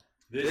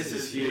This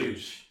is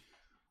huge.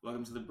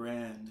 Welcome to the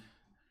brand.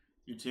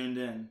 You're tuned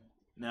in.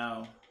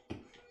 Now.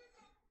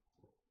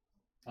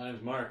 My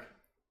name's Mark.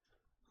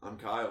 I'm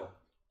Kyle.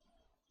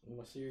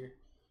 What's your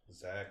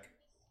Zach.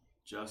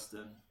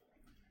 Justin.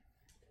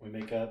 We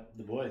make up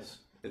the boys.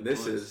 And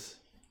this is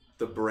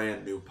the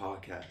brand new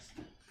podcast.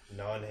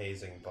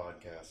 Non-hazing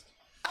podcast.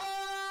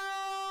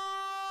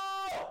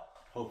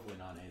 Hopefully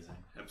non-hazing.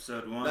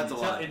 Episode 1. That's a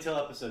lot. Until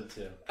episode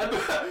 2.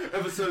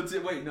 Episode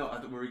 2. Wait, no.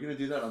 Were we going to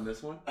do that on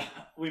this one?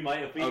 We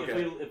might. If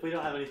we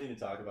don't have anything to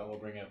talk about, we'll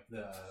bring up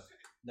the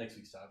next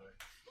week's topic.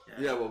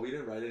 Yeah, well, we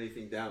didn't write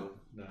anything down.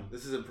 No.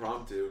 This is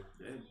impromptu.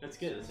 That's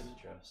good. It's an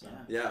intro. So.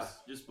 Yeah.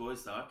 Just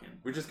boys talking.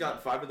 We just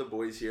got 5 of the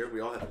boys here. We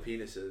all have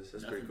penises.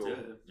 That's pretty cool.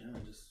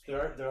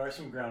 There are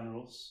some ground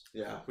rules.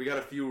 Yeah, we got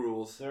a few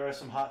rules. There are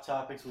some hot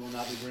topics we will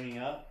not be bringing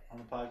up on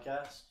the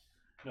podcast.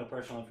 No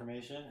personal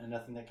information and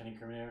nothing that can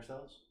incriminate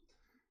ourselves.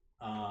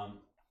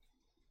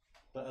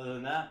 But other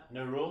than that,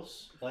 no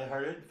rules.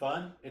 Lighthearted,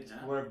 fun.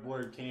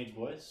 We're teenage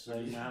boys, so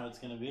you know how it's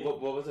gonna be.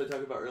 What was I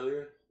talking about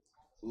earlier?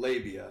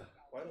 Labia.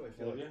 Why do I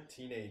feel like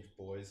teenage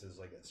boys is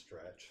like a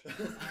stretch?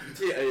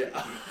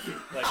 Yeah.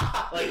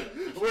 like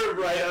We're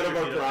right out of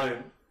our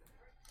prime.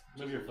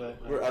 Move your foot.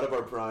 We're out of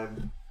our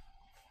prime.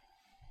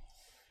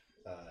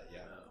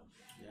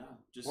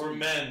 Just We're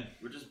men.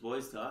 We're just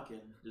boys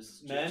talking.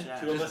 Just Men. chit-chat.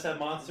 2 of us have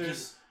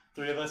monsters.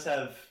 3 of us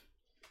have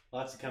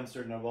lots of cum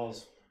stored in our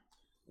balls.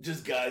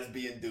 Just guys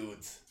being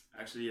dudes.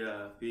 Actually,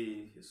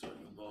 B is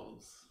sorting the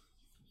balls.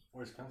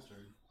 Where's cum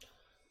stored?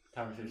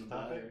 Conversation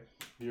topic.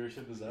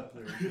 Viewership is up.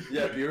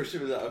 Yeah,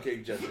 viewership is up.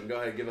 Okay, Justin,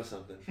 go ahead. Give us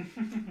something.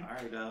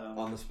 Alright,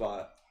 on the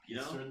spot. you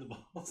know, stored in the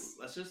balls.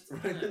 let's just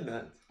Right in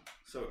that.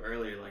 So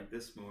earlier, like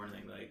this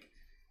morning, like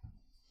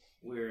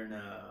we're in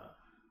a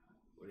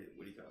what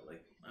do you call it?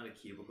 Like not a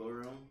cubicle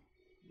room,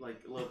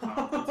 like a little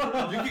conference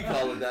room. You can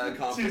call it that. A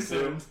conference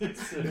room.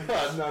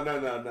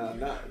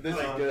 No. This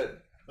is good.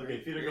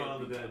 Okay, feet are going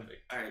on the bed.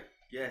 Alright,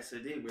 yeah, so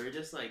dude, we were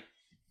just like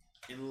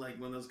in like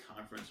one of those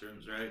conference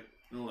rooms, right?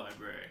 In the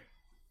library.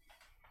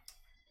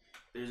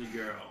 There's a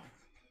girl.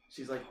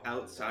 She's like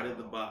outside of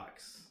the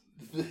box.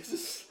 This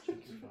is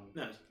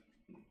No,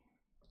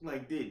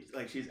 like dude,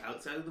 like she's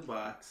outside of the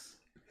box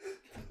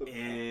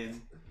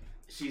and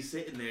she's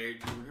sitting there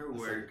doing her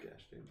work.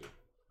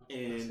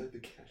 And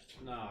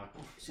Nah.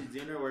 she's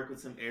doing her work with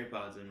some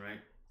AirPods in, right?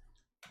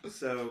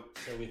 So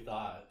we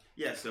thought.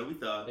 Yeah, so we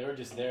thought. They were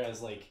just there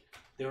as like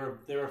they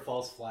were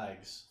false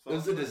flags. It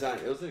was a design.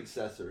 It was an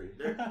accessory.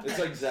 It's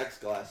like Zach's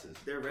glasses.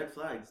 They're red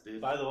flags, dude.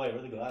 By the way, where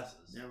are the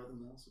glasses? Yeah, where are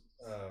the glasses?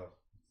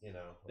 You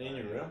know. They in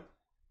your room?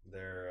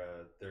 They're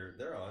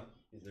on.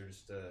 They're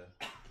just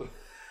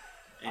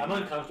I'm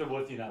uncomfortable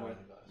with you not wearing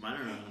the glasses. Mine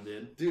are on,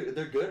 dude. Dude,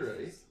 they're good,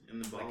 right?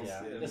 In the balls,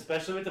 yeah. dude.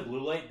 Especially with the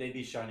blue light, they'd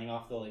be shining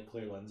off the like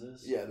clear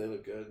lenses. Yeah, they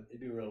look good.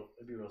 It'd be real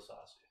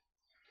saucy.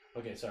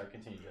 Okay, sorry,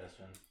 continue,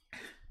 Justin.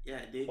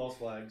 Yeah, dude. False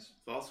flags.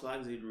 False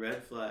flags, dude.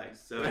 Red flags.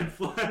 So Red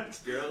flags.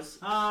 Girls.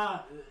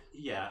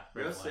 Yeah.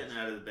 Girls sitting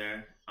out of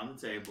there on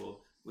the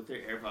table with their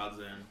AirPods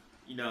in.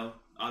 You know,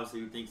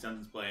 obviously we think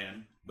something's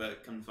playing,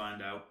 but come to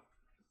find out,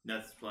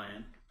 nothing's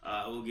playing.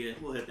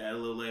 We'll hit that a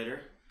little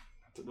later.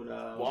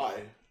 But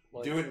why?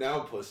 Like, do it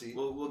now, pussy.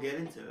 We'll get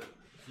into it.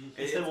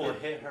 He said we'll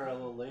hit her a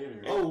little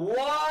later. Oh,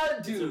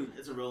 what, dude?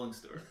 It's a rolling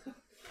story.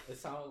 It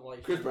sounded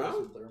like Chris Brown?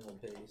 some thermal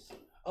paste.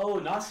 Oh,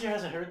 Nasir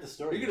hasn't heard the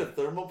story. You get a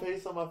thermal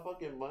paste on my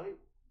fucking mic?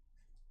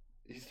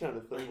 He's trying to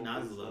thermal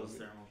Nas paste. loves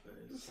thermal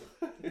paste.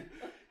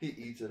 He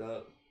eats it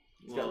up.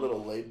 He's got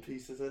little laid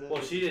pieces in it.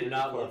 Well, she did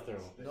not love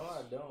thermal paste. No,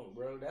 I don't,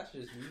 bro. That's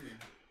just you.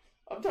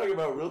 I'm talking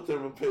about real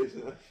thermal paste.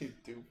 You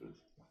doofus.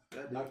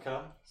 Not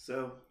cum?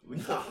 So we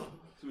Not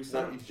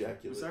start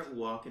ejaculate. we start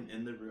walking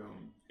in the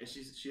room, and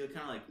she kind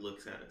of like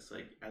looks at us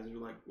like as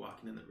we're like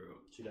walking in the room.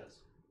 She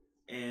does.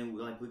 And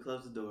we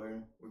close the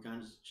door. We're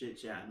kind of just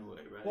chit chatting away,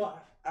 right? Well,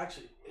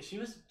 actually, she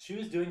was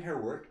doing her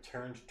work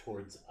turned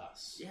towards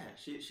us. Yeah,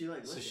 she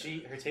like. So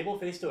her table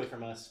faced away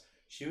from us.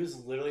 She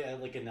was literally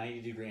at like a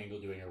 90-degree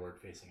angle doing her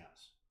work facing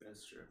us.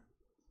 That's true.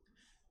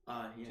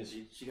 Yeah,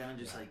 she kind of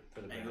just like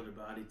angled her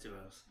body to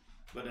us,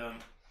 but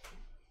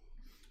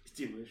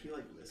dude, what if she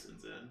like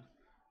listens in?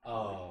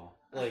 Oh,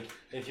 like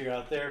if you're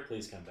out there,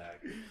 please come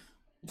back.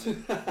 So,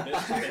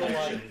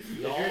 like,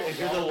 if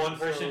you're the one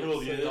person who will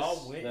do this,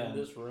 y'all went then in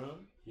this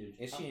room, huge.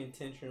 and she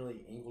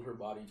intentionally angled her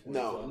body towards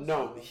us.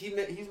 No.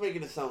 He's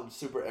making it sound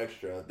super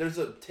extra. There's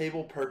a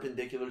table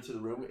perpendicular to the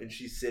room, and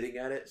she's sitting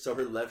at it, so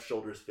her left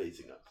shoulder's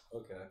facing us.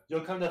 Okay.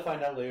 You'll come to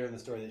find out later in the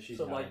story that she's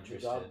So, not like,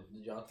 interested.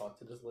 did y'all talk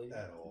to this lady?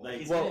 at all. Like,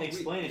 He's gonna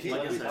explain if you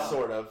like let I him said, talk.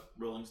 Sort of.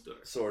 Rolling story.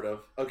 Sort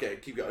of. Okay,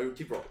 keep going.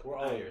 Keep rolling. We're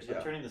all ears. Yeah.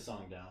 I'm turning the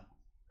song down.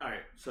 All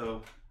right,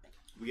 so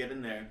we get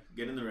in there,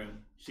 get in the room.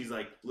 She's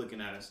like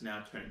looking at us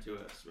now, turning to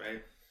us,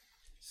 right?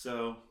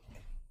 So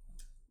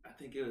I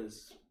think it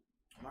was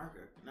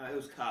Margaret. No, it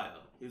was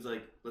Kyle. He was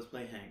like, "Let's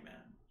play Hangman."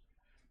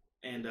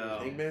 And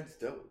Hangman's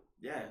dope.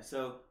 yeah.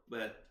 So,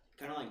 but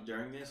kind of like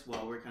during this,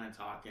 while we're kind of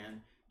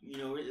talking, you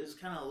know, it's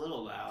kind of a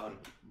little loud,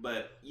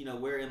 but you know,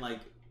 we're in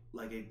like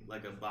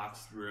a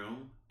boxed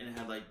room, and it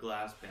had like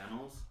glass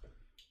panels.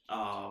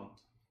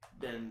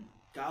 Then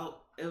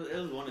Kyle, it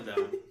was one of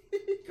them.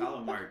 Kyle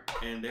and Mark,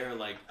 and they were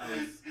like, "Oh,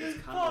 it's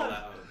kind of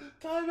loud."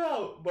 Time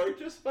out. Mark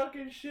just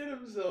fucking shit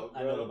himself,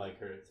 bro. I know the mic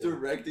heard it too.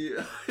 Directly,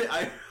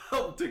 I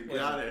hope to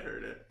God I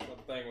heard it.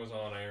 That thing was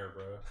on air,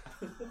 bro.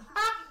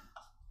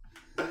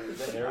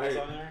 The air was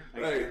on there? I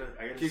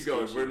gotta Keep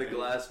going. scooch We're in you, the man.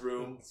 glass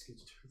room.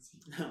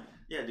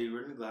 Yeah, dude,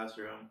 we're in the glass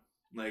room.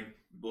 Like,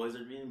 boys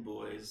are being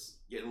boys,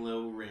 getting a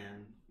little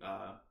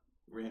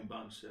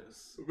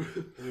rambunctious.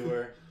 We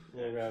were.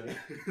 Yeah, rowdy.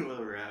 A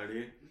little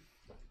rowdy.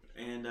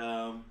 And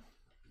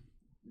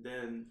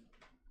then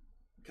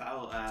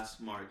Kyle asked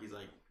Mark, he's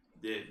like,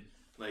 "Dude,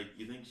 like,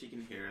 you think she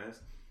can hear us?"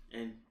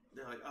 And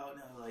they're like, "Oh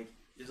no, like,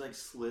 there's like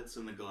slits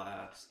in the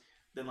glass."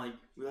 Then like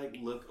we like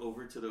look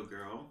over to the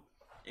girl,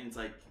 and it's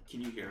like,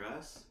 "Can you hear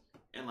us?"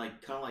 And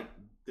like kind of like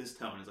this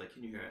tone is like,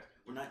 "Can you hear us?"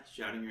 We're not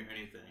shouting or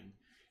anything.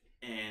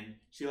 And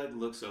she like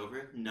looks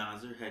over,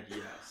 nods her head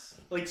yes.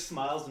 Like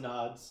smiles,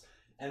 nods,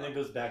 and then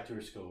goes back to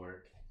her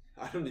schoolwork.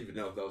 I don't even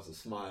know if that was a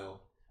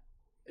smile.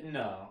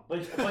 No,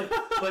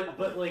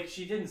 but like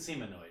she didn't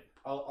seem annoyed.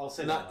 I'll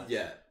say that Not much.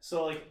 yet.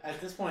 So like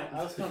at this point,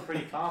 I was feeling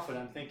pretty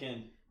confident. I'm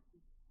thinking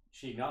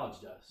she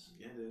acknowledged us.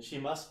 Yeah, dude. She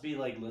must be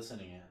like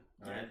listening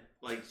in, right? Yeah.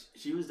 Like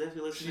she was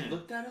definitely She listening.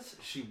 looked at us.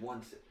 She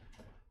wants it.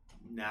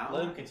 Now,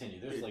 Let him continue.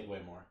 There's like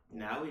way more.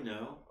 now we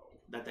know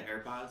that the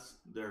AirPods,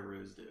 they're a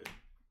ruse, dude.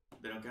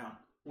 They don't count.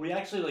 We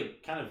actually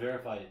like kind of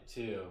verified it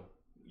too,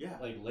 Yeah.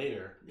 like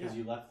later because Yeah.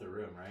 you left the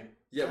room, right?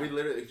 Yeah, we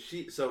literally.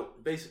 So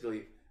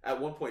basically, at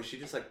one point, she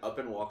just like up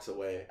and walks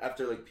away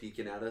after like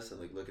peeking at us and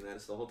like looking at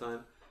us the whole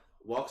time.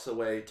 Walks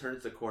away,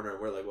 turns the corner,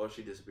 and we're like, "Well,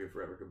 she disappeared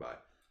forever. Goodbye."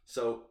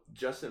 So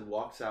Justin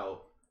walks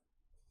out,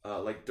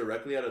 like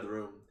directly out of the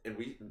room, and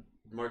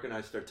Mark and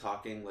I start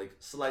talking like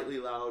slightly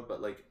loud,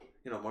 but like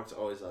Mark's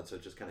always loud, so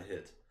it just kind of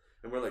hits.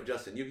 And we're like,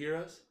 "Justin, you hear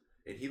us?"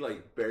 And he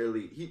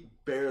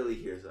barely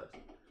hears us.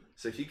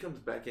 So he comes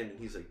back in and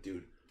he's like,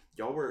 "Dude,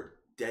 y'all were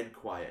dead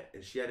quiet,"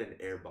 and she had an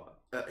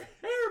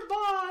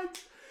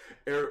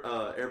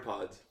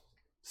AirPods.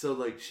 So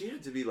like she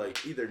had to be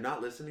like either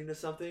not listening to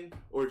something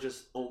or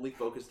just only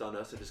focused on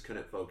us and just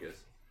couldn't focus.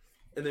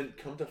 And then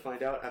come to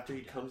find out after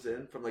he comes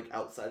in from like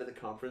outside of the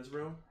conference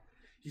room,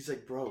 he's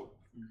like, "Bro,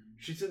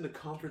 she's in the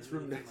conference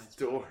room next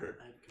door."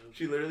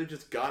 She literally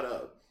just got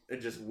up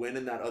and just went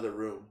in that other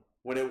room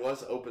when it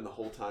was open the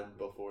whole time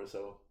before.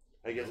 So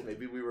I guess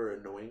maybe we were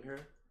annoying her.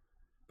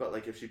 But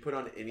like if she put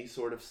on any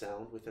sort of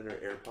sound within her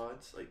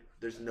AirPods, like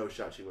there's no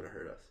shot she would have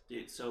heard us.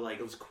 Dude, so like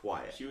It was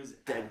quiet. she was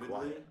dead avidly,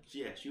 quiet.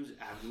 she was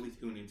avidly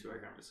tuning into our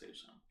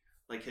conversation,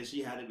 like cause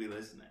she had to be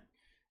listening.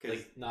 Cause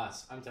Like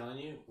Nas, I'm telling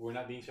you, we're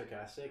not being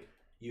sarcastic.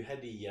 You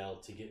had to yell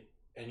to get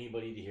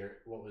anybody to hear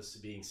what was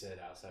being said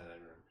outside of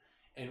that room.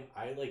 And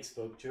I like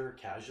spoke to her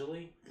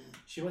casually.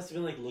 She must have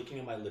been like looking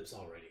at my lips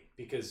already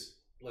because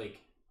like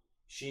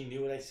she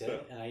knew what I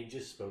said and I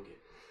just spoke it.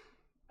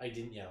 I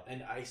didn't yell.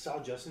 And I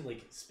saw Justin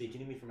like speaking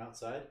to me from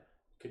outside.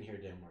 Couldn't hear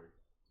a damn word.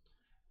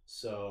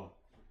 So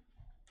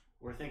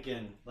we're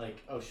thinking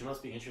like, oh, she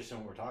must be interested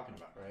in what we're talking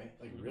about, right?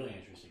 Like really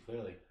interested,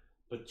 clearly.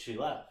 But she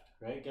left,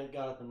 right?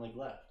 Got up and like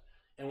left.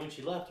 And when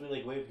she left, we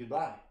like waved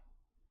goodbye.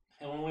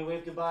 And when we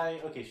waved goodbye,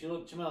 okay, she might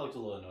have looked a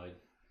little annoyed,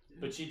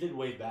 but she did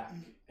wave back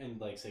and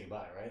like say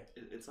goodbye, right?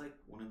 it's like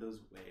one of those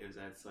waves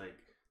that's like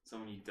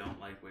someone you don't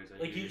like waves.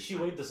 Like she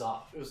waved us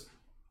off. It was,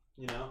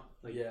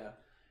 like Yeah.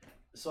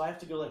 So I have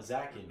to go let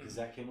Zach in because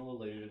Zach came a little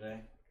later today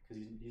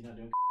because he's not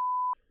doing.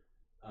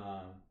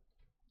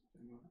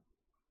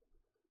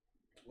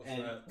 What's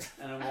And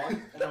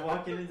that? I'm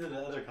walking into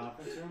the other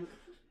conference room.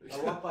 I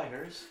walk by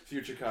hers.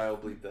 Future Kyle,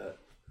 bleep that.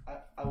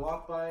 I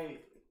walk by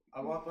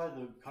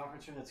the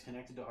conference room that's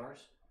connected to ours,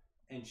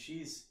 and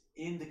she's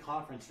in the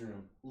conference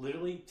room,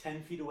 literally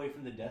 10 feet away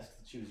from the desk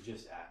that she was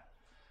just at.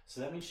 So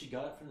that means she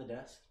got up from the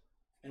desk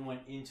and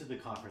went into the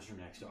conference room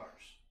next to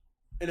ours.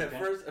 And Okay.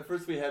 at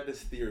first we had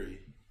this theory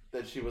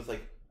that she was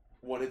like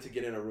wanted to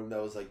get in a room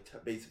that was like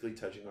basically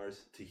touching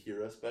ours to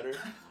hear us better.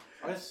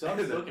 I'm so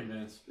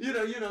convinced.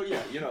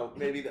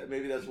 Maybe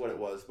that's what it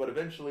was. But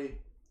eventually,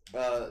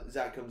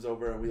 Zach comes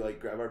over and we like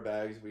grab our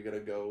bags. We gotta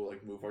go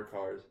like move our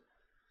cars,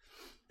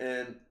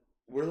 and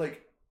we're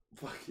like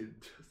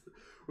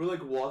we're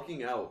like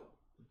walking out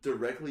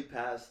directly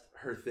past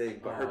her thing,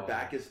 but her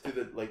back is to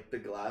the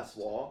glass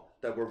wall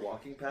that we're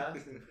walking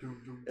past,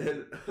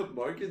 and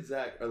Mark and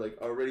Zach are like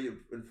already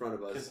in front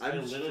of us. I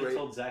literally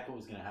told Zach what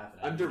was gonna happen.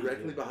 I'm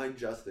directly behind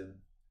Justin.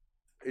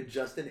 And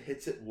Justin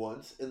hits it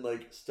once and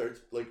like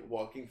starts like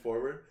walking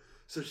forward.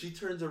 So she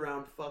turns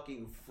around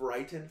fucking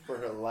frightened for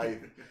her life,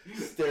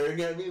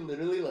 staring at me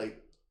literally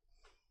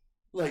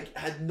like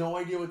had no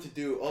idea what to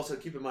do. Also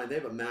keep in mind they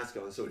have a mask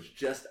on, so it's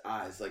just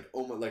eyes. Like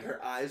oh my, like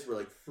her eyes were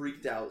like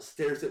freaked out,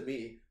 stares at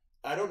me.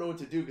 I don't know what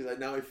to do because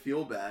now I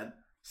feel bad.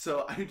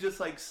 So I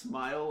just like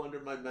smile under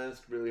my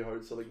mask really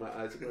hard so like my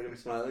eyes look like I'm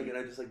smiling, and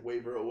I just like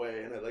wave her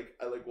away and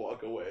I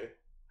walk away.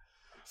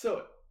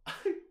 So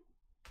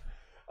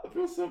I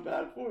feel so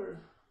bad for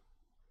her.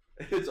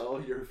 It's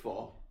all your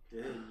fault.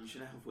 Dude, you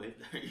should have waved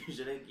there.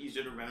 You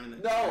should have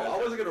rounded that. No, I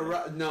wasn't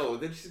gonna. No,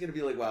 then she's gonna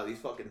be like, "Wow, these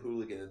fucking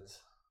hooligans."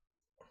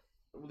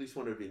 I at least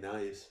want her to be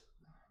nice.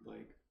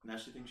 Like, Now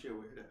she thinks you're a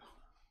weirdo.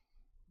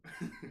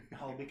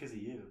 All because of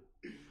you.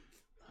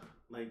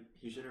 Like,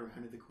 you should have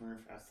run to the corner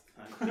fast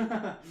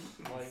enough.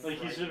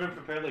 Like you should have been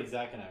prepared like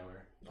Zach and I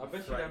were. I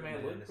bet you that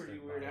man looked pretty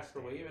weird after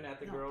waving at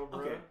the girl,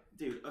 bro. Okay,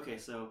 dude. Okay,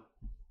 so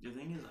the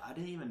thing is, I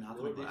didn't even knock on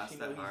the Little did glass she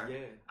that know he's hard.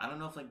 dead. I don't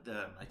know if like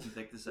I can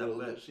pick this up, Little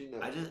but did she know.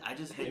 I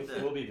just hit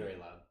It will be very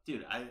loud.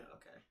 dude. Okay.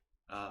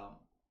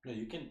 No,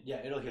 you can.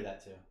 Yeah, it'll hear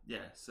that too. Yeah.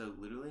 So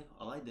literally,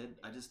 all I did,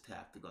 I just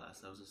tapped the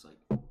glass. I was just like,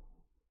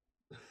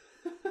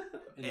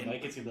 And the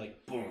mic is gonna be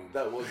like boom.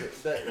 That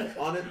wasn't that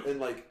on it, and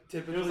like It was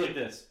typically like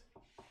this.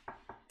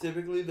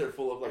 typically they're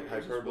full of like They're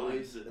just hyperboles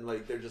lines. and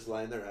like they're just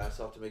lying their ass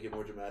off to make it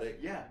more dramatic.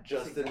 yeah.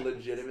 Justin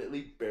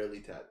legitimately barely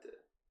tapped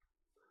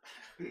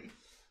it.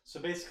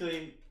 So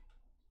basically,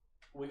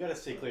 we gotta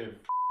stay clear of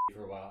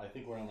for a while. I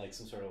think we're on like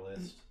some sort of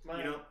list. You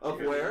know, Of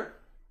here- where?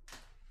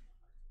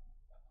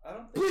 I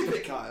don't think Bleep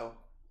it, Kyle.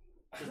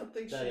 I don't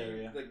think That she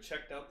area. like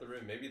checked out the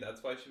room. Maybe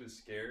that's why she was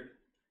scared.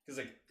 Because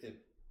if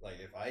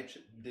I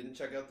didn't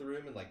check out the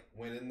room and like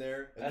went in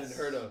there and That's- then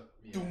heard a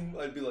yeah. doom,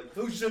 I'd be like,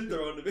 oh shit,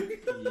 they're on to me.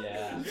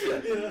 Yeah.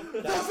 Yeah.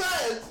 The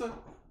feds!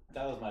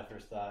 That was my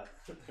first thought.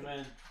 Come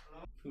in.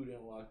 Who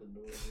didn't lock the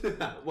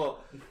door? Well,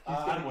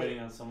 I'm waiting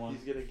on someone.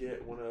 he's gonna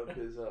get one of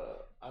his I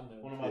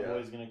know. One of my Yeah.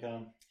 boys gonna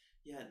come.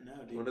 Yeah.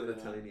 No, dude. one of the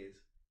but, tinies.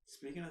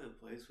 Speaking of the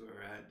place where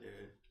we're at,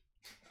 dude.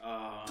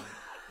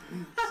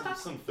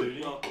 Some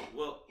foodie.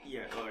 Well,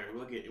 yeah. All right,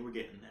 we're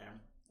getting there.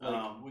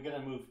 Like, we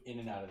gotta move in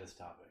and out of this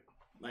topic.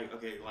 Like,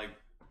 okay, like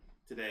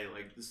today,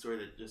 like the story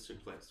that just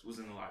took place was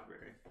in the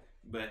library,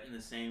 but in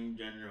the same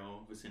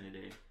general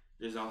vicinity,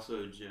 there's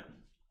also a gym.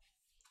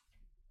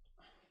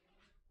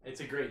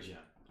 It's a great gym,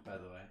 by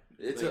the way.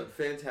 It's Like- a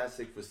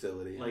fantastic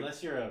facility. Like-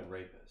 Unless you're a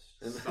rapist.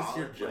 Unless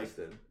solid, you're like-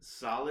 Justin.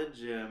 Solid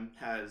gym,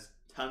 has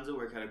tons of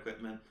workout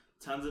equipment,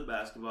 tons of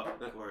basketball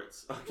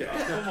courts. Okay.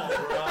 Come on,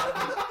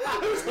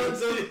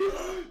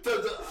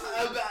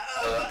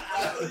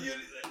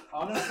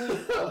 Honestly,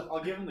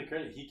 I'll give him the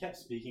credit. He kept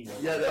speaking.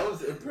 Over Yeah, that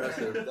was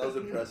impressive. That was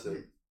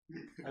impressive.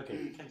 Okay,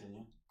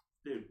 continue.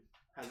 Dude,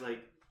 has like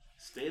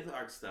state of the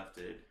art stuff,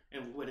 dude.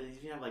 And what does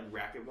he have, like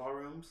racquetball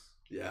rooms,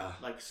 Yeah.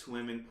 like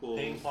swimming pools,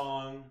 Ping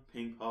pong.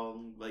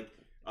 like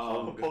It It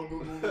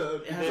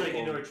has, They have like, an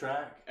indoor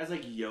track. has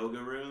like yoga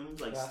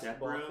rooms, like step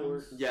Basketball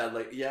rooms, court. Yeah,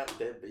 like yeah,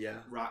 yeah,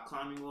 rock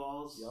climbing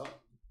walls. Yup.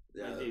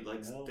 yeah. Like, dude,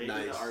 like No. state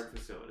Nice. of the art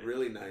facility.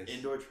 Really nice.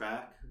 Indoor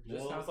track.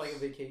 Just sounds like a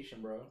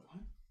vacation, bro.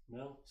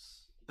 Milks.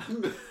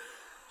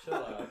 Chill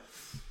out.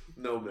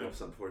 No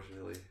MILFs,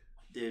 unfortunately.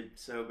 Dude,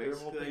 so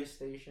Thermal basically, base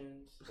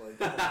stations. Like,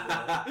 come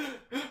on,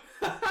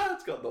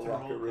 It's got the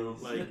locker room.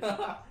 like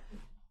bro.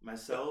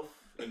 myself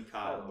and Out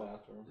Kyle, of the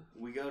bathroom.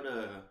 we go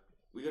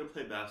to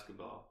play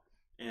basketball,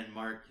 and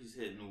Mark, he's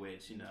hitting the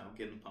weights, you know,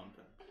 getting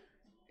pumping.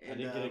 I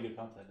didn't get a good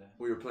pump that day.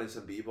 We were playing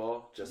some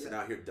b-ball. Justin Yeah.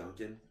 out here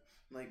dunking.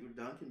 Like we're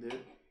dunking, dude.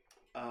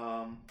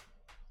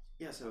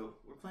 Yeah, so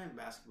we're playing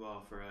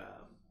basketball for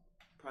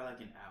probably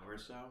like an hour or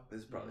so, This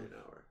is probably an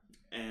hour.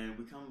 and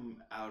we come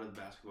out of the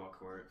basketball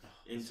court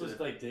This into was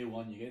the, like day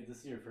one. This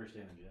is your first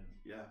day in the gym.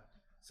 yeah.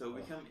 So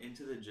we come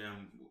into the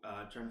gym,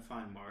 trying to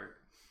find Mark,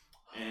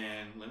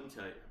 and let me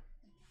tell you,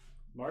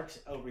 Mark's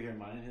over here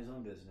minding his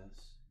own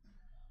business,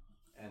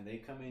 and they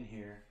come in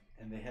here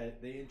and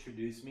they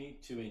introduced me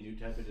to a new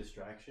type of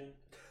distraction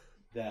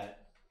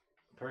that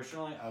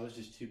personally I was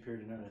just too pure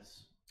to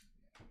notice.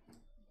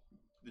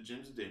 the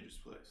gym's a dangerous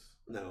place.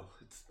 No,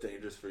 it's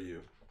dangerous for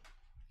you.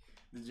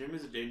 The gym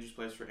is a dangerous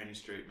place for any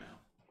straight male.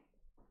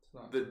 It's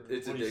not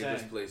It's true. a What are you dangerous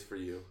saying? place for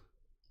you. I'm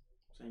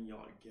saying y'all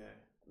are gay.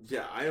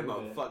 Yeah, I am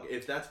Prove a it. fuck.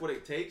 If that's what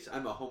it takes,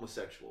 I'm a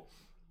homosexual.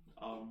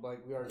 Like,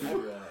 we already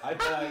know that. I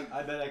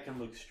bet I can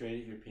look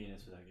straight at your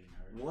penis without getting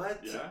hurt. What?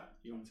 Yeah,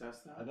 you want to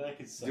test that? I bet I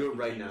could suck Do it your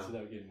right penis now.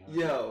 without getting hurt.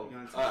 Yo, You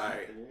wanna test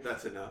alright, it?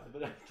 that's enough. I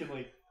bet I can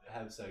like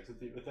have sex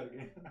with you without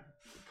getting hurt.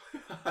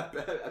 I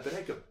bet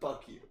I could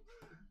fuck you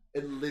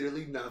and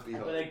literally not be I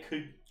bet hard. I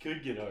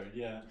could get hard.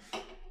 Yeah.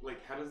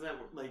 Like, how does that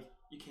work? Like,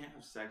 you can't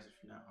have sex if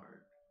you're not hard.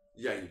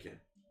 Yeah, you can.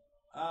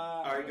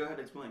 All right, go ahead,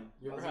 explain.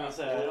 You I was ever gonna have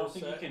say I oral don't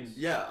think sex? you can.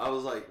 Yeah, I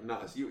was like,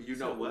 Nas, you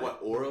So know what? what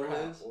You oral ever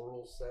have is?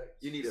 oral sex?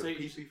 You need a So you-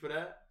 pee for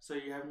that? So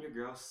you're having your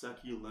girl suck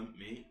you limp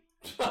meat?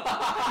 That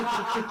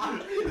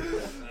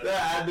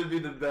had to be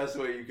the best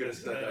way you could have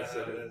said that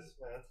sentence.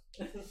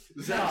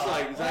 Zach's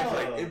like,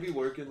 Oh. it'd be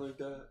working like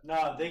that.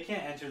 No, they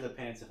can't enter the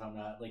pants if I'm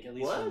not like at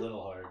least What? a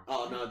little hard.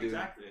 Oh no, dude,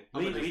 Exactly.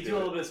 I'm We gonna do do a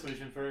it. little bit of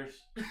smooching first.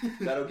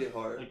 That'll get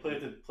hard. Like play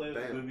with the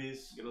Bam.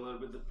 boobies. Get a little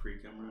bit of the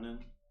pre-cum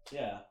running.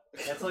 Yeah,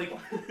 that's like.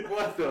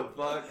 What the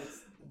fuck?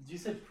 It's, you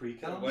said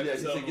pre-cum? Wet Yeah, you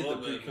yourself should a get the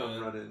little bit, pre-cum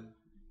man.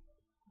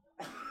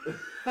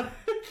 running.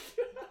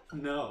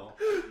 No.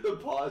 The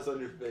pause on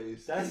your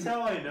face. That's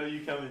how I know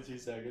you come in 2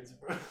 seconds,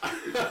 bro.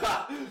 Is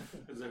that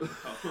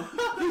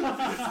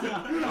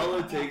All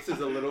it takes is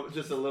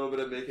just a little bit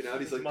of making out.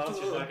 He's This like,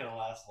 monster's not gonna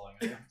last long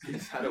enough.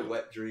 he's had a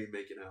wet dream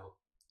making out.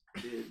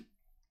 Dude,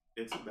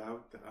 it's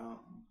about the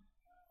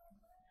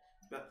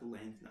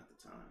length, not the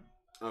time.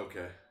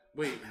 Okay.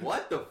 Wait,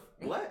 what the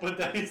what? But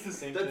that is the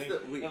same thing,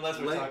 wait, unless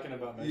we're talking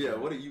about Yeah,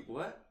 what are you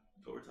what?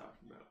 What we're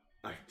talking about.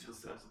 I The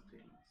size of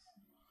penis.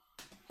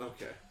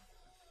 Okay.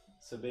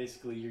 So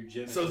basically, your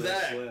gym is So really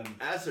Zach, slim.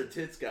 ass or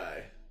tits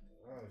guy?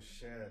 Oh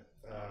shit.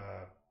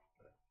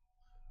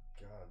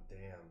 God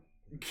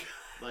damn.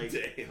 Like,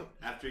 Damn.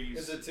 after you,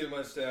 Is it too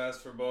much to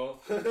ask for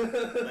both?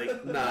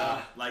 like,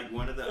 Nah. like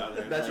one or the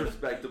other. That's like,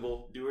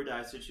 respectable. do or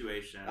die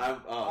situation. Okay.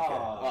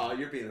 Oh,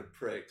 you're being a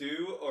prick.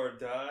 Do or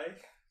die?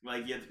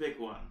 Like, you have to pick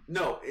one.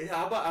 No,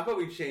 how about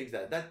we change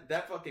that?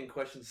 That fucking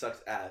question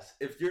sucks ass.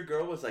 If your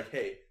girl was like,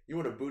 "Hey, you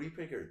want a booty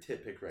pick or a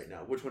tit pick right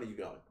now? Which one are you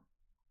going?"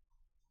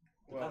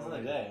 Depends on the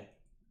day.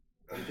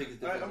 You think it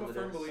depends I'm on a the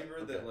firm day? believer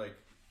Okay. that like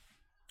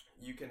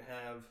you can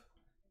have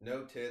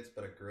no tits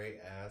but a great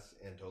ass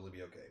and totally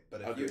be okay.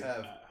 But if you Agreed.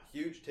 have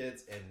huge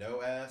tits and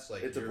no ass,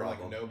 like It's a you're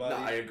problem. like nobody.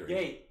 No, I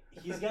agree.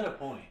 Yeah, he's got a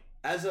point.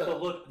 As a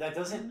But look, that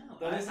doesn't. No,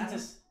 That I isn't don't-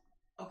 just.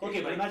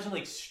 Okay, but like, imagine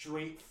like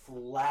straight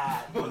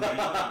flat,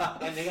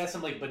 and they got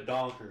some like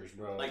badonkers,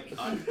 bro. like, they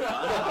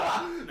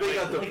got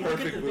the Like,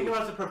 perfect think move.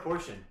 about the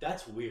proportion.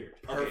 That's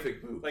weird.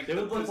 Perfect move. Like They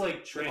would the look like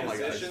Oh trans. my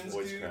god, his transitions,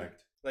 voice dude.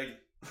 cracked. Like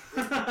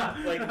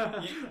like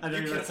I know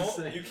you, you're about to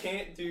say. you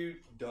can't do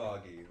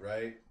doggy,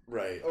 right?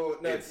 Right. Oh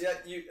no, It's- yeah.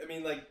 I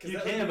mean, like 'cause You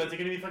that- can, but they're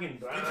gonna be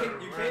fucking.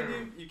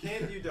 You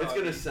can't do doggy. It's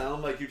gonna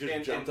sound like you just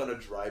And- jumped on a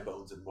dry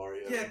bones in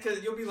Mario. Yeah,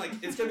 because you'll be like,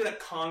 it's gonna be that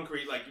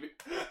concrete, like,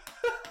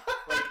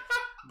 like.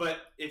 But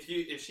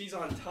if she's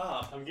on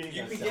top, I'm getting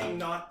you that can sound. get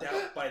knocked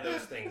out by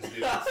those things, dude.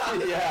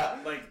 Yeah,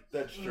 Like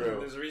that's true.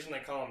 There's a reason they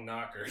call them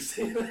knockers.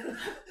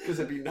 Because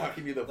it'd be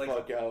knocking me the Like-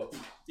 fuck out.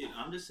 dude,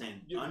 I'm just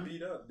saying, You get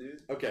beat up, dude.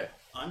 Okay,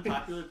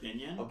 unpopular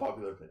opinion,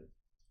 unpopular opinion.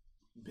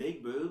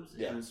 big boobs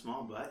Yeah. and a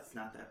small butt, it's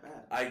not that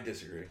bad. I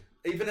disagree.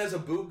 Even as a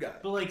boob guy.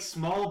 But like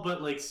small,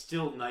 but like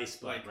still nice,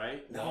 butt, Like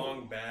right? No.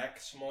 long back,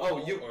 small.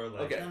 Oh, you- or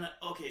like okay.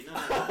 No,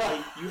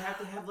 like, you have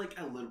to have, like,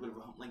 a little bit of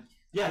a hump. Like,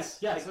 Yes,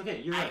 yes.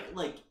 Okay, you're right.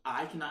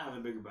 I cannot have a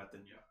bigger butt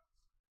than you.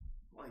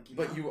 Like, you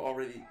But know? you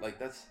already, like,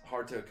 that's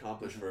hard to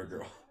accomplish for a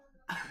girl.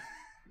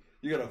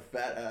 You got a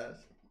fat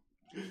ass.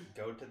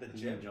 go to the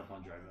He's gonna gym. jump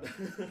on dry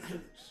mode.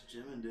 Just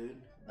gymming, dude.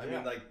 I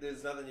mean, like,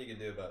 there's nothing you can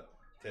do about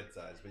tit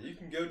size, but you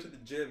can go to the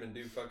gym and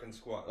do fucking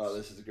squats. Oh,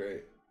 this is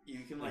great.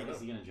 You can, Like, like,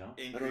 is he gonna jump?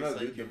 increase, I don't know, like,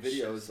 dude. The your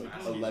video is like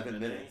smash 11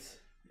 ability minutes.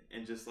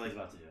 And just, He's like,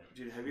 about to do it.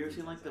 dude, have you ever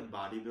seen, like, the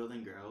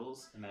bodybuilding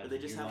girls? Imagine But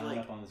they just you're have, lining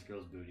like, up on this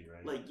girl's booty,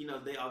 right? like, you know,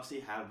 they obviously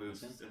have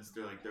boobs since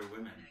they're, like, they're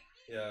women.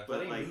 Yeah. But,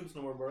 That ain't like, boobs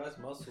no more, bro. That's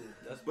muscle.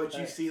 That's but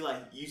you pecs. see,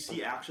 like, you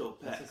see actual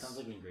That's what pecs. it sounds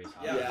like when Grace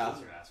Yeah.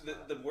 Hopkins her ass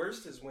flat. The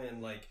worst is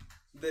when like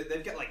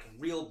they've got like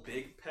real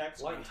big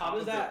pecs Like, on how top does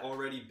of their that-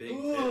 already big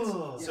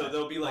Ooh. tits. So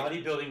they'll be like,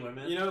 bodybuilding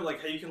women. you know,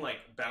 like how you can like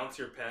bounce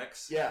your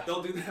pecs. Yeah.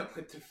 They'll do that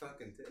with their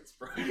fucking tits,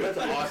 bro. That's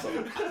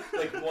awesome.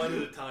 Like one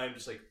at a time,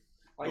 just like.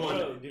 Like, Well,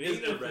 bro, do they is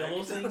even it feel erect?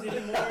 those things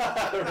anymore?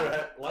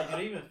 Right. Like, do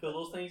they even feel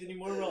those things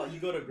anymore, bro? Like, you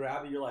go to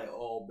grab it, you're like,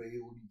 oh, baby,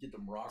 let me get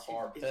them rock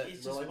hard It's- pecs,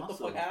 it's bro. just Like, what the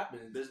muscle. fuck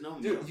happened? There's no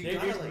Dude, milk. you They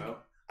gotta,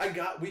 do,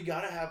 like, we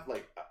gotta have,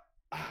 like,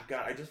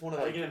 God, I just wanna,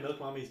 How are like, you gonna milk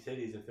mommy's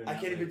titties if they're I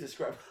not can't even like-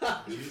 describe,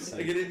 Juicy.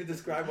 I can't even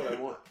describe what I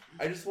want.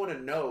 I just wanna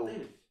know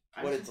Dude,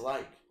 I what just- it's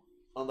like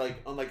on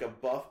like a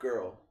buff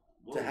girl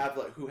Whoa. to have,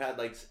 like, who had,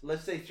 like,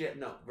 let's say she had,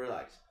 no,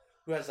 relax,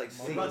 who has, like,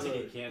 We're about to scenes.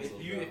 get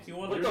canceled. If you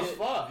want What to the get,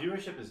 fuck?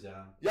 Viewership is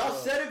down. Y'all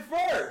said it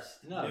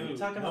first. No, Dude, you're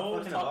talking no about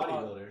one's fucking a talking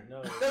about- bodybuilder.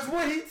 No, That's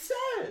what he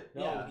said.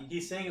 no, Yeah, he-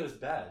 he's saying it was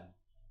bad.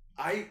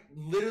 I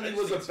literally I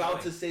just was think it's about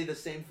funny. to say the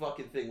same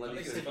fucking thing. Let I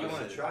me think He it's said finish you my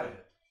want to sentence. try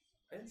it.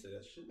 I didn't say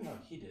that shit. No,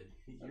 he did.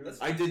 You're That's-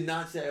 I did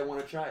not say I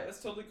want to try it.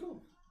 That's totally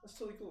cool. That's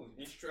totally cool.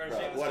 You should try Bro,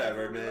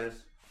 whatever, man.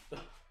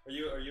 Are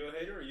you a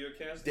hater? Are you a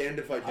cast? Damned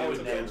if I I do,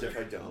 would damned never. if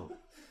I don't.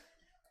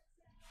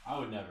 I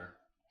would never.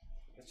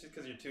 It's just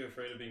because you're too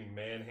afraid of being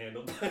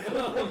manhandled.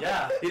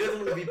 Yeah, He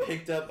doesn't want to be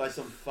picked up by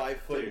some 5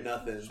 foot Dude.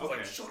 nothing. I was Okay.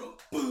 like, shut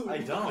up. Boom. I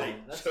don't.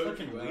 Like, That's choke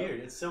fucking you out. weird.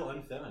 It's so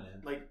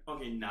unfeminine. Like,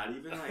 okay, not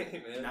even like,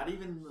 Hey, man. not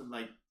even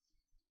like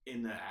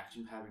in the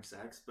action of having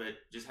sex, but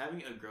just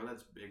having a girl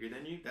that's bigger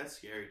than you, that's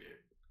scary,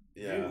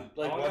 dude. Yeah. Dude,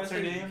 Like, all I what's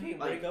gotta her say is name? You can't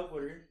Like- break up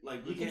with her. Like,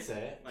 You we can can't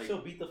say it. like,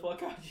 She'll beat the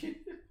fuck out of you.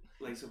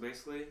 like, so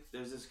basically,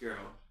 there's this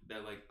girl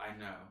that like I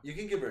know, You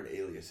can give her an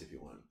alias if you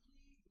want.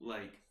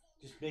 like,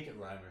 Just make it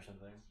rhyme or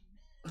something.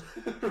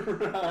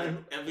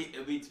 Rhyme.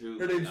 it'd be too.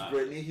 Her name's uh,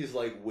 Brittany. He's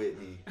like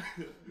Whitney.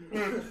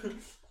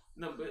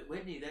 No, but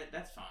Whitney,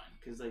 that's fine,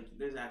 cause like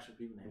there's actual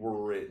people named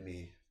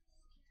Whitney.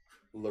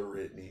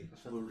 Laritney.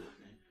 Whitney.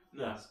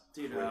 No, Yes.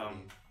 dude.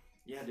 Whitney.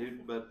 Yeah,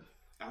 dude. But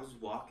I was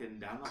walking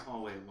down the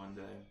hallway one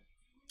day.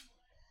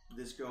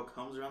 This girl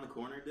comes around the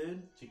corner,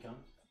 dude. She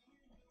comes.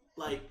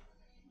 Like,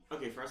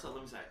 okay, first off,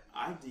 let me say,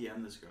 I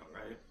DM'd this girl,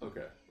 right?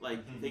 Okay.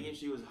 Like, Mhm. thinking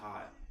she was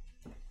hot.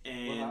 What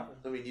And, happened?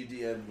 I mean, you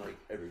DM like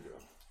every girl.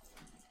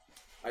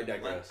 I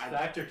digress. Like,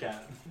 Factor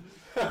cat.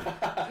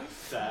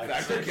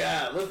 Factor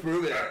cat. Let's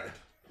prove it.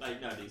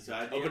 like, no, dude. So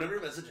I Open DM'd, up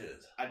your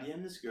messages. I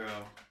DM'd this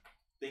girl,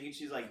 thinking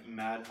she's, like,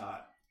 mad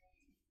hot.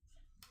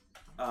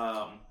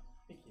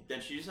 Then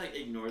she just, like,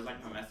 ignores,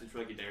 like, my message for,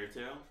 like, a day or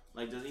two.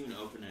 Like, doesn't even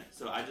open it.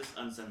 So I just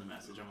unsend the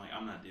message. I'm like,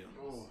 I'm not dealing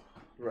with this.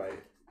 Right.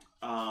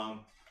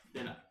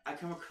 Then I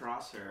come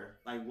across her,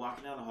 like,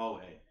 walking down the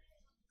hallway.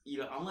 You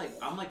know, I'm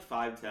like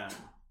 5'10",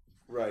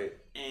 Right.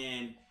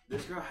 and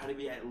this girl had to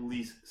be at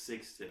least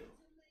 6'2".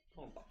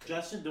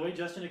 Justin, the way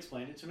Justin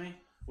explained it to me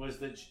was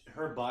that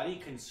her body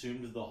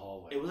consumed the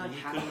hallway. It was like and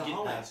you half couldn't the get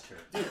hallway. past her.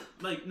 Dude,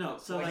 like no,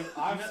 so like, like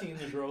I've seen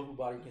the girl who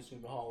body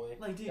consumed the hallway.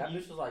 Like, dude, that you-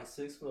 bitch was like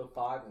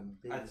 6'5"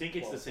 and big. I as think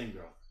it's fuck. the same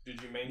girl. Did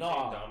you maintain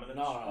No, dominance?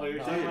 no. Oh, you're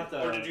no. talking about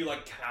the. Or did you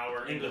like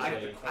cower into English the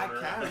lady. corner?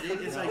 I counted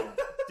it. It's No. like,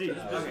 dude,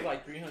 This Okay. was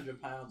like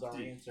 300 pounds on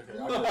Dude.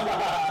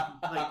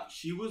 Instagram. like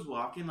she was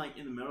walking like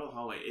in the middle of the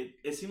hallway.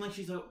 It seemed like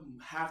she's like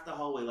half the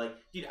hallway. Like,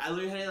 dude, I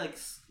literally had to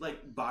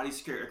like body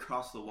skirt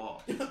across the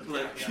wall.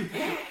 Like,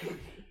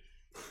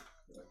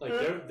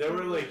 Like there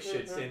were like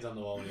shit stains on the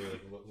wall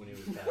when he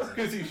was passing.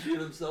 Because he shit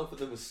himself and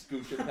then was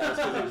scooching past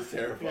because he was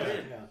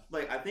terrified. Yeah.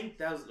 like I think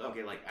that was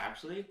okay. Like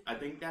actually, I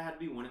think that had to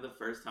be one of the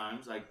first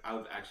times like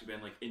I've actually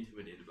been like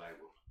intimidated by a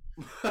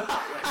woman.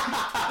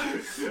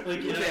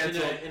 Like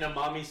Canceled. in a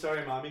mommy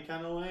sorry mommy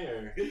kind of way,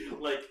 or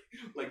like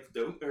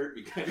don't hurt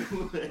me kind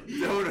of way.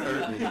 Don't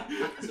hurt me.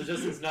 so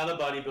Justin's not a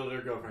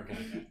bodybuilder girlfriend kind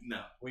of guy.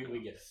 No. We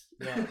get it.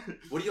 Yeah.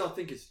 What do y'all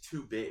think is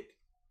too big?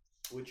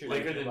 What you're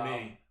Bigger thinking than about.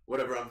 me.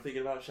 Whatever I'm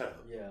thinking about, shut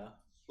up. Yeah.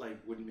 Like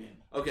what do you mean?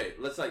 Okay,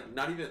 let's like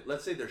not even.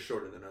 Let's say they're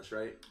shorter than us,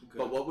 right? Okay.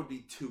 But what would be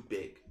too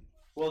big?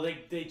 Well,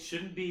 they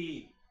shouldn't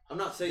be. I'm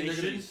not saying They they're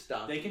gonna be should-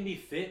 stopped. They can be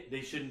fit.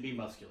 They shouldn't be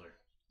muscular.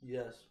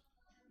 Yes.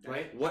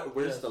 Right? What?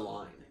 Where's Yes. the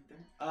line?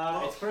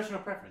 It's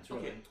personal preference,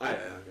 really. Okay.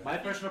 Okay. My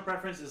personal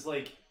preference is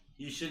like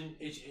you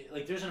shouldn't.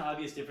 Like there's an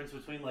obvious difference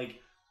between like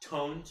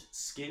toned,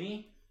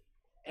 skinny,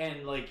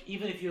 and like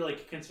even if you're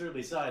like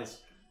considerably sized,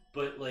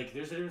 but like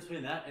there's a difference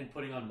between that and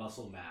putting on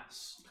muscle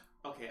mass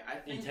Okay, I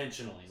think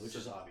intentionally, which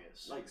is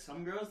obvious. like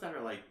some girls that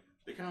are like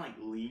they're kind of like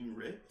lean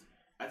ripped.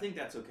 I think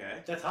that's okay.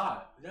 That's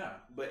hot. Yeah.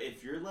 But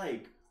if you're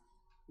like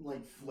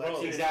flexing, Bro,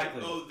 it's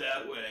exactly. like, oh,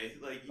 that way,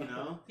 like you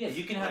know. Yeah,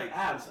 you can have Like,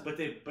 abs, but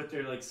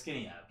they're like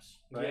skinny abs,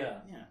 right? Yeah.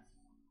 Yeah.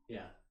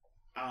 Yeah.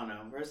 I don't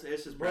know. It's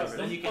just Bro,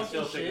 preference. Then you can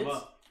still fucking pick them shits.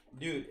 up.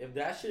 Dude, if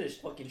that shit is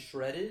fucking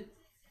shredded,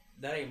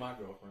 that ain't my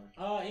girlfriend.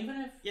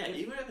 Even if Yeah,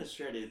 even if it's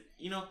shredded,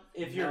 you know.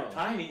 if you're No.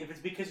 tiny, if it's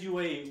because you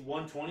weigh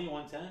 120,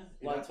 110,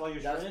 Like, that's why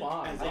you're that's shredded.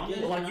 fine. As I long get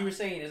as- it. But like you were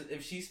saying, is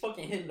if she's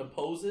fucking hitting the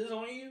poses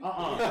on you,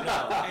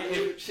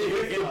 She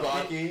hit the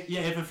baki.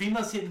 Yeah, if a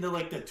female's hitting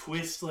the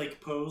twist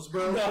pose,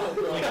 bro, No,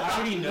 bro. like I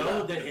already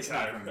know that it's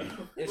not for me.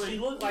 if she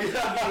looks like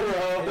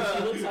Yeah, if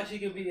she looks like she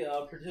could be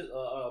a It's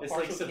partial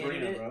like Sabrina,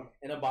 candidate bro.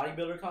 in a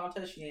bodybuilder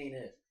contest, she ain't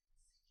it.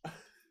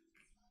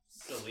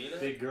 Selena?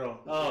 Big girl.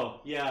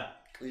 Oh yeah.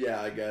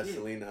 Yeah, I guess Yeah.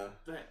 Selena.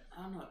 But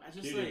I don't know. I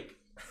just Dude. like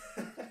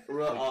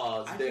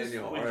Oh, it's I just-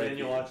 Daniel. When R.I.P.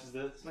 Daniel watches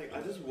this,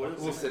 I just wouldn't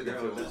We'll want a send it to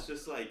girl him. that's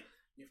just like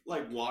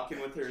walking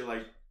with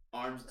her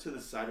arms to the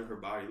side of her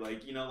body,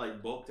 like you know,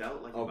 like bulked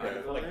out like Okay. a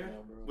bodybuilder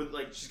No, bro. with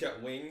like She's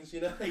got wings,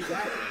 you know?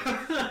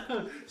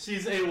 exactly.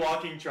 she's a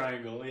walking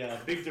triangle. Yeah,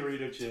 big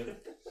Dorito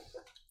chip.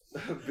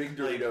 Big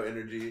Dorito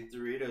energy.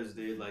 Doritos,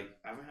 dude. Like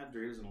I haven't had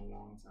Doritos in a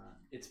long time.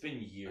 It's been I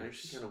years.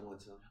 actually kind of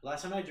want some.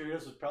 Last time I had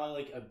Doritos was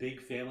probably a big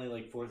family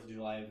 4th of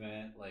July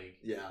event,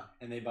 Yeah.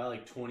 and they buy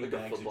 20 Like a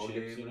bags of football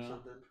chips, game you or know.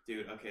 something.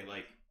 Dude, okay,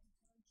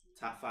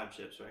 top 5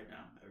 chips right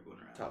now.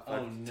 Everyone around. Top Oh,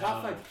 5. no.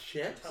 Top 5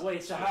 chips?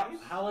 Wait, so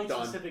how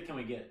Done. specific can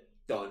we get?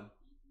 Done.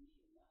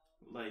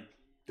 Like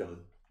Done.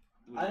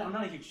 I'm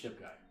not a huge chip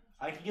guy.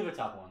 I could give a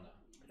top one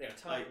though. Yeah,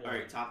 top like one. all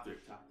right, top 3.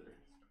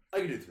 I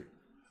can do 3.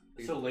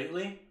 So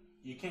lately,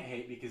 you can't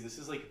hate because this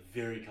is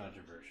very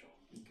controversial.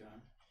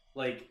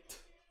 Okay.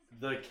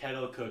 The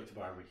kettle cooked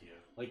barbecue,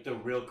 the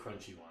real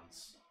crunchy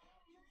ones.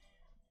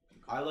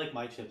 I like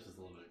my chips with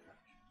a little bit of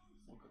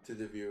crunch. To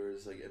the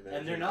viewers, imagine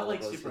And they're not, all of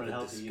us super with a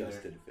unhealthy either.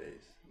 disgusted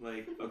face.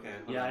 Like okay.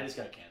 hold Yeah, on. I just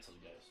got canceled,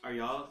 guys. Are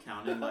y'all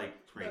counting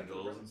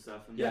Pringles and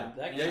stuff? In Yeah,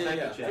 there? that yeah, type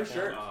yeah, of chip, for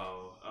sure.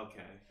 Oh,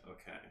 okay.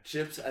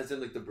 Chips, as in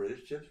the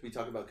British chips. We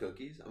talk about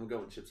cookies. I'm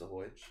going Chips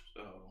Ahoy.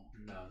 Oh.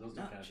 No, those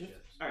Not are kind of chips.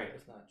 chips. All right.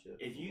 It's not chip.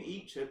 If you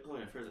eat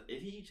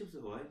if you eat Chips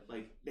Ahoy,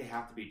 they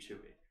have to be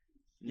chewy.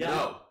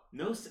 Yeah.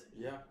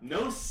 Yeah.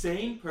 No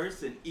sane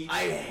person eats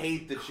I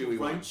hate the chewy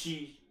ones.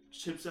 crunchy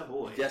Chips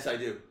Ahoy. Yes, I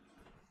do.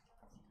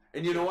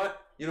 And you know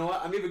what?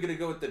 I'm even gonna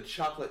go with the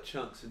chocolate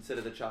chunks instead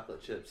of the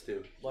chocolate chips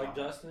too, Like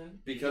Justin,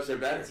 because they're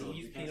better. he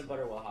eats peanut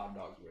butter with hot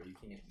dogs, bro. You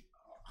can't.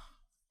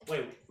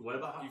 Wait, what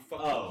about You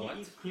fucking Oh, what?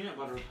 He eats peanut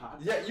butter with hot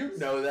Yeah, you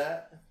know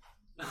that.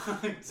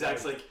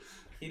 Zach's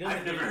He doesn't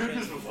I've never eat heard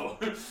this peanut before.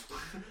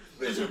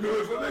 This is new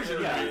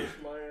information. Yeah.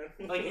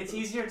 It's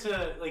easier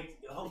to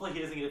hopefully he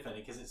doesn't get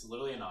offended because it's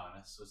literally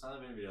anonymous, so it's not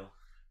a big deal.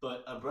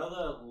 But a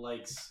brother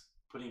likes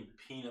putting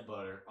peanut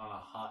butter on a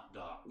hot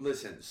dog.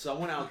 Listen,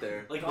 someone out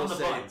there Like, will on the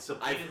say, bun, so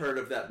I've peanut- heard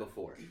of that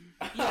before.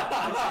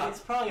 Yeah, it's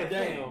probably a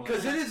thing. Damn.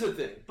 Because it is a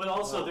thing. But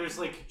also, there's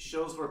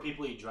shows where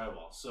people eat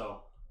drywall,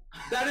 so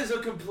That is a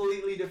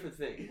completely different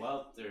thing.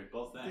 well, they're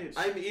both things.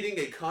 I'm eating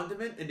a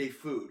condiment and a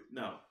food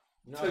No.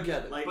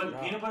 together. But No.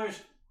 peanut butter's.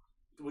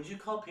 Would you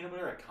call peanut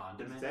butter a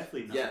condiment? It's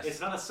definitely not. Yes.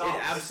 It's not a It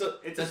sauce.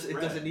 It's a it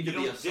spread. doesn't need You to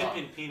be a don't dip sauce.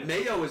 in peanut.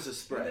 Mayo is a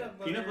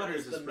spread. Peanut butter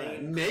is a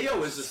spread.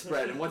 Mayo is a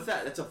spread, and what's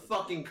that? That's a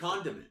fucking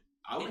condiment.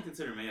 I wouldn't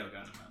consider mayo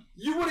condiment.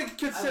 You wouldn't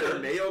consider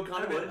would. mayo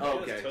condiment? would. Oh,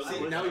 Mayo's okay. totally See,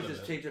 now he's condiment.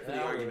 just changed it for Yeah,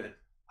 the I would. argument.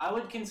 I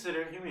would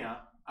consider. Hear me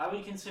out. I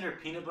would consider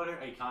peanut butter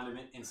a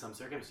condiment in some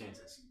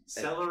circumstances.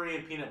 Celery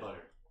and peanut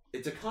butter,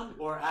 It's a condiment.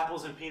 Or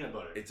apples and peanut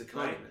butter. It's a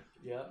condiment.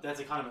 Yeah. That's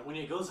a condiment. When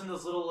it goes in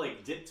those little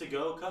like dip to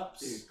go cups,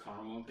 Dude,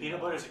 caramel.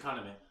 peanut butter's a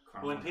condiment.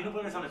 Caramel When peanut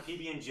butter's on a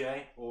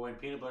PB&J, or when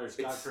peanut butter's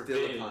It's still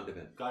a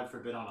condiment. God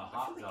forbid on a I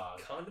hot feel like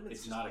dog, condiments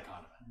it's is not a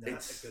condiment. not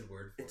It's- a good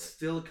word for It's it.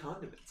 still a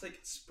condiment. It's like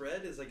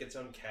spread is like its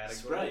own category.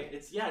 Spread.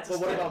 It's a But what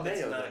spread. about It's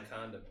mayo, not then? a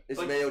condiment. Is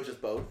But- mayo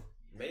just both?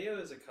 Mayo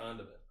is a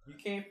condiment. You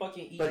can't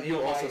fucking eat. But you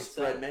mayo by also itself.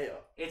 spread mayo.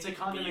 It's a But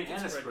condiment you can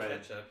and a spread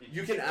spread. ketchup.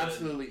 You can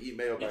absolutely eat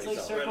mayo by It's like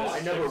yourself. circles. I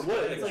never It's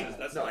would. like-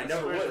 That's No, not I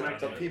never squares would.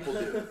 rectangle. But people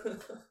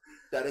do.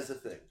 That is a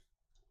thing.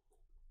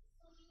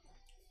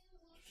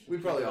 We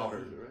probably all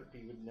heard of it, right?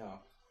 He would know.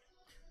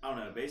 I don't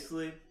know.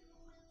 Basically,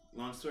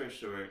 long story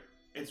short,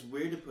 it's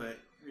weird to put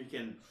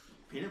freaking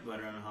peanut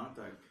butter on a hot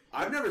dog.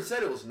 I've never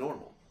said it was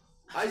normal.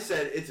 I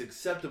said it's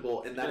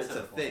acceptable and that It's it's a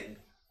acceptable. thing.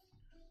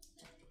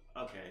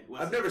 Okay.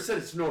 I've never said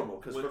it's normal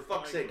because for With-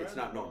 fuck's like, sake, it's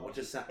not right, normal. It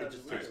just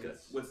tastes good.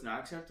 What's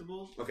not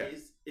acceptable Okay.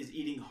 is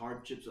eating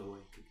hard Chips Ahoy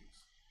cookies.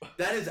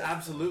 That is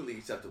absolutely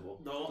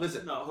acceptable. No,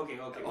 Listen. No. Okay.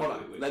 Okay. Hold wait,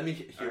 on. wait. Let me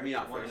hear me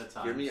out One at a first.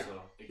 time. Hear me out.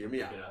 so it Hear can me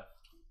pick out. it up.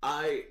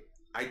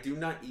 I do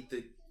not eat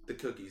the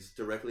cookies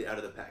directly out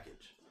of the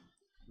package.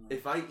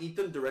 If I eat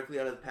them directly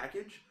out of the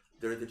package,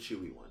 they're the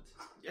chewy ones.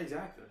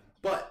 Exactly.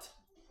 But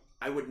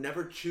I would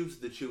never choose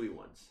the chewy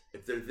ones.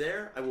 If they're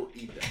there, I will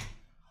eat them.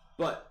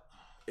 But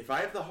if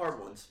I have the hard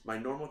ones, my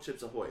normal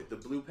Chips Ahoy, the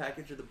blue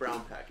package or the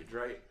brown package,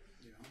 right?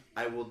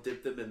 I will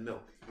dip them in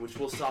milk, which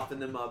will soften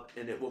them up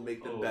and it will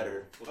make them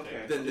better.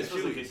 Okay. Than the This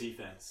was a good chewies.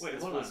 defense. Wait,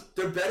 This hold was- on.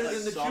 They're better Like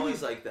than the solid-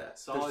 chewies like that. They're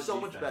solid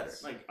so much better.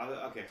 defense. Like,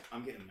 okay,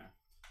 I'm getting there.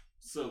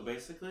 So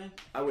basically,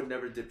 I would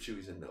never dip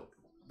chewies in milk.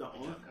 the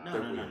only They're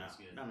no,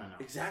 weird. no.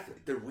 Exactly.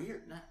 They're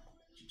weird. Nah.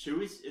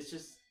 Chewies, it's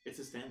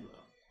a standalone.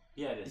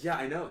 Yeah, it is. Yeah,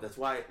 I know. That's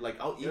why, like,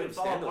 I'll eat It them would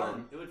fall apart.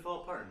 standalone. It would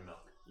fall apart in milk.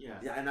 Yeah.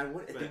 Yeah, and there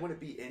But- wouldn't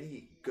be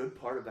any good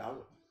part about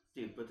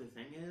it. Dude, but the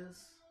thing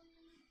is,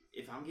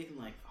 if I'm getting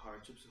like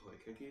hard Chips Ahoy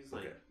cookies,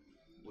 like Okay.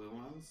 blue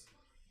ones,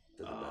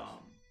 They're the best.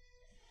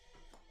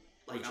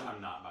 like Which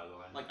I'm not, by the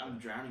way. like I'm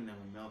drowning them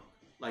in milk.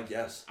 Like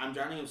Yes. I'm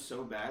drowning them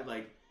so bad,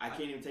 like I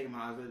can't even take them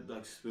out of it,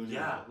 like spoon it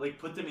Yeah, out. like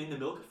put them in the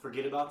milk,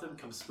 forget about them,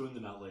 come spoon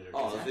them out later.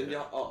 Oh, Exactly. then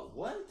y'all. Oh,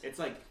 what? It's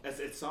like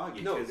it's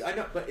soggy. No, 'cause- I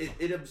know, but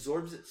it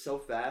absorbs it so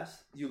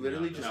fast. You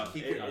literally No, just no,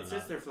 keep it, it. it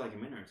sits there for like a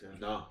minute or two.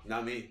 No,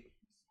 not me.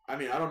 I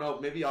mean, I don't know.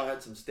 Maybe y'all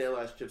had some stale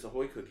ass Chips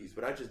Ahoy cookies,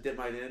 but I just dip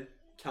mine in,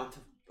 count to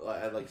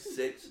at like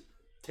 6,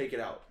 take it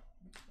out.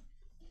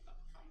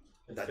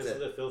 It's That's because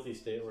it. of the filthy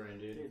state we're in,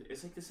 dude. Dude,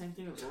 it's like the same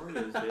thing with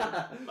Oreos,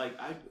 dude. Like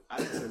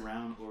I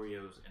drown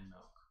Oreos in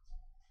milk.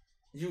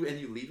 You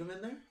leave them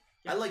in there?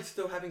 I like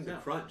still having the Yeah.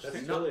 crunch. That's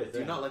do you totally a not, do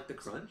you thing. not like the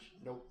crunch?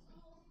 Nope.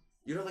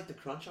 You don't like the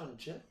crunch on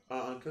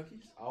on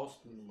cookies? I'll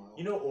spoon them out.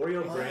 You know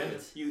Oreo What?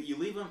 brand? You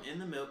leave them in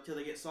the milk till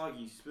they get soggy.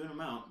 You spoon them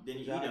out, then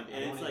you eat them, Exactly.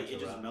 and I it's don't like eat it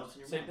just raw. melts in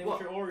your Same mouth. thing Well,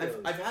 with your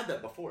Oreos. I've had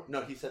that before.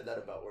 No, he said that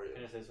about Can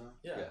I Oreos. say something?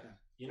 yeah. Yeah.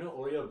 You know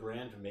Oreo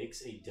brand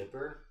makes a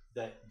dipper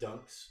that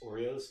dunks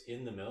Oreos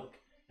in the milk,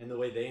 and the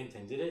way they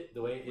intended it,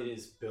 the way it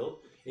is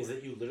built, is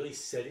that you literally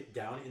set it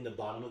down in the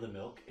bottom of the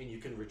milk, and you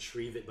can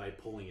retrieve it by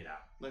pulling it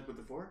out. Like with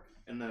the fork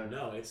and the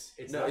No, it's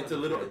No, not it's with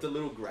a little fork. it's a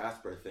little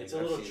grasper thing. It's a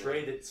I've little seen it.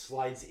 tray that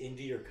slides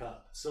into your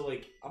cup. So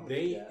like I'm gonna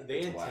eat that. they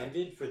It's whack,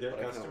 intended for their but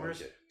I kinda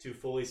customers like it. to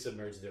fully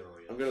submerge their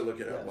Oreos. I'm gonna look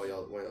it up Yes.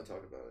 while y'all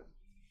talk about it.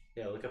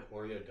 Yeah, look up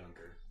Oreo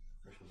Dunker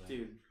or something.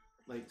 dude.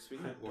 Like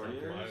speaking of Dunk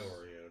Oreos, My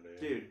Oreo, dude.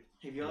 dude,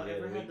 have y'all Yeah,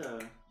 ever the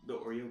had the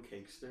Oreo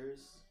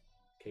cakesters?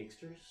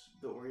 Cakesters?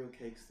 The Oreo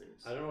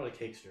cakesters. I don't know what a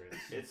cakester is.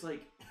 It's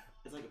like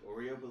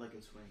Oreo, but like a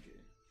Twinkie.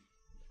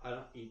 I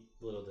don't eat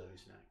Little Debbie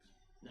snacks.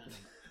 No,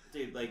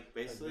 dude, like Like,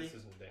 basically, this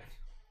isn't that.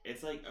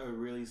 it's like a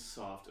really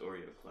soft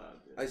Oreo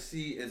cloud. Dude. I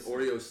see an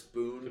Oreo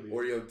spoon, Could be.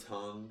 Oreo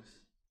tongues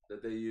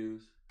that they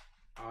use.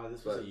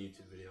 This was a But-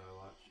 YouTube video I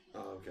watched.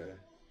 Oh, okay.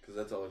 Because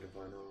that's all I can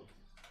find on.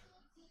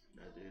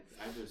 No, dude,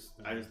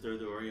 I just throw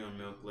the Oreo in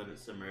milk, let it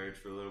submerge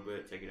for a little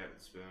bit, take it out with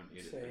a spoon, eat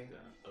it Same. like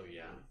that. Oh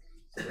yeah.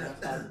 So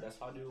that's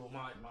how I do with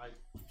my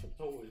Chips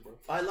Ahoy, bro.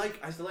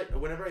 I still like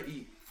whenever I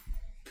eat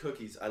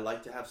cookies, I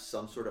like to have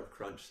some sort of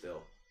crunch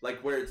still, like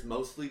where it's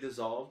mostly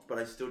dissolved, but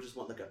I still just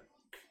want like a,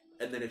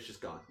 and then it's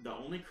just gone. The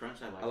only crunch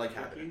I I like with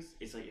having it. cookies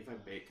is like if I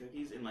bake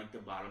cookies and like the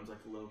bottom's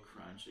like a little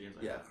crunch. It's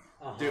like, Yeah.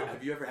 Uh-huh. Dude,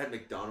 have you ever had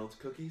McDonald's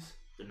cookies?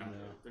 they're not No.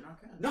 good. They're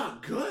not good.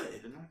 Not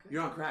good. They're not good.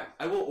 You're on crack.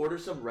 I will order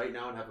some right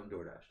now and have them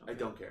DoorDash. I Okay.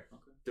 don't care.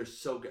 Okay. They're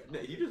so good. No,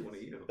 you just want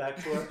to eat them. Back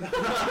to our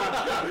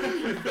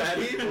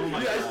Fatty? Oh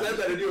my yeah, I God. said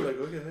that and you were like,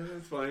 okay,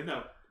 that's fine.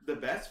 No, the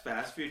best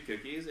fast food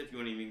cookies, if you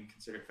want to even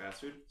consider it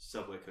fast food,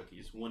 Subway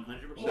cookies,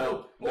 100%.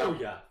 No. Oh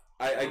yeah.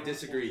 I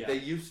disagree. Yeah. They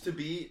used to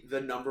be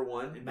the number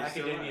one,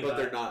 Macadamia but nut.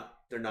 they're not.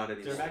 They're not Their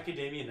anymore.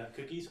 macadamia nut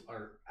cookies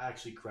are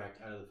actually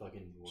cracked out of the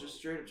fucking world. Just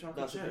straight up chocolate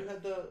That's chip. you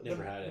had the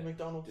Never had it.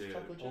 McDonald's Dude.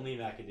 chocolate chip? Only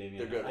macadamia.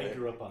 They're nut. good, I right?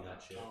 grew up on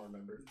that shit. I don't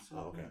remember. Oh,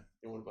 okay.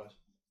 You want to buy?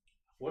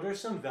 What are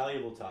some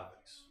valuable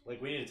topics?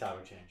 Like we need a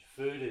topic change.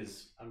 Food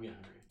is. I'm getting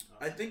hungry.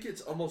 I think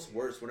it's almost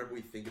worse whenever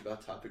we think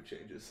about topic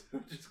changes.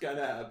 It just kind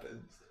of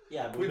happens.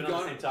 Yeah, but We've we've been on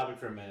gone- the same topic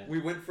for a minute.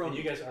 We went from. and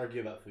you guys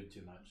argue about food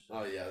too much.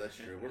 Oh yeah, that's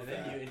true. We're and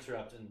fat. then you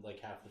interrupt and like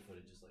half the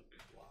footage is like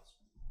lost.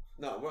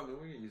 No, well, I mean,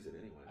 we're gonna use it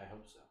anyway. I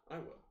hope so. I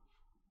will.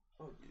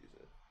 I'll use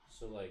it.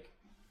 So like,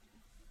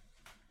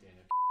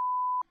 Daniel,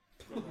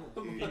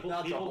 Dude,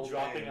 Not the people whole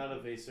dropping name. out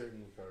of a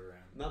certain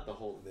program. Not the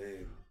whole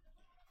name.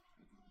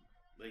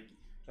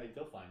 Like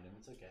they'll find him.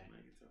 It's okay.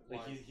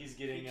 like, Like he's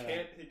getting.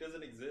 He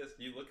doesn't exist.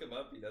 You look him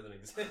up, he doesn't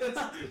exist.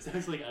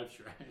 Sounds like I've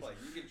tried. Like,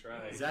 you can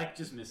try. Zach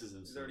just misses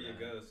him. He's so already a bad.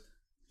 ghost.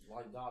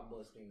 Like God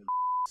bless Daniel.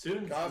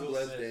 Soon, God we'll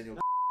bless miss- Daniel.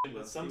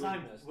 But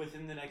sometime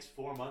within the next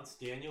 4 months,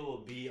 Daniel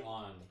will be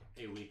on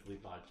a weekly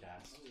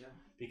podcast oh yeah,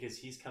 because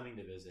he's coming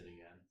to visit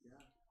again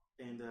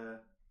and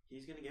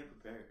he's gonna get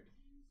prepared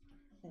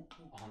on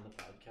the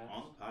podcast.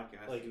 on the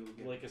podcast. like he will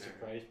get like a prepared.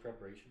 surprise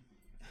preparation.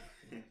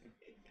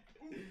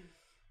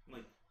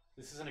 Like,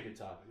 This isn't a good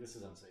topic. This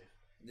is unsafe.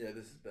 Yeah,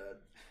 this is bad.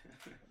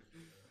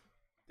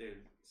 dude.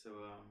 So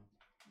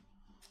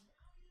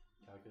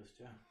Calculus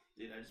too.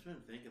 dude, I just been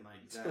thinking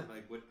like that.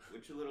 Like,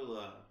 what's your little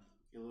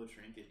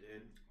trinket,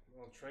 dude?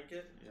 Well,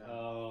 trinket? Yeah.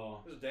 Oh,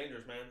 This is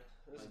dangerous, man.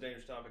 This is a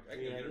dangerous topic. I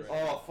can Yeah, get it this-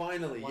 right. Oh,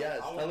 finally,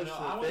 yes. I Tell us I the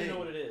want to thing. know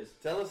what it is.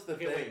 Tell us the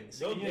okay. thing. Wait.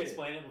 So Go can you get it.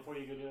 explain it before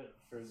you go do it?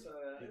 For It's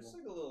people?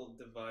 like a little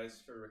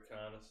device for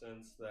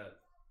reconnaissance that.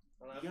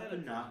 Well, I've You got had it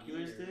for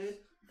binoculars, years.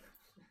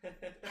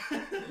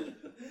 dude?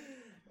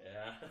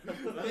 Yeah.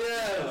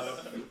 Yes.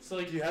 So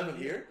like, Do you have him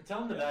here?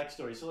 Tell him the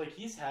backstory. So like,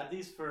 he's had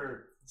these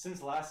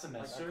since last Like,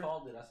 semester. I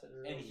called it. I said it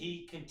earlier. And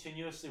he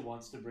continuously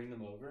wants to bring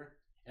them over,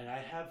 and I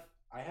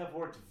have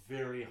worked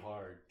very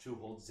hard to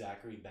hold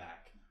Zachary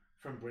back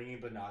from bringing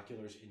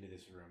binoculars into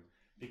this room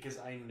because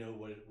I know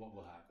what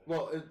will happen.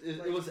 Well,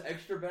 it was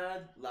extra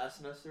bad last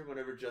semester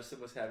whenever Justin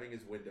was having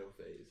his window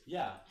phase.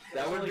 Yeah,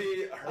 That So, would like,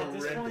 be at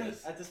this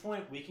point,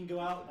 horrendous. we can go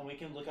out and we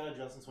can look out of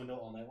Justin's window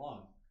all night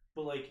long.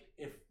 But like,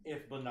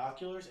 if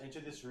binoculars enter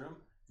this room,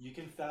 you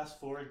can fast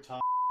forward Tom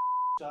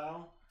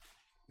style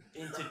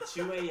into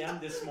 2 a.m.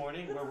 this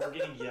morning where we're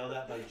getting yelled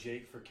at by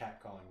Jake for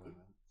catcalling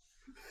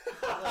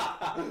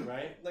women.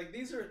 Right? Like,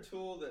 these are a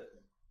tool that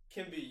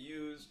can be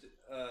used.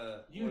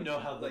 You know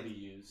how they'll like, be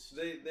used.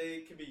 They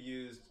can be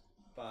used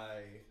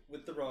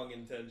with the wrong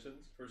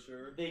intentions for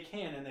sure. They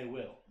can and they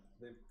will.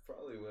 They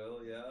probably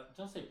will. Yeah.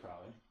 Don't say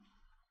probably.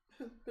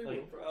 They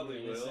Like,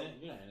 Probably you're will. innocent.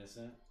 You're not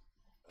innocent.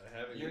 I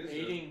haven't. You're used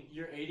aiding.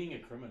 You're aiding a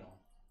criminal.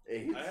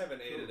 AIDS? I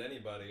haven't aided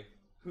anybody.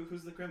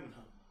 Who's the criminal?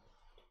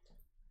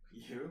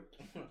 You?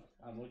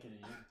 I'm looking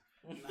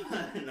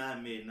at you.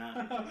 Not me.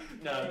 Not.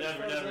 No, As never,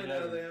 far as I never, know,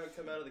 never. They haven't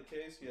come out of the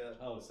case yet.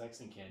 Oh, Sex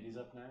and Candy's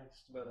up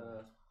next. But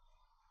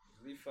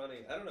it'd be funny.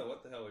 I don't know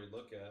what the hell we'd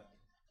look at.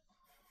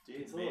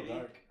 Dude, It's a little maybe,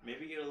 dark.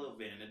 Maybe get a little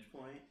vantage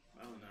point.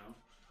 I don't know.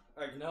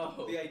 Like,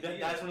 No. The idea.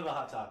 That's one of the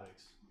hot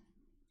topics.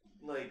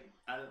 Like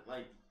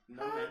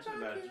no mention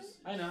about it. Just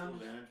I know.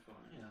 just a vantage point.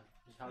 You know,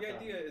 just hot The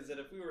topics. idea is that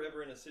if we were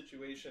ever in a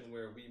situation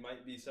where we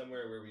might be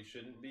somewhere where we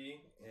shouldn't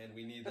be, and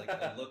we need like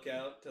a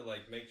lookout to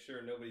like make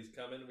sure nobody's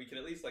coming, we can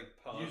at least like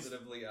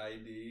positively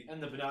ID.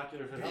 And the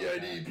binoculars are help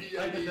PID, that. PID.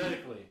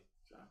 Hypothetically,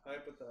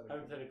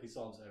 Hypothetically.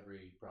 solves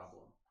every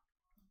problem.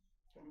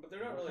 But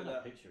they're not What really kind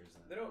of that. pictures.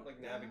 Then? They don't like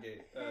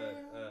navigate,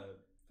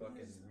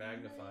 fucking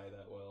magnify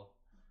that well.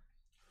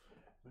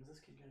 When's this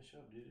kid gonna show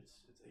up, dude?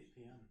 It's 8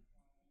 p.m.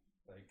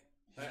 Like,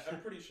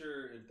 I'm pretty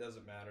sure it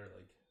doesn't matter.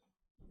 Like,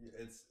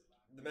 it's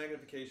the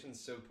magnification's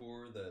so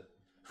poor that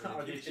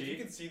Are they if you cheap?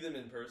 can see them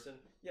in person,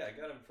 yeah, I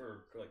got them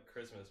for like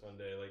Christmas one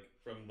day, like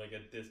from like a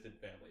distant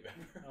family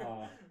member.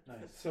 Oh,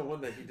 nice. So one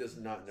that he does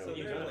not know. So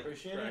You they're don't like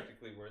appreciate it?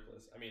 practically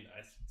worthless. I mean,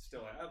 I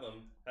still have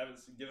them. Haven't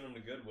given them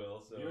to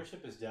Goodwill, so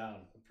Viewership is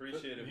down.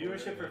 appreciate it.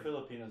 Viewership for anyway.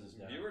 Filipinos is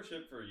down.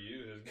 Viewership for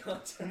you has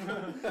gone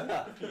down.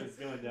 It's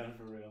going down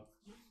for real.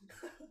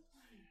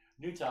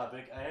 New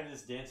topic. I have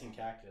this dancing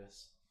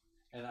cactus,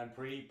 and I'm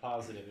pretty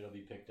positive it'll be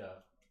picked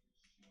up.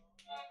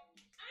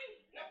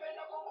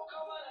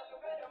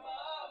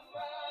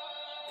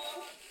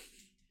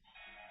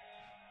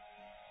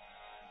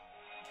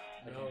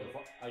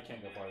 I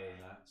can't go farther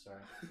than that. Sorry.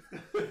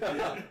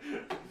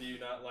 Do you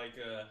not like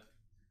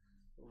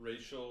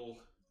racially?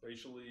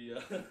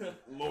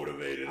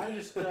 Motivated. I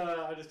just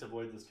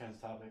avoid those kinds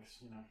of topics.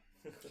 You know.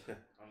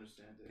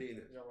 Understand it.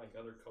 Penis. You don't like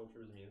other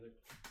cultures' music?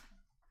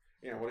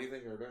 Yeah, what do you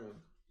think they're doing?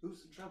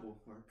 Who's in trouble,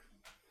 Mark?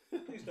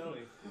 Please tell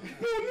me.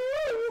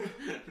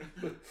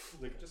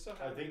 Like, Just so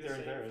I happy think to they're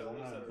in say Paris. fellas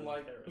I'm not- that are in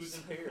Like, Paris. who's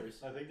in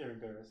Paris? I think they're in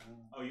Paris. I don't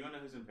know. Oh, you wanna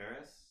know who's in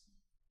Paris?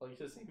 Like, you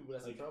just see who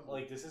has in trouble.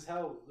 Like this is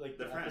how like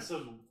The the French.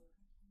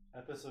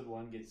 episode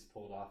 1 gets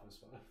pulled off of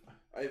Spotify.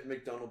 I have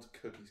McDonald's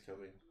cookies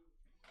coming.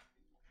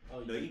 Oh,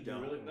 No, you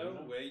don't. Really No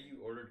want way you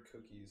ordered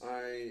cookies.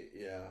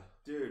 Yeah.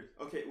 Dude,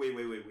 okay, wait.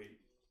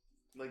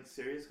 Like,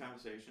 serious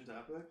conversation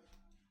topic?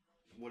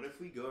 What if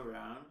we go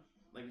around,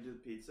 like, we do the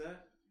pizza,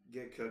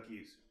 get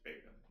cookies,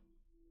 bake them?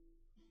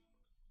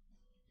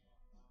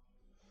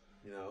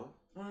 You know?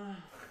 them?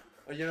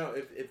 You know,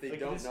 if they Like,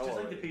 don't it's know just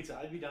like already. the pizza.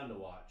 I'd be down to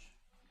watch.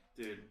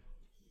 Dude,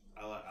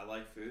 I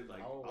like food. Like,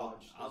 I'll I'll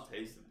watch this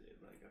taste them,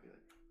 dude. Like, I'll be like,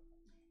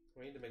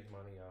 We need to make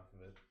money off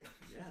of it.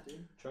 yeah,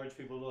 dude. Charge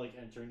people to like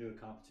enter into a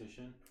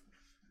competition.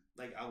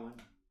 Like, I'll win.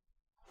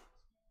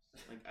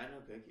 Like, I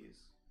know cookies.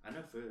 I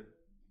know food.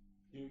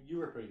 You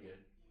were pretty good.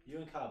 You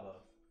and Cabo.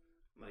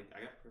 Like,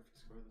 I got a perfect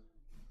score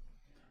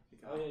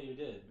though. Oh yeah, you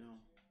did. No.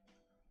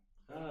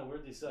 I don't know.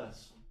 Where'd they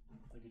sus?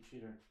 Like a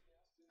cheater.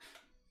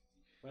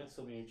 Rent's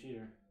still being a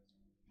cheater.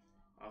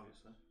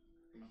 Obviously.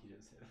 Come on. He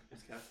didn't say that.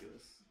 It's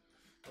calculus.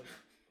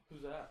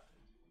 Who's that?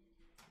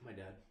 My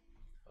dad.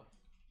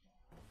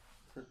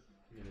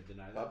 You gonna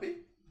deny that? Puppy?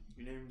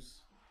 Your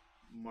name's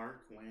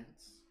Mark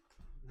Wantz.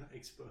 Not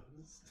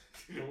exposed.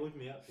 Don't look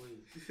me up,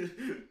 please.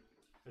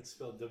 It's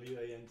spelled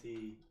WANTS.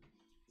 Z.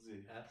 Z.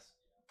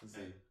 TZ.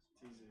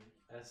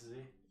 SZ.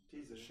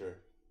 TZ. Sure.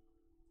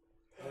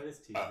 Oh, it is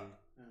TZ. Yeah.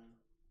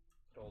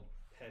 Good old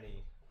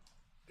Penny.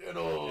 Good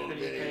old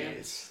Penny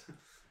days.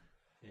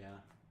 Yeah.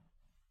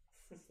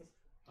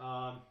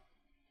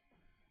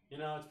 You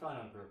know, it's probably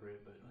not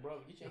appropriate, but like, Bro,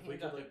 get your if we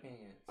hands could, out your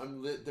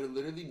like, pants. They're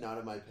literally not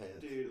in my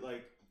pants. Dude,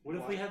 like. what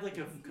if we had like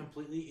a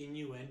completely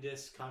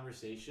innuendous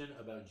conversation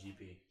about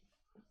GP?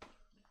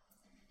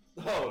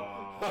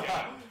 Oh.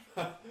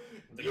 yeah.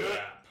 The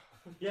Gap.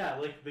 Yeah,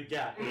 like the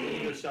Gap. When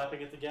you go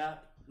shopping at the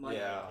Gap, Yeah.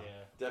 Yeah.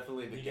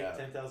 Definitely and the you Gap.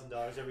 get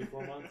 $10,000 every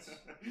 4 months.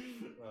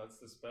 Well, that's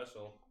the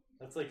special.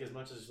 That's like as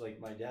much as like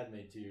my dad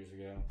made 2 years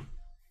ago.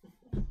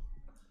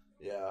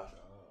 Yeah.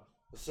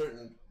 A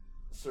certain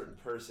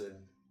person.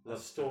 The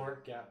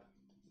store Gap.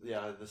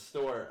 Yeah, the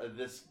store.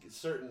 This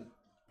certain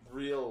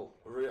retail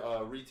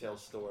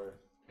store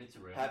It's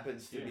real.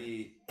 happens to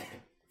be.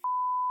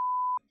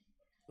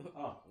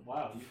 Oh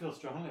wow, you feel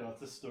strongly about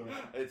this store.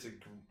 It's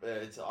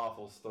an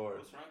awful store.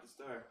 What's wrong with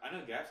the store? I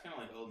know Gap's kind of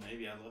like Old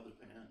Navy. I love the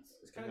pants.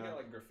 It's kind of got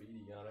like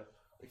graffiti on it.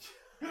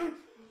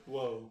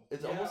 Whoa.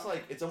 It's Yeah. almost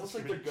like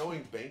they're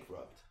going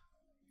bankrupt.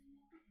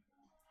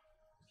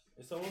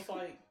 It's almost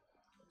like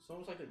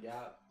the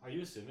Gap. Are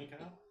you assuming,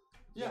 Kyle?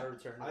 Yeah.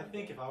 Return I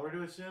think if I were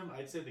to assume,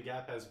 I'd say the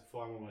Gap has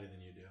far more money than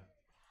you do.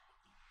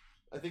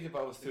 I think if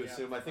I was to The Gap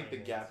assume, I think the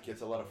Gap finances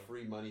gets a lot of it.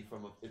 free money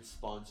from its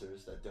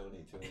sponsors that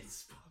donate to it. It's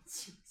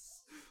sponsors.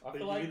 I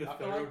feel like the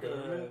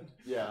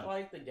Yeah. I feel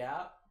like the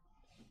Gap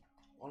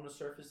on the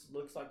surface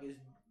looks like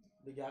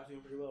the Gap's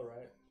doing pretty well,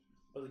 right?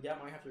 But the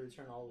Gap might have to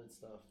return all of its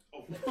stuff.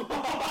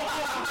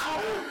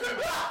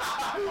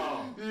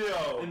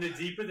 Yo. And the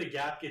deeper the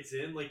Gap gets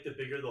in, like the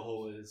bigger the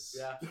hole is.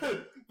 Yeah.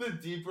 The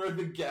deeper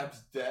the Gap's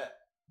debt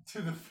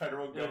to the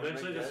federal And government.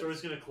 eventually the gets.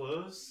 store's gonna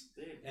close,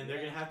 Dude, and they're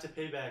gonna have to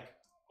pay back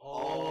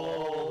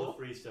all the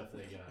free stuff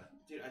they got.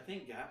 Dude, I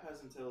think Gap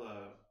has until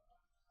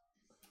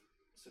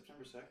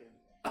September 2nd.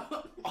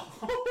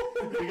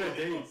 We got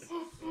dates.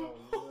 Oh,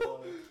 no.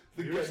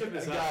 The Viewership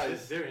is up.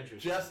 guys, They're interested.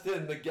 just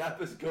in, the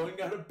Gap is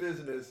going out of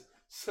business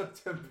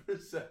September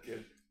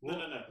 2nd. We'll,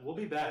 No. We'll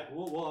be back.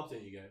 We'll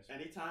update you guys.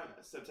 Anytime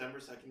September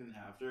 2nd and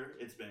after,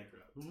 it's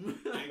bankrupt.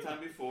 Anytime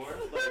before,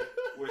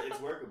 like, it's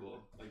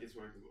workable. Like, it's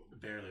workable.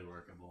 Barely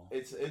workable.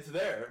 It's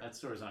there. That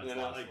store's on You its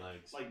know, last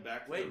legs. Like,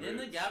 back to Wait, the didn't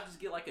the roots. Gap just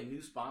get like a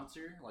new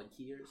sponsor, like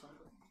Kia or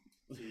something?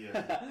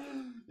 Yeah,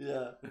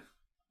 Yeah.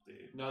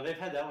 dude. No, they've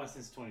had that one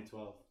since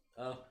 2012.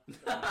 Oh.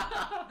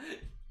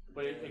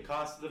 But it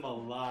cost them a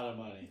lot of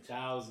money,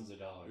 thousands of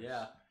dollars.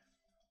 Yeah.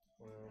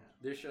 Well,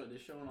 They're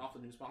showing off a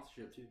new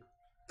sponsorship too.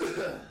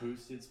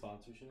 Boosted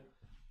sponsorship.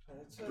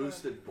 that's,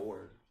 Boosted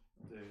board.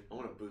 Dude. I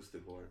want a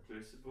boosted board.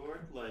 Boosted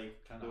board?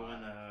 Like, Kinda the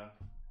one,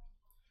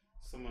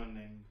 someone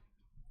named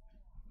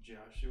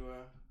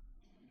Joshua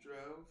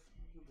drove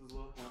with his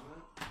little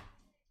helmet.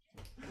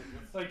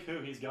 Like who?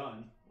 He's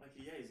gone. Like,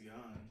 yeah, he's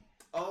gone.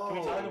 Oh. Can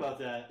we talk about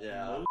that?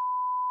 Yeah.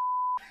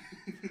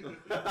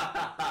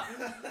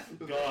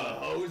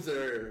 Gone.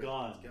 Hoser.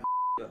 Gone.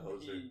 The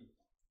hoser.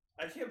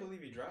 I can't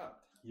believe he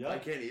dropped. Yup. I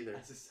can't either.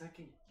 That's a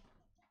second.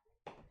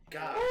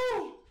 God.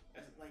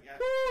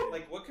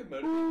 Like, what could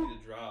motivate you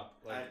to drop?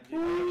 Like,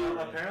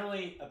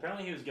 Apparently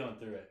he was going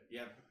through it.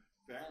 Yeah,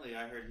 apparently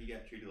I heard he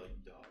got treated like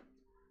a dog.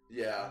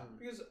 Yeah.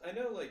 because I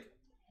know, like,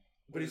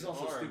 But he's his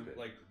also arm, stupid.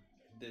 Like,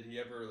 did he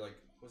ever, like,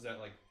 was that,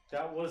 like,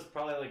 That was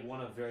probably like one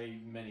of very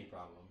many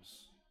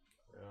problems.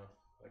 yeah,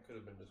 that could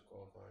have been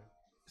disqualifying.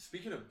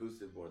 Speaking of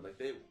boosted board, like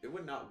it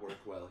would not work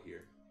well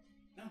here.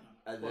 No.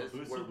 At What, this,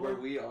 boosted where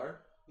board? we are,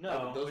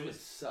 No, those we would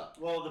just, suck.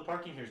 well, the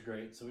parking here is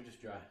great, so we just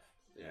drive.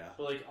 Yeah.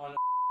 But like on,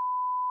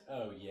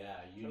 oh yeah,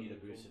 you need a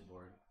boosted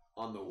board.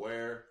 On the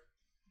where,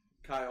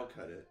 Kyle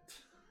cut it.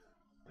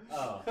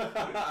 Oh,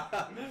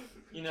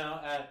 you know,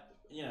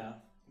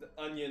 The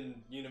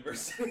Onion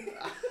University.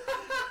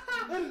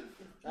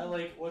 at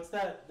like what's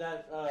that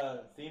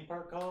theme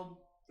park called?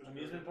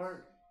 Amusement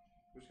park?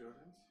 Which gardens?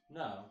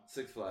 No,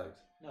 Six Flags.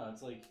 no,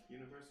 it's like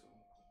Universal.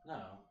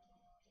 no,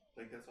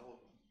 Like, that's all of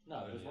them.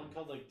 no. There's one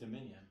called like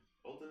Dominion,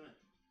 Ultimate.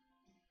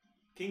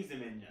 King's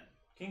Dominion.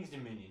 King's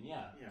Dominion.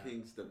 Yeah, Yeah.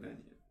 King's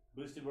Dominion.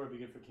 boosted board would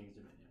be good for King's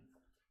Dominion.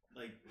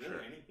 Like, really,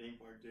 Sure. any theme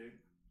park, dude.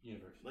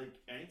 University. Like,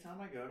 anytime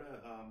I go to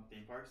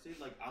theme parks, dude,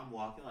 like, I'm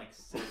walking like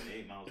 7 to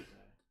 8 miles a day.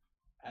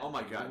 At Oh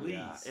my God,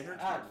 yeah. least, It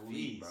hurts at my feet,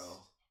 least. bro.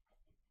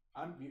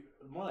 I'm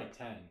more like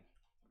 10.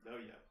 Oh,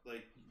 yeah.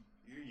 Like,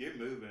 you're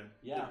moving.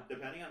 Yeah.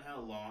 Depending on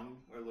how long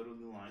or little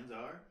the lines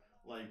are,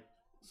 like,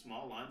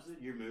 small lines, dude,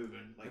 you're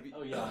moving. Like, Have you,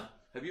 Oh yeah.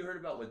 have you heard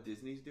about what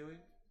Disney's doing?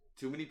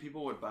 Too many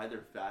people would buy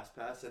their fast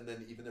pass, and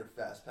then even their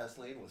fast pass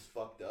lane was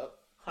fucked up.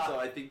 So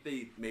I think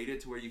they made it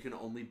to where you can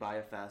only buy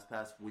a fast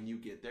pass when you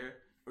get there,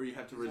 or you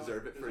have to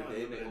reserve it for a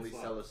day and they only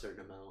sell a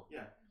certain amount.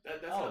 Yeah,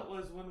 that's how it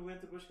was when we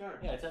went to Busch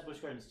Gardens. Yeah, it's at Busch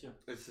Gardens too.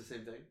 It's the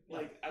same thing?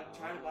 Like, I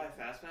tried to buy a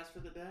fast pass for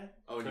the day.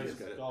 Oh, and you just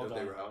got it. Oh,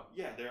 they were out?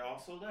 Yeah, they're all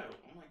sold out.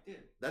 I'm like, dude.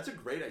 That's a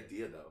great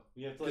idea, though.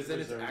 Because like, then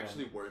it's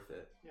actually worth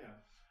it. Yeah.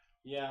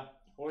 Yeah.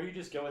 Or you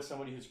just go with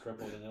somebody who's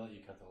crippled and they let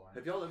you cut the line.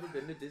 Have y'all ever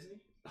been to Disney?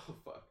 Oh,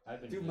 fuck.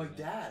 I've been Dude, to my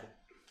Disney. dad.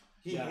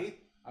 He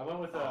hates... I went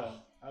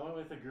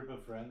with a group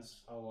of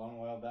friends a long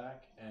while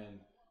back, and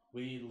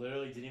we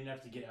literally didn't even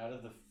have to get out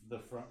of the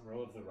front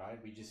row of the ride.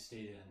 We just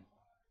stayed in.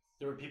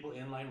 There were people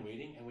in line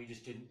waiting, and we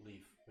just didn't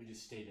leave. We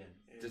just stayed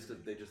in. Just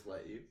because they just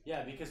let you?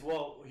 Yeah, because,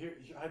 well, here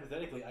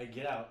hypothetically, I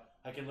get out.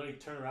 I can literally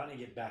turn around and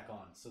get back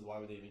on. So why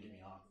would they even get me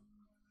on?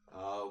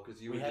 Oh,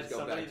 because you would just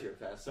go back to your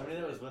fast. Somebody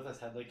that was with us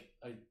had like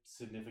a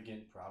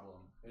significant problem.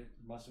 It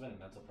must have been a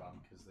mental problem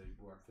because they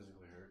weren't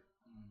physically hurt.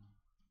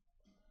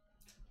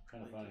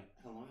 Kind of funny.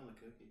 How long are the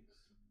cookies?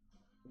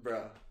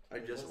 Bruh, I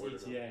just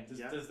ordered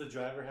ETA? Does the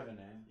driver have a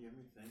name? You have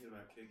me thinking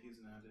about cookies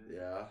nowadays.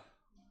 Yeah.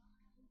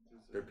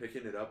 They're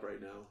picking it up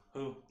right now.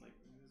 Who? Like,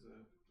 who's a...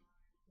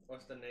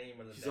 What's the name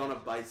of the He's on a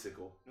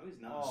bicycle. No,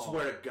 he's not. Oh.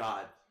 Swear to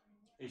God.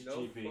 It's No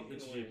GP. fucking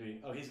It's way. GP.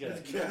 Oh, he's got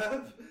It's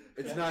Gap?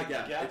 It's not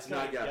Gap. It's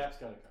not Gap. Gap's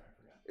got a car. I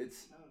forgot.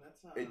 It's No,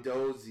 that's not.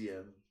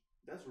 Edosium.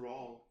 That's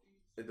Raw.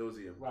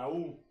 Edosium.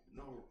 Raul.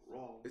 No,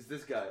 Raw. It's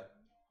this guy.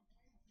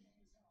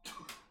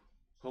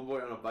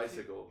 Homeboy on a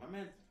bicycle. My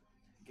man.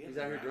 He's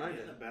out here grinding.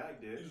 Get in the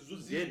bag, dude.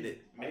 He's getting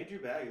it. Major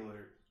bag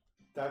alert.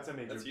 That's a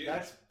major. That's huge.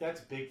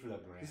 That's big for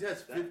that brand. He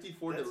has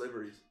 54 that's-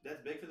 deliveries.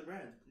 That's big for the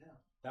brand.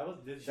 Yeah.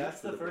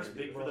 That's for the the first brand,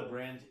 big dude. for the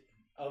brand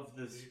of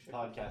this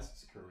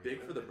podcast's career.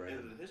 Big for the End brand.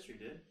 of the history,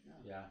 dude.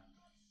 Yeah.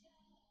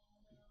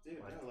 Dude,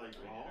 no, like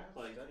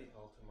Raw. Like, study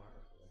hall tomorrow.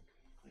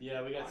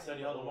 Yeah, we got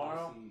study hall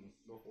tomorrow.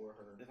 Before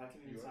her. if I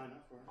can even sign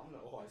up for it. I'm the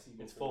OIC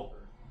before It's full.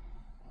 her.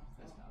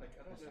 That's not. Like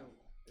I don't know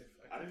if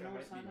I think didn't know I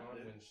what might sign be up on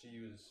did. when she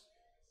was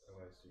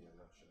OIC. I'm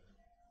not sure.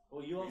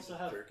 Well, you also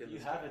have jerking you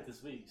this have guy. it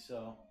this week,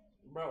 so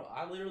Bro,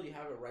 I literally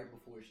have it right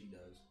before she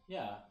does.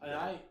 yeah.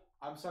 And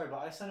I'm sorry, but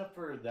I signed up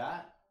for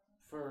that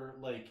for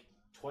like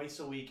twice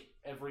a week,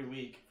 every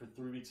week for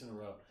 3 weeks in a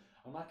row.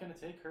 I'm not gonna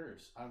take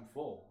hers. I'm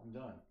full. I'm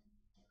done.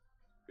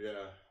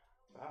 Yeah.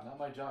 Not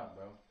my job,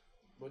 bro.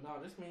 But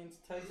no, this means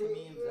texting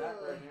me and Zach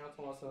right now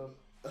telling us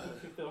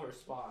to fill her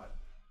spot.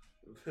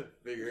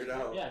 Figure it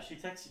out. Yeah, she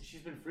texted.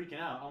 She's been freaking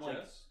out. I'm like,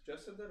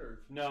 Jess said that or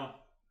no.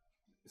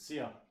 See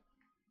ya.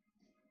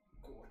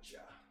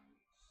 Gotcha.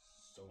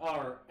 So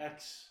Or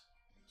ex.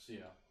 See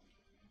ya.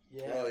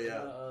 Yeah. Oh,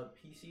 yeah.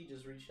 PC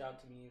just reached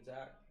out to me and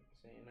Zach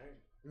saying, "Hey,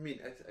 You mean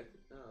Echo.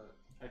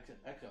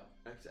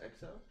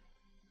 XXO?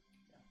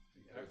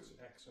 the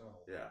XXO.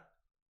 Yeah.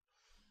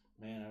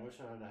 Man, I wish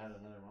I would have had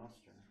another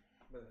monster.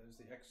 But it was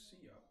the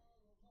XCO.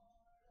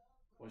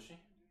 Was she?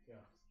 Yeah.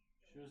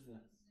 She was the.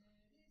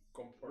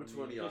 Which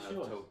one of y'all Yeah, she have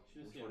was. toe? She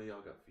was, Which yeah. one of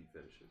y'all got feet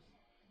fetishes?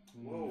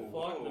 Whoa.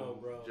 fuck no,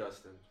 bro."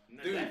 Justin.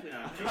 No, Dude. definitely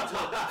not.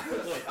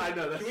 Look, I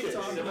know that's Can we it.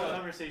 talk Civil about-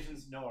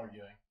 conversations, no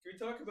arguing. Can we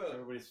talk about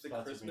Everybody's the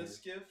thoughts are Christmas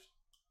weird. gift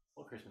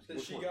What Christmas that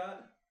gift? she one?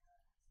 got?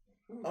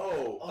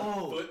 Oh.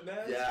 Oh, Foot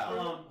mask? Yeah.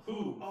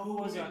 who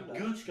was got it? that?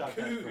 Gooch got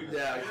that. Gooch. from her.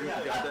 Yeah, you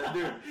got that,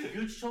 dude.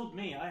 Gooch told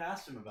me. I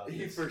asked him about He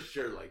this. for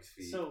sure likes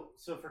feet. So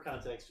for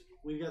context,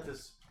 we got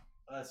this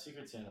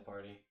Secret Santa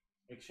party,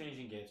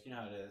 exchanging gifts. You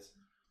know how it is.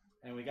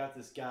 And we got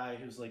this guy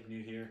who's like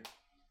new here.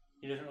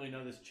 He doesn't really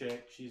know this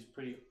chick. She's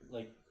pretty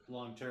like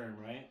long term,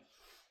 right?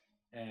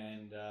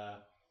 And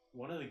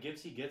one of the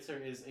gifts he gets her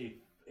is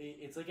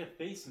it's like a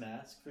face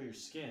mask for your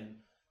skin,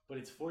 but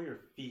it's for your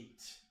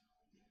feet.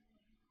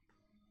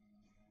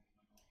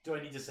 Do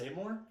I need to say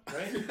more?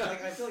 Right?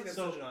 Like, I feel like that's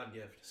So- such an odd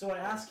gift. So I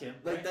asked him,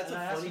 Like, right? that's and a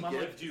I asked funny him, I'm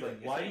gift. like, dude, Like,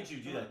 it's why like- did you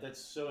do that? That's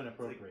so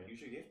inappropriate. You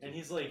should gift And it.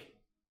 he's like,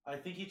 I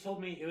think he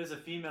told me it was a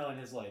female in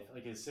his life,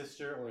 like his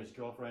sister or his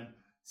girlfriend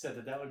said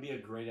that would be a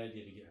great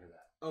idea to get her that.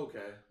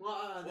 Okay.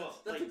 Well,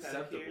 that's like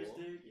acceptable. pedicures,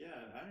 dude. Yeah,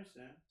 I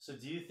understand. So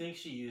do you think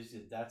she used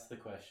it? That's the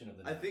question of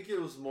the I night. think it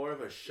was more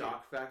of a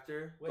shock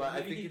factor, Wait, but who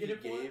I did think he if get he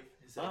it for? gave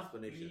his Huh? Who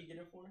explanation. did you get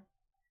it for?"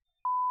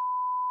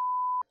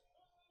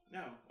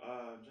 No,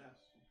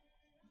 Jess.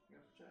 Yeah,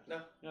 Jess.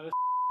 No. No, this,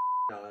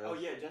 Oh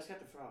yeah, Jess got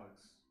the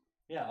frogs.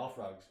 yeah, all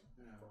frogs.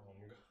 Yeah.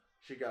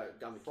 She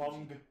got me.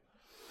 Frog.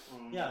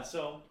 Yeah.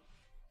 So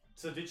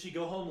did she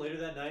go home later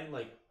that night and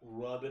like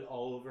rub it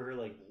all over her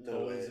like No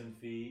toes way. and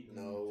feet?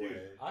 No Dude.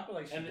 way. I feel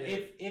like she And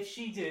did. if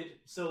she did,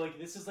 so like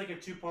this is like a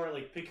 2-part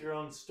like pick your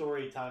own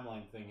story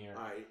timeline thing here.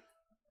 All right.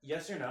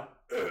 Yes or no?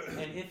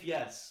 And if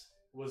yes,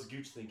 was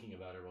Gooch thinking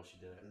about her while she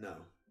did it? No.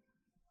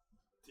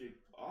 Dude,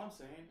 all I'm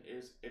saying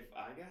is if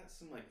I got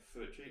some like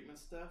foot treatment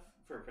stuff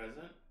for a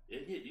present,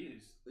 it'd get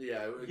used.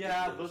 Yeah. it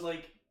Yeah, could be but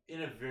like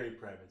in a very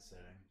private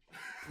setting.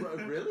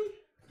 worse. Really?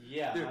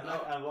 Yeah, Dude,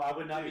 I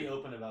would not be dude,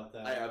 open about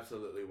that. I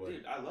absolutely would.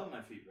 Dude, I love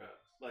my feet, bro.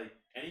 Like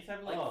any type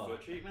of like Oh.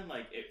 foot treatment,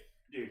 like it,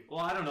 dude. Well,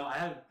 I don't know.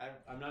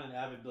 I'm not an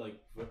avid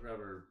like foot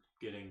rubber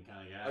getting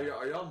kind of guy.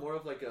 Are y'all more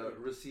of like a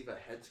receive a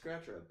head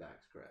scratch or a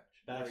back scratch?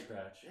 Back like-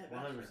 scratch, yeah,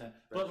 back 100%. scratch.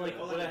 But like,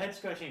 Well, but a like- head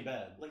scratch ain't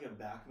bad. Like a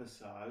back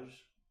massage,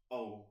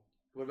 Oh.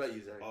 What about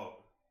you, Zach? Oh.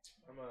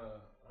 I'm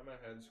a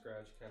head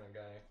scratch kind of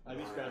guy. I'd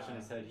be scratching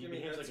his head. He Give me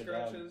behaves head like a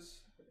dog. scratches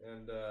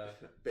and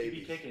He'd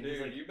be kicking. He's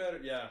dude, like, you better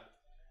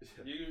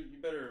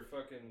you better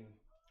fucking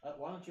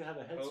why don't you have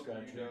a head hope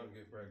scratch? you don't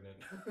get pregnant.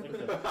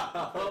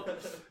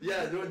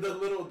 Yeah, the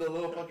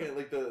little fucking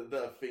like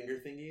the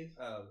finger thingies.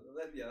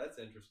 That's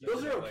interesting.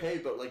 Those are Like,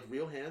 okay, but like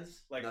real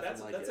hands, like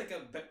nothing that's it.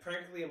 like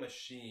practically a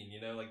machine,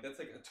 you know, like that's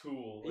like a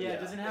tool. Yeah,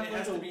 it doesn't have it like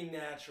has a... to be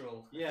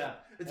natural. Yeah,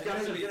 It's It gotta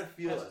has to you gotta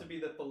feel has it. to be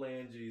the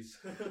phalanges.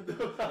 and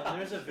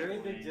there's a very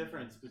big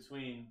difference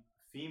between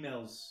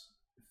females'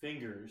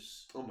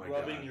 fingers Oh my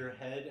rubbing God. your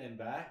head and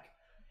back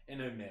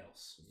and a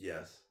male's.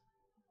 Yes.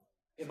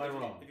 Am I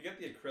wrong? If you get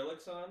the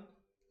acrylics on,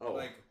 Oh.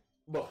 like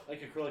Well, Like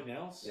acrylic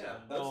nails? Yeah,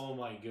 Oh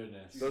my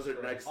goodness. those are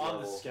next On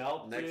level. the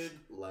scalp, next dude.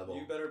 level.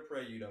 you better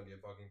pray you don't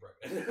get fucking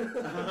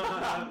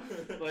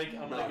pregnant. Like,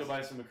 I'm gonna go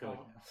buy some acrylic Oh.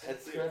 nails.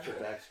 Head scratch or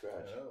back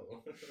scratch?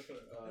 No.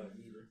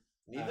 Neither.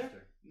 Neither?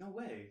 After. No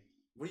way.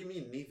 What do you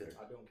mean neither?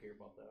 I don't care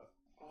about that.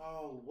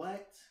 Oh,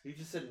 what? You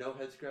just said no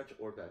head scratch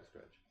or back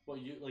scratch.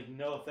 What, you, like,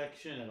 no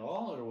affection at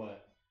all, or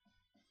what?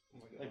 Oh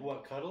my God. Like,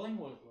 what, cuddling?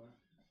 What?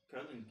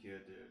 Cuddling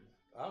cute, dude.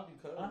 I'll do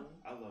cuddling.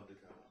 Huh? I love to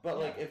cuddle. But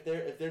like Yeah.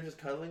 if they're just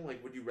cuddling,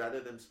 like would you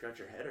rather them scratch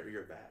your head or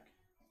your back?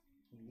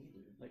 Neither.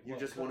 Like, You what,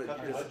 just cut- wanna- cut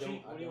you my just butt don't-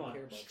 cheek? I What do you don't want?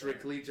 care about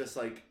Strictly just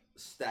like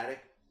static.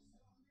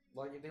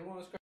 Like if they want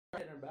to scratch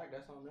their head and back,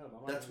 that's on them. I'm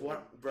not That's gonna-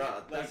 what,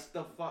 bruh. That's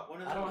the fuck.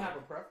 One of I don't them- have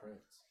a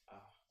preference.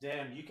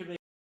 Damn, you could make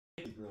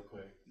it real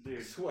quick. I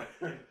Dude, swear.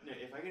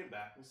 if I get a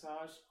back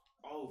massage,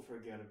 oh,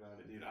 forget about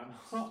it, dude. I'm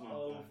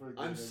Oh, done.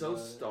 forget I'm so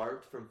about it.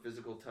 starved from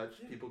physical touch.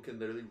 People can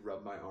literally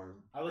rub my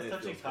arm. I was and it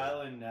touching feels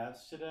Kyle and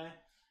Navs today,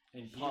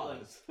 and he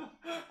Pause. like,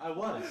 I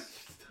was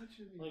Just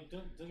touching me. like,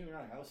 don't get me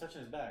wrong, I was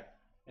touching his back,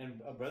 and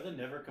a brother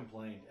never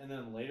complained. And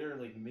then later,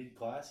 like mid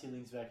class, he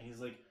leans back and he's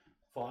like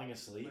falling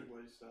asleep, Like,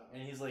 what is that?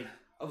 and he's like,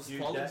 I was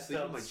dude, falling that asleep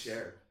in felt my s-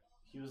 chair.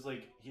 he was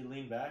like, he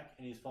leaned back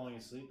and he's falling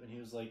asleep, and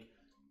he was like,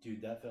 dude,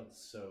 that felt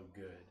so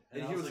good. And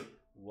And I he was was- like,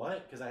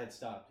 what? Because I had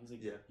stopped. He's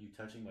like, Yeah. you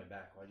touching my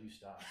back? Why'd you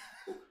stop?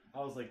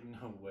 I was like,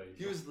 no way.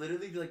 He was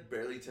literally like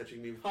barely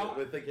touching me with, Huh?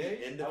 with like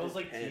the end of I was his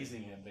like pen.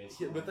 teasing him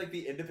basically. Yeah, with like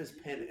the end of his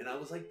pen, and I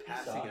was like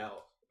passing Stop.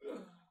 out.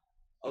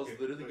 I was Okay,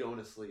 literally wait. going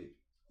to sleep.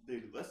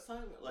 Dude, let's talk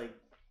about, like,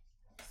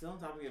 still on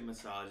topic of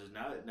massages.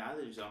 Now that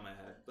it's on my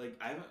head, like,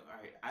 I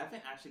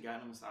haven't actually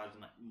gotten a massage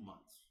in like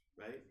months,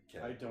 right?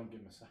 I don't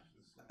get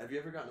massages. Have you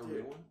ever gotten a Dude.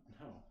 real one?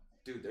 No.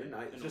 Dude, they're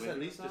nice. An Just at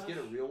oily least just get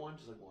a massage? real one,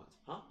 just like once.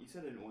 Huh? You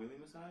said an oily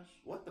massage?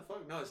 What the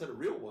fuck? No, I said a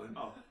real one.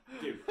 Oh,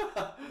 dude,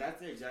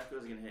 that's exactly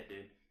what I was gonna hit,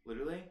 dude.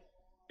 Literally,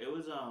 it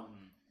was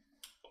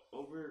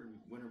over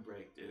winter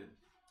break, dude.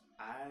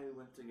 I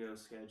went to go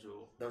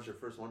schedule. That was your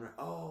first one, right?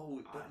 Oh,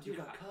 you Dude,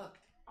 got cucked.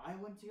 I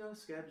went to go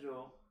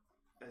schedule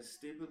a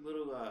stupid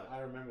little I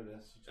remember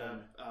this. You told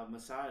me.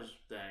 massage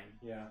thing.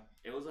 Yeah.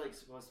 It was like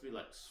supposed to be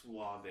like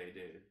suave,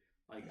 dude.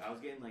 Like I was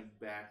getting like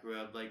back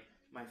rubbed, like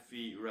my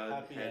feet rubbed,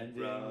 Happy head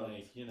ending, rubbed.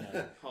 like, you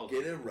know.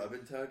 Get a rub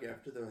and tug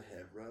after the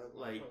head rub.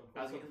 Like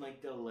I was getting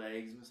like the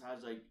legs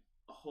massage, like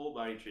a whole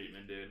body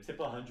treatment, dude. Tip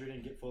 100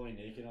 and get fully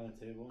naked on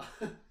the table.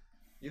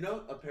 You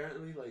know,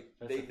 apparently, like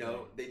That's they the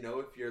know thing. they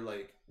know if you're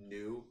like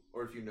new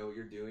or if you know what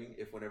you're doing.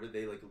 If whenever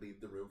they like leave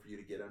the room for you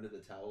to get under the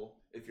towel,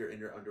 if you're in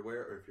your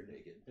underwear or if you're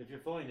naked. If you're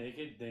fully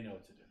naked, they know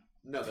what to do.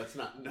 No, that's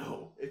not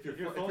no. If you're,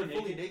 If you're fully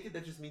fully naked,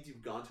 that just means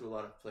you've gone to a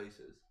lot of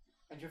places.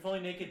 If you're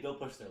fully naked, they'll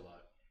push their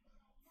luck.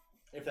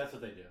 If that's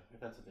what they do. If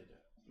that's what they do.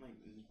 Like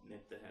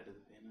nip the head of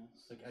the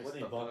penis. Like, What I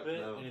the say bump fuck?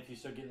 it, No. and if you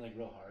start getting, like,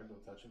 real hard, they'll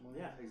touch it more.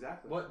 Yeah,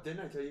 exactly. What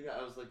didn't I tell you guys?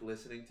 I was like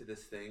listening to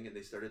this thing and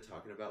they started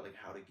talking about like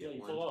how to Yeah, get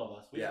you one. told all of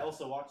us. We Yeah.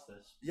 also watched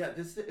this. Yeah,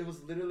 it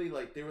was literally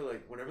like they were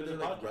like whenever It was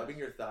they're a like podcast. rubbing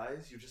your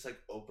thighs, you just like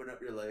open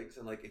up your legs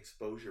and like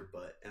expose your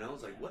butt, and I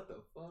was like, Yeah. what the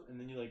fuck? And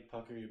then you, like,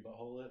 pucker your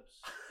butthole lips.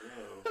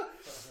 Whoa.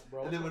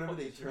 Bro, And then whenever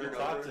they You turn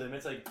talk over, to them,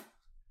 it's like,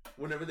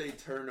 whenever they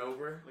turn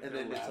over, Like and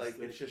then it's like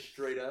elastic. it's just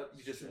straight up.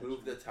 You just Stretch.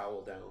 move the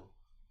towel down.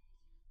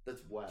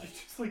 That's whack. you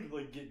just,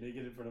 like get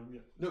naked in front of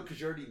them. No,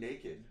 because you're already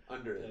naked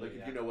under it. Yeah, like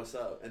yeah. if you know what's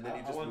up, and then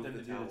you I just want move them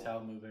the to towel. do the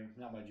towel moving.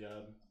 Not my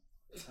job.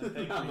 I'm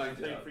paying, Not for, my you, I'm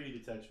paying job. for you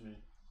to touch me.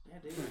 Yeah,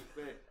 dude.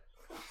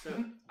 But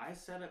so I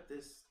set up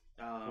this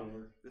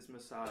Poor. this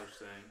massage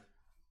thing,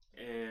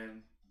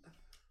 and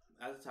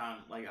at the time,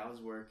 like I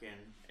was working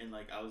and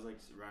like I was like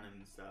running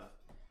and stuff.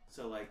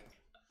 So like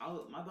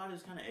my body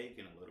was kind of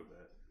aching a little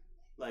bit.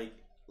 Like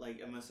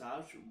a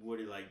massage would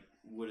have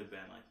been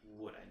like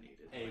what I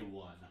needed.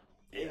 A1.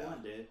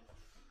 A1 did.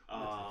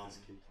 This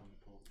kid from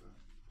the pool, bro.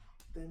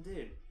 Then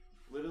dude,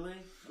 literally,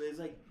 it's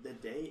like the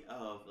day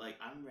of like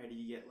I'm ready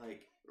to get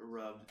like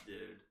rubbed,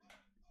 dude.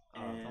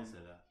 Don't say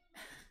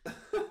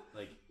that.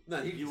 Like, No,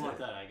 if can you say want it.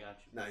 that, I got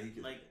you. No, you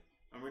can. Like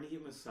I'm ready to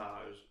get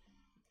massage,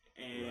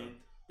 and Rubbed.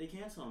 they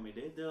cancel on me,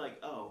 dude. They're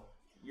like, "Oh,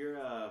 you're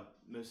a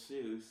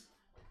masseuse."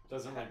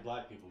 Doesn't like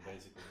black people,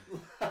 basically.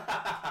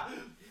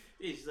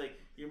 Dude, she's like,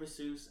 "Your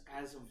masseuse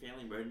has some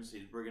family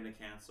emergencies. We're gonna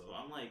cancel."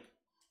 I'm like,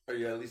 Are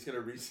you at least gonna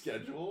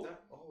reschedule?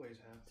 That always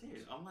happens.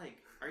 "Dude, I'm like,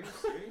 are you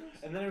serious?"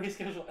 And then I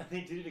reschedule, and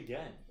they did it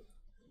again.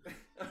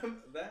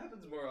 That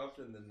happens more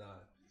often than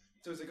not.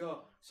 So he's like,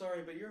 "Oh,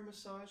 sorry, but you're a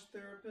massage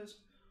therapist."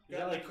 Is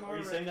that like, are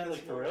you saying that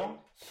like for real?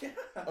 Yeah.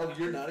 Oh,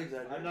 you're not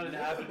exaggerating. I'm not an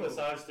avid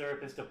massage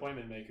therapist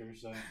appointment maker,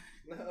 so.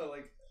 No,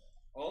 like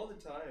all the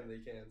time they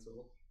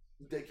cancel.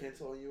 They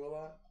cancel on you a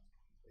lot?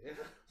 Yeah.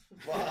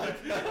 Fuck.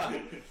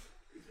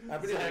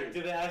 Zach,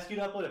 do they ask you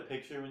to upload a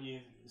picture when you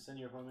send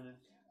your appointment in?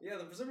 Yeah,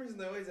 for some reason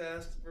they always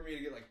ask for me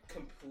to get like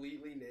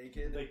completely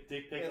naked. Like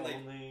dick pic and, like,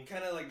 only.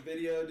 Kind of like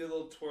video, do a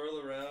little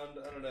twirl around.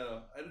 I don't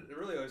know. I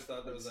really always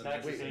thought that was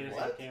Smack your Wait, penis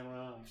what? on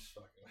camera. I'm just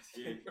fucking with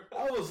you.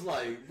 I was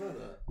like,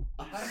 brother,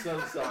 I'm so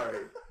sorry.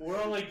 We're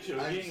all like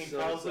joking, I'm and so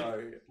Kyle's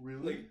sorry. like,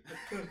 really?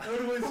 How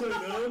do I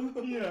sign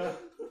on? Yeah.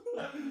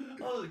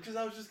 Oh, because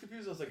I was just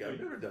confused. I was like, I've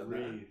never done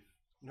that. Breathe.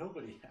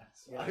 Nobody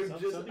has. Yeah, Some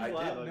people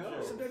I have, didn't I'm know.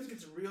 sure. Sometimes it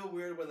gets real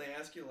weird when they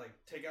ask you like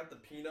take out the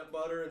peanut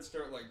butter and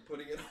start like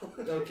putting it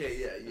on. Okay,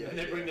 yeah. And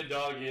they bring the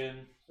dog in.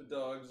 The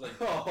dog's like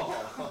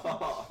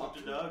What's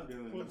the dog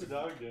doing? What's the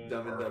dog doing?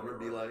 Dumb and Dumber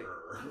be like,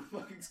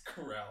 fucking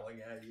growling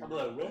at you. I'm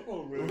like,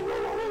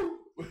 whoa.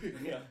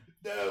 Yeah.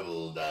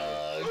 devil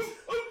dogs.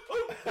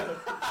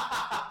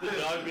 The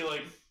dog be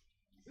like,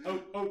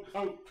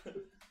 oh.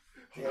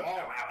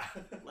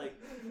 Like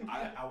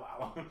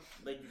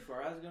like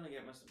before I was gonna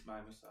get my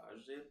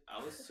massage, dude,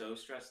 I was so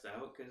stressed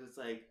out because it's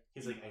like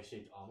He's like, I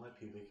shaved all my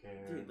pubic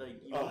hair. dude,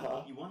 like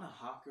you want a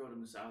hot girl to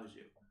massage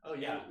you. Oh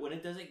yeah. And when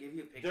it doesn't give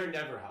you a picture, They're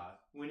never hot.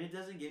 when it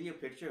doesn't give you a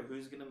picture of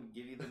who's gonna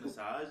give you the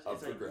massage, Up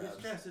it's for like you're grabs.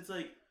 stressed. It's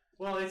like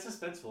Well, it's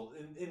suspenseful.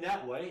 In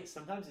that way,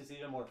 sometimes it's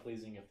even more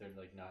pleasing if they're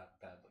like not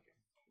bad looking.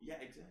 yeah,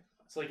 exactly.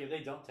 So like if they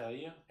don't tell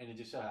you and it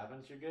just so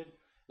happens you're good,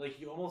 like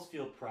you almost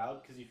feel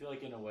proud because you feel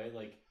like in a way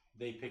like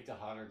they picked a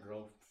hotter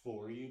girl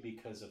for you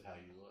because of how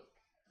you look.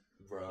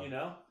 Bro, You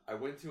know? I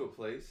went to a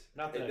place.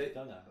 Not that and I've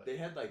done that, but They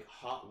had like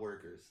hot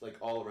workers, like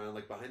all around,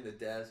 like behind the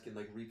desk and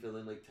like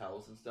refilling like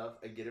towels and stuff.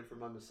 I get it for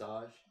my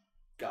massage.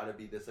 Gotta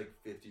be this like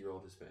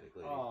 50-year-old Hispanic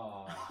lady.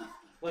 Aw.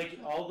 Like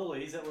all the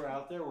ladies that were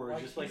out there were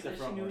just like the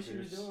front she knew what workers. she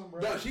was doing,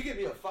 bro. No, she gave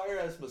me a fire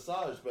ass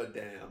massage, but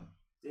damn.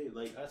 Dude,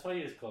 like That's why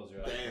you just close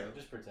your eyes. Damn. Bro.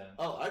 Just pretend.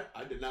 Oh,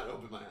 I did not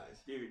open my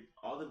eyes. dude,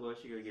 all the boys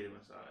should go get a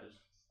massage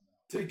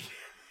To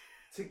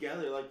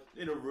together, like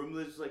in a room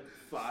that's like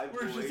 5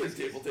 We're boys. just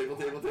like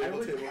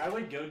table. I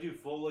would go do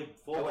full I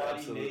would body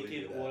absolutely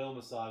naked do that. oil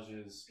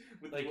massages.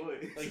 with Like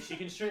boys. like she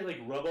can straight like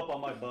rub up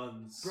on my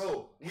buns.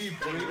 Bro, we Like,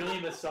 bring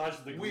really massage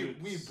the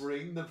glutes. we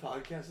bring the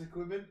podcast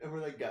equipment and we're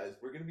like, guys,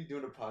 we're gonna be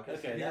doing a podcast.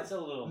 Okay, here. that's a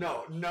little.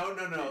 No.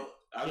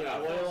 I would Get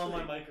fall oil on asleep.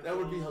 my microphone. That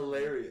would be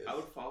hilarious. I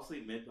would fall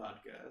asleep mid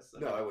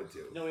podcast. No, I would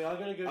too. No, we all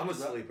gotta go. I'm get a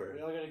sleeper.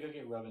 We all gotta go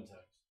get rub and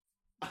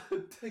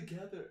tugs.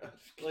 Together.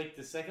 Like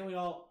the second we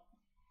all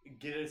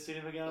get a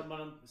significant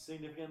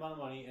amount of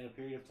money in a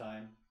period of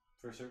time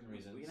for certain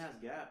reasons. We can ask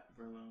Gap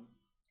for a loan.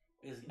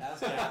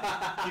 Ask him.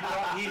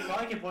 He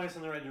probably can point us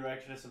in the right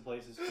direction to some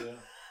places too.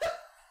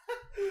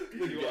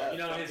 Yeah. You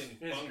know,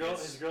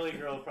 his girly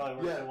girl probably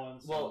works there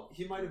once. Well,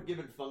 he might have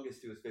given fungus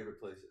to his favorite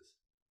places.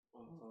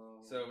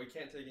 So we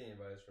can't take any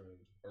advice from him,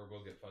 or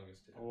we'll get fungus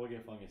too. Or we'll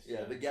get fungus.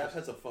 Yeah, the Gap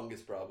has a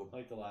fungus problem.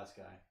 Like the last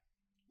guy.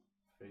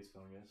 Face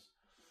fungus.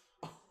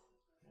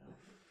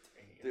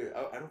 Dude,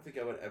 I don't think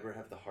I would ever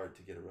have the heart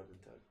to get a rub and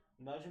tug.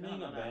 Imagine No, being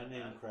no, a no, band no,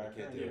 named I Cracker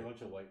can't and do getting it. a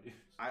bunch of white dudes.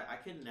 I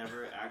could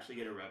never actually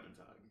get a rub and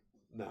tug.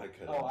 No, I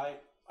couldn't. Oh,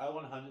 I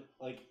 100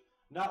 like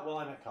not while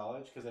I'm at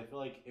college because I feel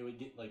like it would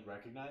get like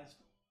recognized.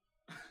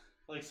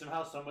 Like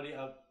somehow somebody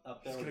up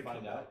there would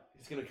find out.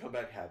 He's gonna come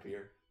back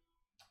happier.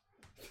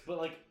 But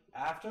like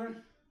after,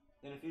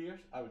 in a few years,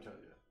 I would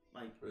totally do it.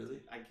 Like Really?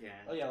 I can.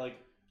 Oh yeah,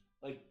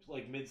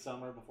 like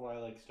midsummer before I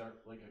like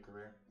start like a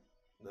career.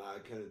 No, I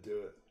couldn't do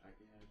it.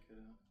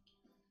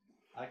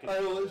 I could. I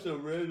want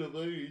some random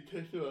lady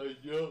touching my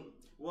joke.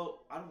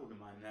 Well, I wouldn't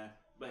mind that,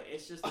 but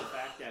it's just the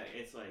fact that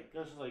it's like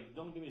Guys, like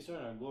don't get me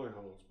started on glory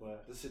holes,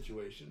 but The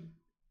situation.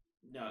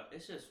 no,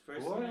 it's just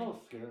first. glory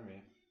holes scare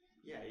me.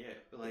 Yeah,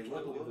 but like I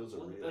can't believe those are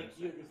real. Like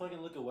you fucking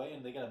look away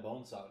and they got a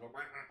bone saw.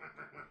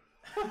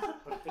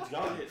 It's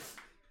gone.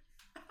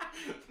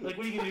 Like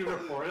what are you gonna do?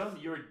 Report them?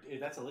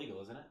 That's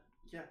illegal, isn't it?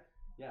 Yeah.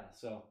 Yeah.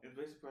 So It's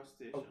basic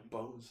prostitution. A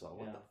bone saw.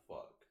 What Yeah. the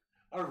fuck?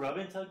 our rub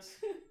and tugs.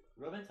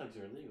 Rub and tugs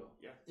are illegal.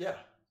 Yeah.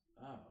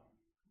 Oh,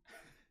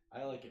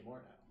 I like it more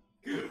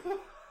now.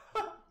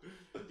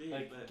 Dude,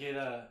 Like but get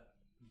a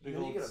big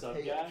Then you old gotta sub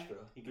pay guy. extra.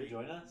 He could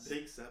join us.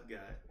 big sub guy.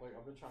 Wait,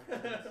 I've been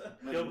trying to.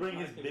 He'll bring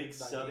his big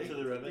sub to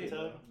the rub and Dude,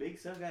 tug. Big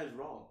sub guy's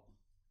raw.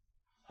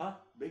 Huh?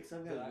 Big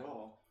sub guy's Dude,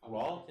 raw.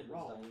 Raw?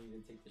 Raw. I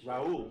need to take the shit,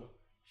 Raul. bro.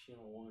 She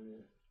don't want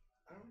it.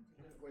 I don't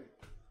know. Wait.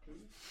 Who?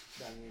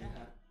 Diane.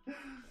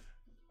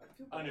 I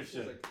feel bad.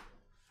 Understood. She's,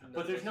 like,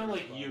 But there's no nothing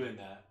like about you it. in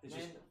that. It's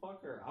Man, just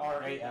fuck her.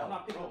 R-A-L. I'm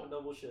not picking up a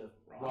double shift.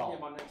 Raw. I'll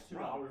get my next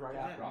 $2 right Yeah,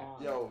 after. raw.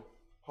 mine. Yo,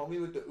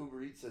 homie with the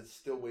Uber Eats that's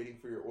still waiting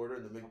for your order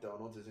and the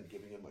McDonald's isn't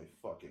giving him my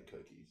fucking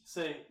cookies.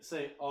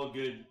 say all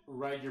good.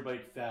 Ride your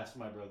bike fast,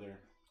 my brother.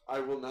 I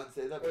will not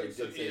say that, but I Wait,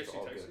 so did he say it's actually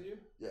all texted good. you?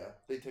 Yeah,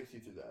 they text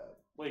you through the app.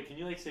 Wait, can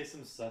you like say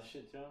some sus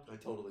shit to him? I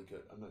totally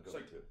could. I'm not It's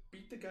going like, to.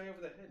 beat the guy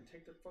over the head and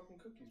take their fucking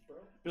cookies, bro.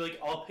 Be like,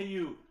 I'll pay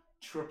you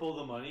triple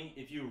the money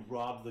if you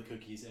rob the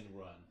cookies and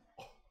run.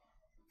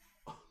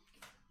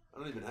 I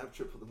don't even have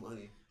triple the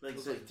money. Like,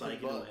 It's so like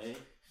biking $10. away.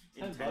 $10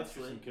 for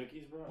Intensely. some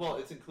cookies, bro. Well,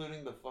 it's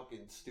including the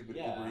fucking stupid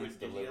Yeah. Uber Did Eats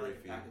you get delivery like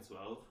a fee. pack of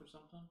 12 or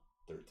something?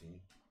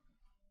 13.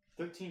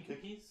 13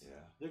 cookies. Yeah.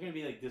 They're gonna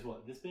be like this.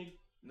 What? This big?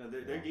 No,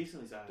 they're Yeah.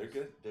 decently sized. They're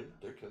good.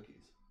 They're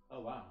cookies.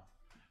 Oh wow.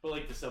 But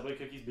like the Subway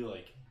cookies be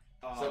like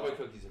Subway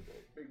cookies are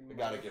big. I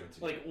gotta give it to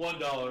you. like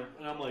 $1,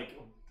 and I'm like,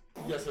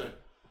 Yes, man.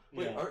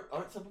 Wait, yeah.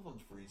 aren't some of them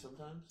free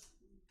sometimes?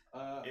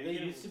 They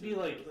used to be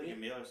like a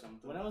meal or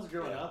something. when I was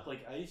growing Yeah. up.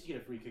 Like I used to get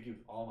a free cookie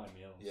with all my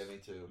meals. Yeah, me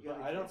too. You got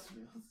but the I don't- kids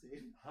meals,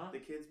 dude. Huh? The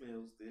kids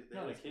meals, dude.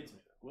 No, the kids.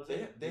 Was They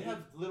it? they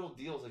have little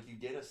deals like you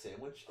get a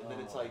sandwich and then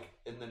it's like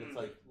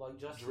Like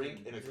just Drink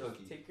and a just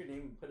cookie. Take your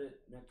name and put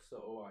it next to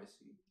OIC.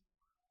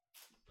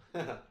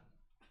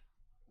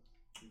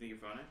 You think you're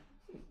funny?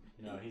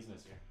 No, he's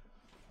missing.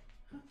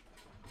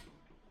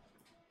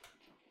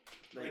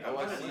 Like, Oh,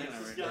 I I'm see. not This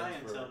this guy guy.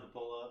 and tell him to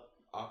pull up.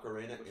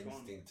 Ocarina Which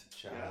one? Instinct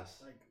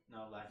Chaz. Like,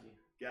 No, Lackey.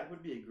 Gab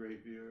would be a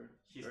great viewer.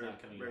 He's Or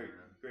not coming great,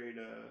 over. great,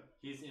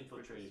 He's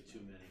infiltrated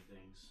too many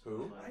things.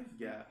 Who? Like,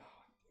 yeah.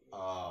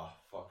 Ah,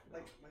 fuck no.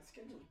 like my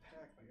schedule's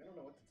packed. Like I don't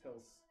know what to tell.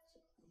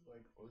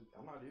 Like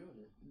I'm not doing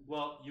it.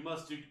 well, you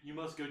must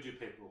go do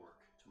paperwork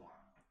tomorrow.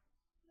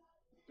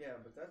 yeah,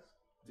 but that's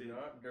Dude.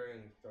 not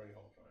during study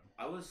hall time.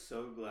 I was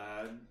so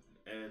glad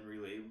and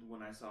relieved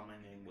when I saw my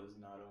name was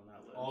not on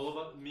that list. All of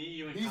us, me,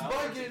 you, and He's Kyle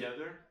were biking!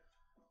 together.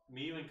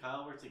 Me, you, and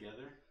Kyle were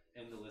together,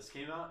 and the list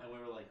came out, and we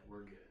were like,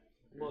 we're good.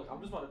 Look, I'm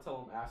just about to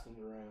tell him asking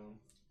around.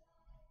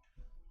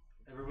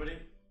 Everybody,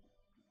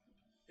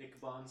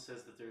 Ichabod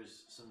says that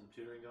there's some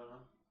tutoring going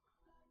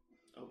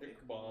on. Okay.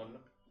 Ichabod.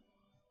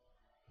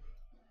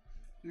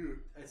 Dude.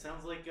 It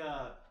sounds like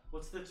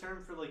what's the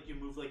term for like you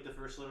move like the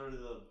first letter to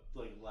the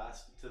like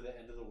last to the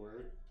end of the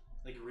word,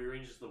 like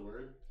rearranges the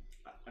word,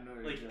 I know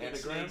like you're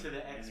X Anagram? to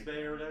the X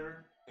bay or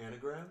whatever.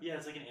 Anagram? Yeah,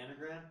 it's like an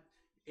anagram.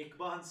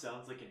 Ichabod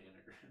sounds like an anagram.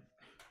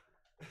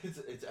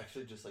 It's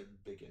actually just like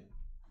biggin.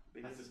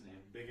 That's his name.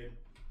 Biggin.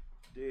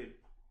 Dude.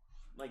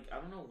 Like, I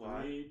don't know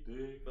why,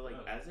 Big. but like,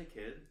 as a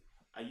kid,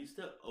 I used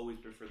to always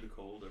prefer the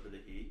cold over the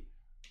heat.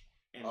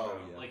 And Oh,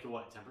 yeah. Like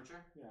what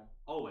temperature? Yeah.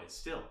 Always.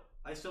 Still,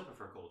 I still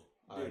prefer cold.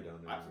 I Dude,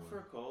 don't know. I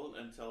prefer cold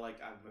until like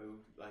I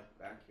moved like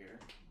back here.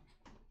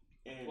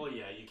 And Well,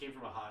 yeah, you came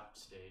from a hot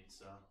state,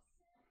 so.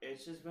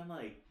 it's just been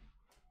like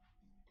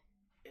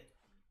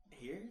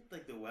here,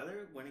 like the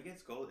weather when it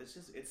gets cold, it's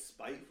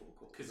spiteful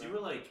cold. Because bro. you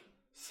were like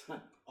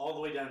all the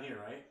way down here,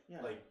 right?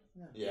 Yeah. Like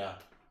Yeah.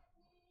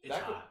 it's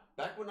Back, hot.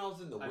 back when I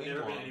was in the I've wing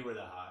never been wall- anywhere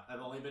that hot. I've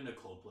only been to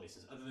cold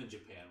places, other than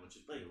Japan, which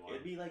is like pretty warm.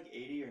 it'd be like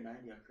 80 or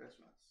 90 on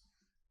Christmas.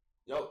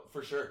 Yo,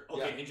 for sure.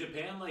 Okay, Yeah. in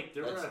Japan, like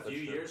there That's- were a few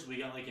that's true. years we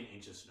got like an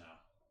inch of snow.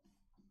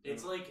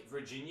 It's like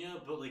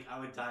Virginia, but like I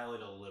would dial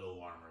it a little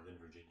warmer than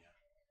Virginia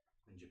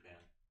in Japan.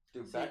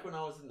 Dude, back when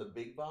I was in the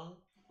Big Bang,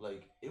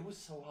 like it was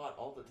so hot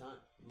all the time.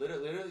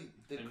 Literally,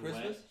 the And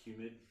Christmas. wet,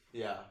 humid.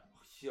 Yeah,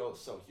 yo,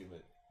 so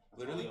humid. That's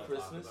Literally, all we gotta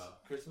talk Christmas.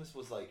 about. Christmas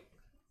was like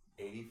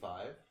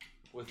 85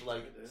 with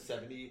like It is.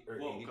 70 or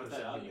Whoa, 80% cut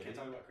that out. You humidity. can't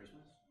talk about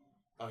Christmas.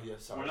 Oh yeah,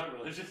 sorry. We're not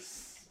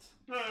religious.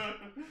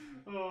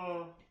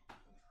 Oh.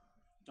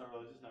 Not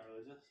religious. Not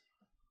religious.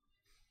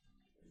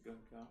 Go,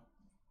 Cal.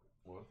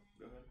 What?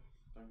 Go ahead.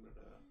 Talking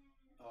about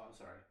Oh, I'm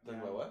sorry.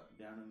 Talking about what?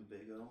 Down in the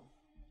Big O.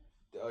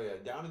 Oh yeah,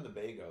 down in the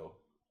Bago,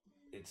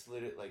 it's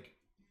lit like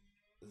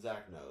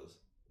Zach knows.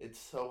 It's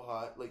so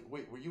hot. Like,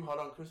 wait, were you hot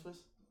on Christmas?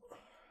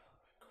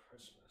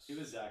 Christmas. He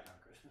was Zach on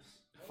Christmas.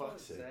 How Fuck's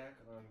was sake. Zach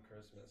on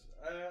Christmas.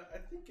 I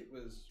think it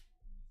was.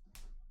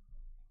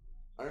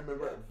 I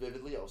remember it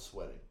vividly. I was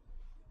sweating.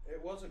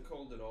 It wasn't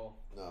cold at all.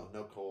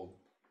 No cold.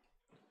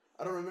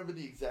 I don't remember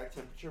the exact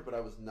temperature, but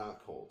I was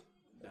not cold.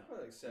 It was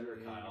probably like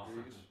 70, Kyle. 80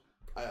 degrees.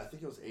 I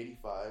think it was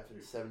 85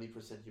 and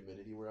 70%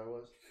 humidity where I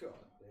was. God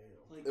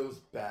damn. Like, It was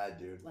bad,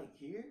 dude. like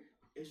here,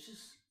 it's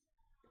just.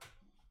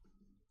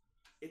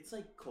 It's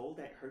like cold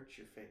that hurts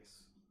your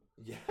face.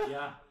 Yeah.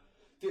 Yeah.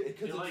 Dude,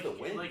 because It it's like the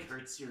wind. it like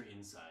hurts your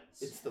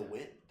insides. It's the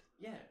wind.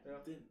 Yeah.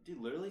 Yeah. Dude,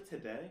 literally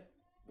today,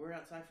 we were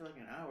outside for like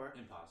an hour.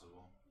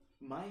 impossible.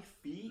 My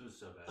feet It was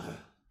so bad.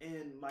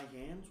 and my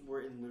hands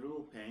were in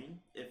literal pain.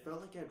 It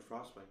felt like I had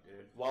frostbite,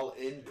 dude. While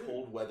in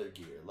cold weather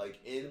gear, like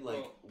in like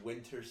Well-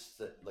 winter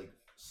like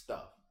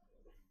stuff.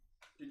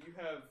 Did you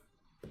have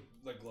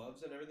the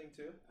gloves and everything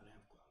too? I didn't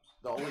have gloves.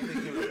 The only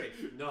thing he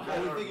was, No, the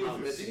only thing he was It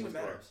missing didn't was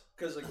matter. gloves.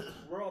 Because like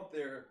we're up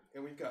there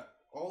and we've got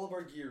all of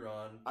our gear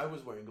on, I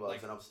was wearing gloves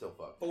Like- and I'm still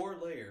fucked. 4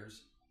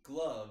 layers,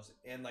 gloves,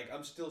 and like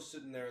I'm still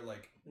sitting there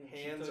like Yeah,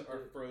 she hands took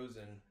are it.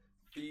 frozen,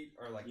 feet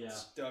are like Yeah.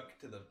 stuck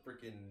to the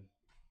freaking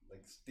like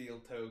steel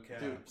toe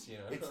caps, you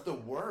know. It's the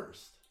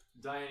worst.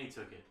 Diane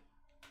took it.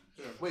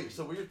 Wait,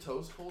 so were your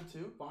toes cold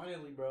too?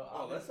 Finally, bro.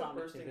 Oh, I've that's been the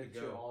trying first thing to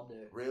convince go. you all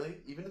day. Really?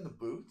 Even in the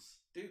boots?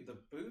 Dude, the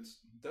boots,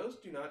 those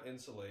do not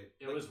insulate.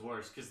 It Like, was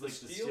worse because like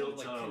the steel, steel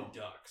like toe.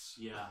 conducts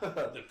Yeah.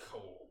 the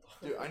cold.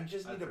 Dude, I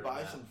just I've need to heard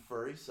buy that. some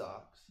furry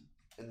socks,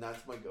 and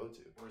that's my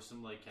go-to. Or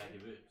some like khaki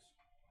boots.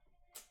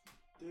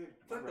 Dude,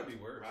 I thought that'd be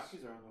worse.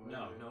 Rockies are on the way.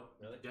 No, dude. No,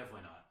 Really?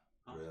 definitely not.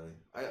 Huh?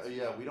 Really?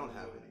 Yeah, we don't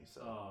have any,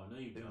 so Oh no,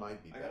 you it don't.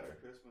 might be I got it better.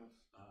 for Christmas.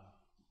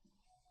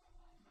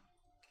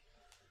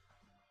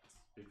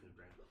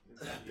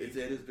 It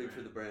is big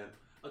for the brand.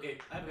 Okay,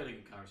 I've got a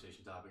good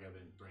conversation topic I've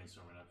been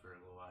brainstorming up for a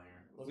little while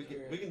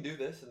here. We can do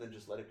this and then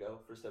just let it go.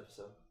 First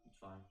episode. It's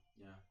fine.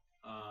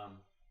 Yeah.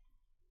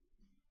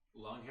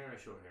 Long hair or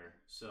short hair?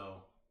 So,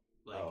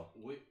 like,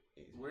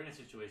 we're in a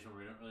situation where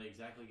we don't really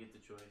exactly get the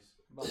choice.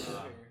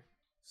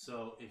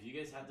 So, if you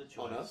guys had the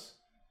choice, On us?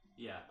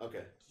 Yeah.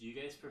 Okay. Do you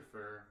guys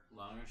prefer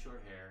long or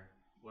short hair?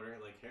 What are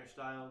like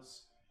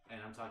hairstyles? And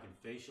I'm talking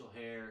facial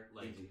hair,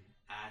 like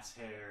ass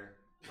hair,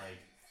 like.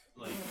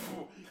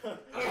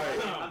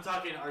 I'm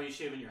talking. Are you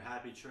shaving your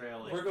happy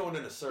trail? Like, we're going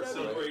in a circle.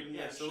 So, right?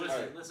 yeah. So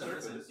listen.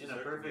 In a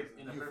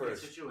perfect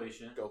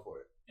situation. Go for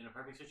it. In a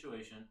perfect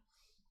situation,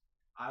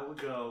 I would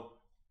go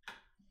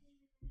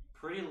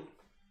pretty.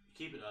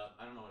 Keep it up.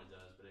 I don't know what it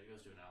does, but it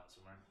goes to an outlet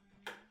somewhere.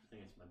 I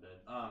think it's my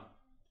bed.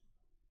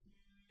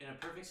 In a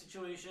perfect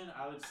situation,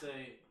 I would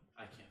say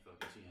I can't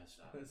focus. You guys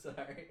stop.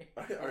 Sorry.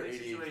 Perfect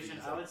situation,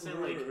 I would say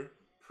like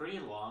pretty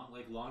long,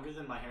 like longer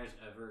than my hair's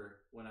ever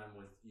when I'm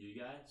with you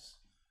guys.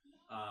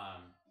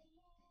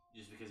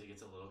 Just because it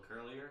gets a little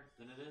curlier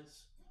than it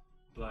is,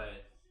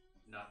 but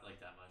not like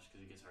that much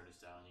because it gets hard to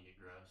style and you get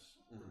gross.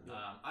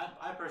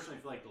 I personally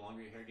feel like the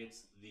longer your hair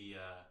gets, the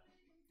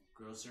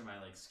grosser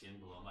my like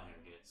skin below my hair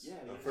gets. Yeah,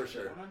 for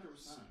sure. 100%.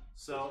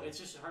 So it's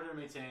just harder to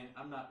maintain.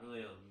 I'm not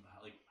really a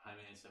like high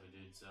maintenance type of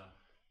dude, so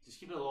just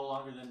keep it a little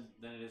longer than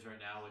it is right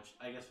now. Which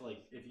I guess for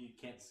like if you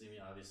can't see me,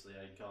 obviously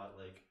I'd call it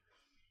like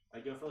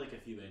I'd go for like a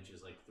few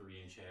inches, like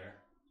 3-inch hair,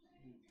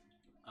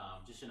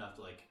 just enough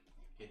to like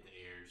hit the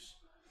ears.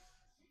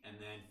 And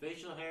then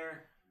facial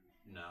hair,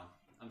 no,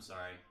 I'm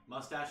sorry.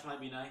 Mustache might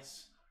be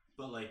nice,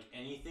 but like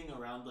anything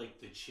around like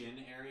the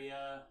chin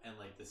area and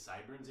like the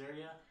sideburns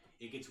area,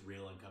 it gets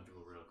real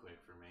uncomfortable real quick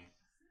for me.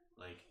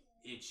 Like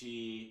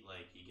itchy,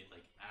 like you get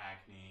like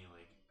acne.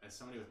 Like as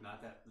somebody with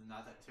not that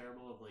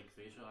terrible of like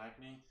facial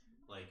acne,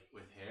 like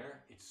with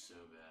hair, it's so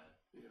bad.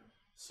 Yeah.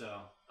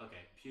 So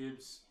okay,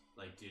 pubes.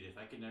 Like, dude, if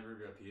I could never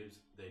grow pubes,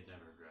 they'd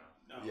never grow.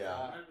 No,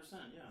 Yeah. 100%,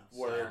 yeah.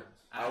 Word.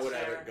 I would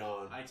have it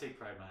gone. I take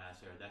pride in my ass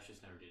hair. That's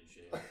just never getting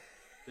shaved.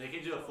 They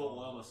can do a full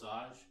oil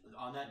massage.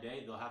 On that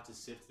day, they'll have to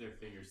sift their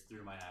fingers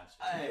through my ass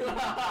hair. Hey,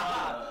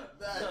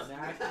 that's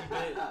nasty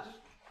bitch.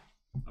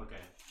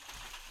 Okay.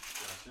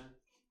 Justin?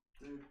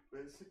 Dude,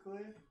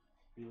 basically,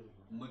 I'm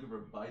I'm looking for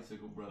a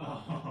bicycle, bro.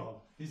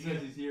 Oh. He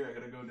says he's here. I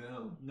gotta go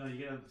down. No,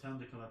 you gotta tell him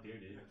to come up here,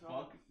 dude.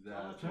 Fuck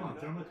that. Throw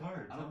him a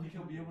card. I don't think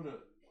he'll be able to.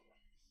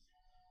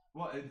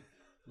 What?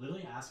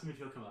 Literally ask him if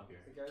he'll come up here.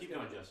 Keep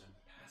going, Justin.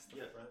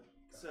 Yeah.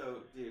 So,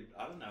 dude,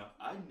 I don't know.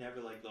 I never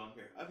liked long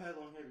hair. I've had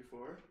long hair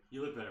before.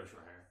 You look better with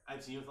short hair.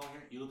 I've seen you with long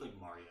hair. You look like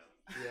Mario.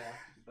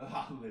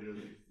 Yeah.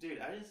 Literally. Dude,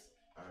 I just...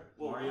 Alright.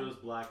 Well, Mario's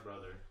black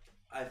brother.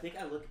 I think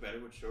I look better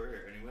with short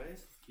hair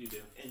anyways. You do.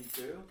 And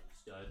two,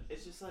 Stud.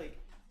 it's just like...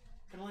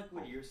 Kind of like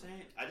what you're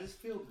saying. I just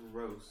feel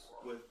gross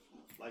with,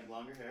 like,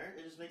 longer hair.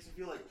 It just makes me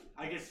feel like...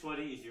 I get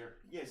sweaty easier.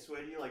 Yeah,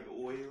 sweaty, like,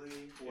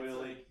 oily.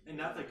 Oily. Like, And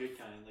not the good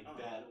kind, like Uh-huh.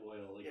 bad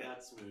oil, like Yeah.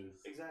 not smooth.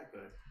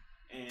 Exactly.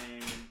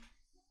 And,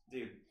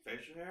 dude,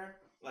 facial hair,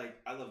 like,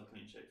 I love a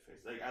clean shaved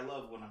face. Like, I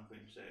love when I'm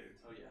clean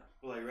shaved. Oh yeah.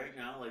 But, like, right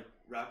now, like,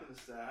 rocking the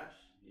stash,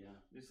 Yeah.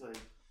 just, like,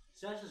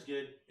 Stash is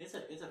good. It's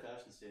a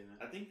fashion statement.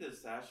 I think the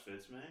stash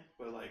fits me,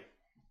 but, like,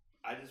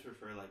 I just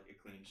prefer, like, a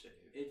clean shave.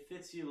 It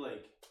fits you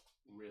like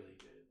really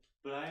good.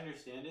 But I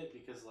understand it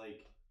because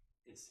like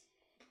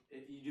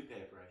you do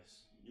pay a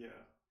price. Yeah.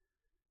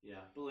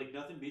 Yeah. But like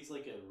nothing beats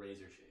like a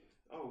razor shave.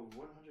 Oh,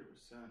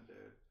 100%, dude.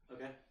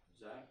 Okay.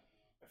 Zach?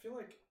 I feel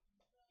like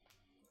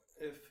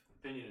if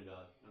Opinion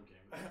invalid. I'm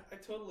kidding. I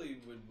totally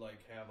would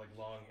like have like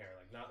long hair,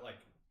 like not like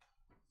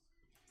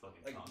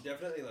Fucking Tom.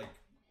 definitely like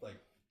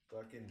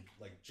fucking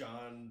like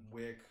John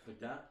Wick. Like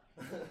that?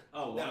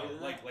 Oh, No, longer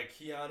than that? like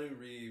Keanu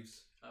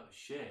Reeves, Oh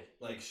shit.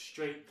 like- Like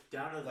straight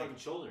down to the like- fucking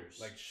shoulders.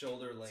 like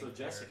shoulder length. so hair.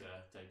 Jessica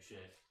type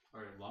shit.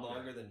 Or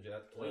Longer than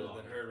Way than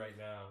longer. her right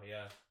now,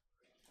 yeah.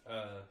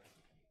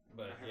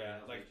 But yeah,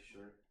 like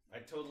short. I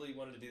totally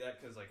wanted to do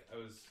that because like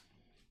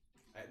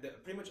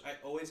pretty much I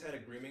always had a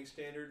grooming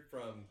standard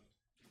from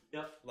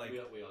Yep. like we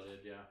all did,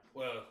 yeah.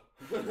 well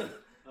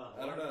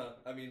I don't know.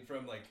 I mean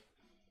from like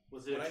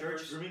Was it When a I church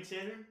first- grooming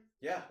standard?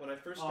 yeah when I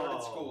first started Oh.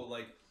 school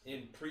like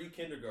in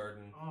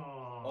pre-kindergarten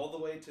Oh. all the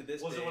way to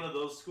this Was day. it one of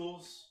those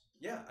schools?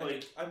 Yeah, I Like-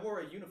 mean, I wore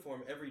a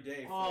uniform every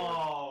day for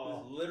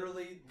Oh.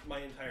 literally my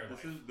entire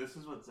life. This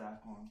is what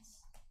Zach wants.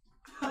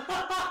 What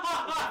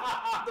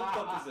the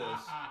fuck is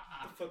this?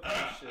 The fuck is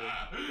this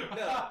shit?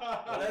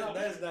 No,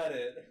 that is not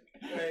it.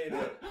 That ain't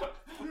it.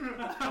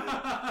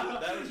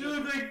 That was You're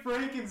the big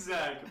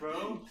Frankensack,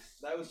 bro.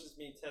 That was just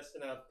me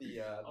testing out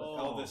the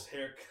Oh. Elvis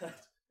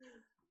haircut.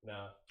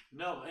 No.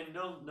 No, and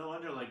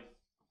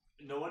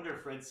no wonder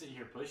Fred's sitting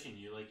here pushing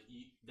you. Like,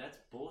 that's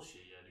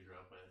bullshit you had to grow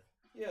up with.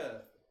 Yeah,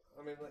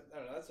 I mean, like, I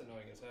don't know, that's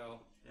annoying as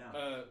hell.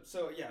 Yeah.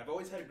 So, yeah, I've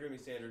always had a grooming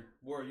standard.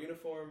 Wore a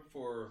uniform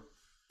for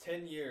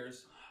 10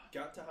 years,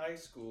 got to high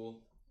school,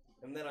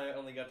 and then I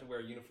only got to wear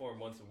a uniform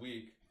once a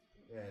week.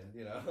 And,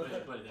 you know. but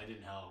that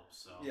didn't help,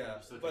 so. Yeah,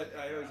 you still but couldn't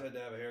I figure always it out. had to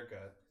have a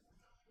haircut.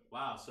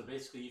 Wow, so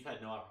basically you've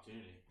had no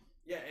opportunity.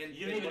 Yeah, and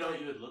You didn't even when know I-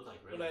 what you would look like,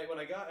 really. When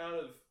I got out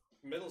of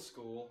middle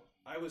school,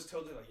 I was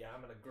totally like, yeah,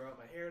 I'm gonna grow out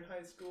my hair in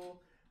high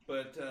school,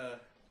 but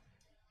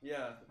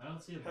yeah, I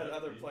don't see a had big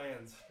other dude.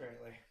 plans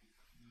apparently.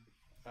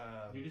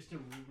 You're just a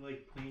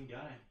clean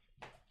guy.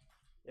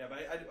 Yeah, but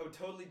I would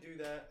totally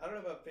do that. I don't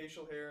know about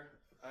facial hair.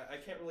 I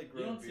can't really grow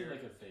You a don't seem beard.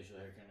 like a facial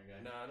hair kind of guy.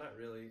 Nah, not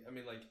really. I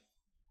mean, like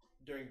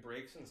during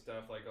breaks and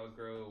stuff, like I'll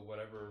grow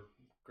whatever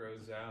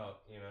grows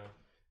out, you know.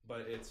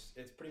 But it's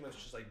pretty much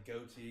just like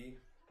goatee,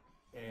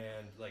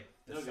 and like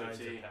the No sides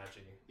goatee. are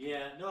patchy.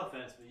 Yeah, no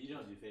offense, but you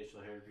don't do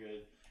facial hair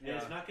good. And Yeah.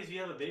 it's not because you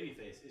have a baby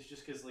face. It's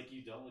just because like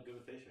you don't look good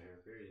with facial hair.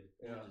 Period.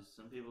 Yeah. Just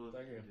some people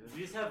Thank you. do it.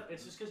 You just have.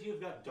 It's just because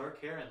you've got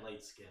dark hair and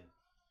light skin.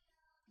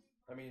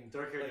 I mean,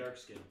 Dark hair, like, dark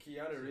skin.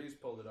 Keanu Reeves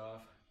pulled it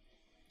off.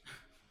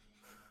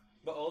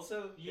 But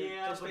also,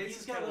 Yeah, his but face he's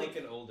is got, kind of like-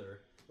 looking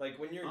older. Like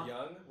when you're Huh?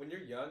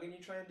 young and you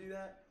try and do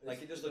that, like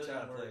It's- it just it looks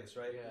out of doesn't work. place,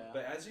 right? Yeah.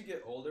 But as you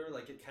get older,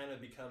 like it kind of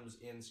becomes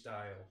in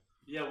style.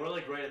 Yeah, we're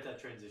like right at that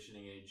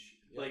transitioning age.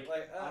 Yeah, Like,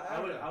 I I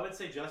would don't know. I would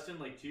say Justin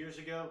like 2 years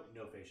ago,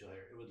 no facial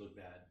hair. It would look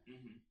bad,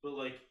 Mm-hmm. but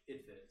like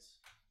it fits.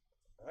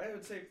 I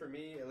would say for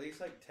me, at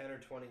least like 10 or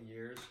 20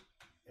 years,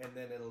 and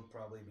then it'll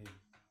probably be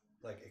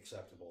like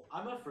acceptable.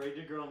 I'm afraid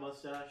to grow a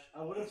mustache.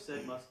 I would have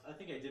said I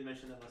think I did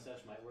mention that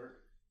mustache might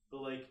work,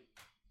 but like,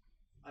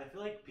 I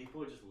feel like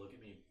people would just look at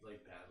me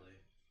like badly.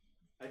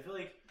 I feel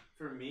like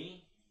for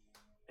me,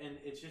 and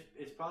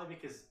it's probably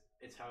because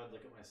it's how I'd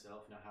look at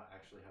myself, not how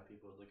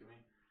people would look at me.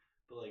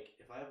 But like,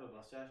 if I have a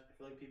mustache, I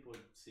feel like people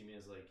would see me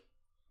as like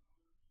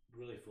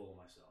really full of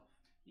myself.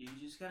 You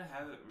just gotta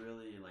have it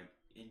really like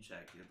in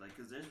check, dude. Like,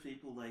 cause there's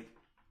people like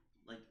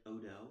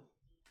Odo,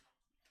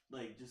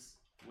 like just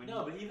when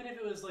No, but even if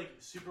it was like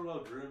super well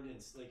groomed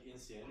and like in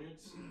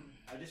standards,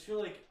 I just feel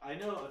like I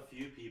know a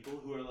few people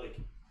who are like,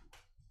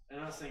 and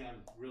I'm not saying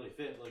I'm really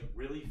fit, but like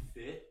really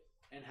fit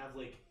and have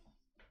like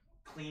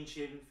clean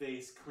shaven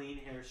face, clean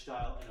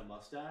hairstyle, and a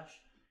mustache,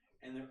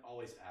 and they're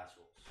always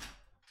assholes.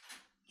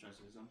 trying to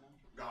say something.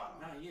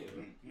 Not you,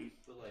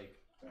 but like,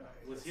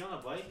 was he on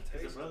a bike?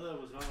 His brother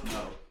was not on a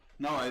No. bike.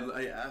 No,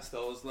 I asked. I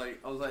was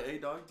like, hey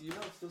dog, do you know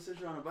it still says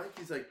you're on a bike?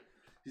 He's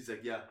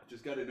like, yeah,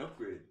 just got an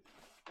upgrade.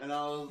 And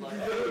I was like,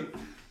 hey,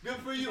 good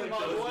for you,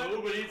 my boy.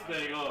 Nobody's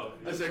paying off.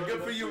 I said,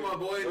 good for you, my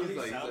boy. And he's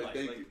like,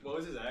 thank you. What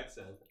was his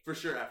accent? For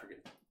sure, African.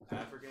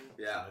 African?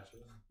 Yeah.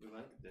 We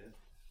like that.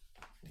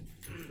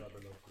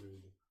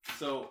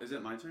 So, is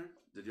it my turn?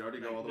 Did you already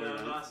go all the way No,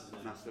 around? Nas is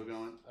next. Not still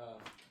going?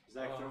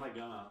 Zach, throw my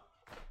gun out.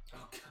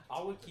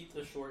 I would keep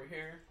the short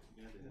hair,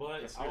 Yeah, dude.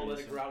 but Yes, I would sir. let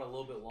it grow out a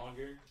little bit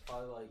longer,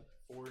 probably like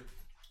 4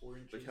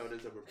 inches. Like how it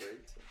is over break?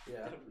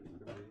 Yeah.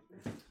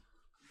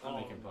 I'm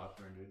making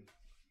popcorn, dude.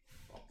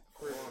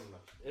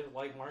 If,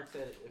 like Mark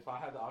said, if I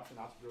had the option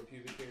not to grow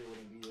pubic hair, it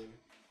wouldn't be there.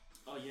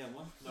 Oh yeah,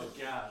 one. No,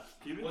 yeah.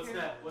 Pubic What's hair?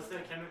 that? What's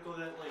that chemical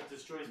that like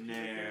destroys pubic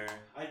hair?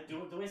 Nair.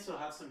 Don't we still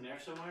have some Nair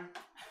somewhere?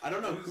 I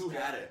don't know who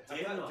had it. I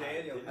thought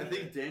Daniel. I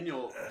think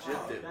Daniel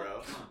gypped it, that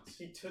bro. cunt.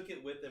 He took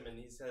it with him and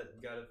he said,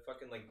 got a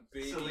fucking like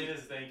baby,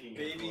 Selena's thanking him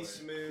baby for it.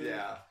 smooth,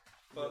 Yeah.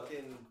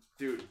 fucking.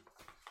 Dude.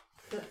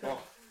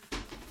 Oh,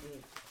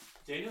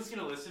 Daniel's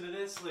gonna listen to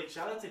this. Like,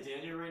 shout out to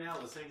Daniel right now,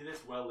 listening to this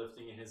while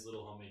lifting in his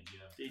little homemade gym.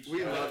 Dude, we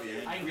shout love out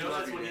you. to I We know love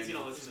that's you, when he's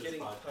Daniel. gonna Just listen to this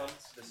getting podcast.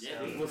 pumped. The Yeah,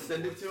 sound. dude. We'll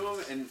send it to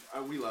him,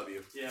 and we love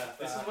you. Yeah,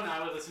 this is when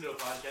I would listen to a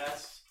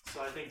podcast.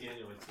 So I think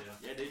Daniel would too.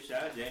 Yeah, dude.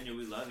 Shout out Daniel.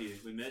 We love you.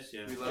 We miss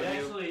you. We love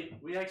you.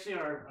 We actually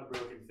are a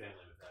broken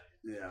family without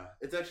you. Yeah.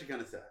 It's actually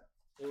kind of sad.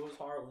 It was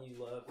hard when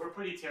you left. We're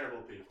pretty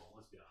terrible people.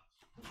 Let's be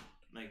honest.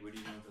 Like, what do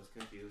you know with those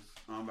cookies?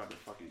 Oh, I'm about to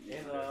fucking eat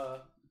And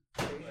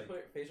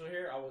it. facial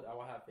hair, I would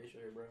have facial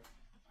hair, bro.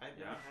 I've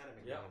Yeah. never had a Yeah.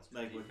 McDonald's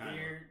Like, cookie. what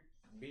kind?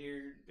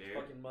 Beard, Beard?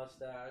 fucking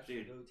mustache,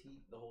 Dude.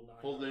 goatee, the whole 9.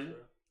 Hold yards, in.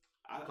 bro.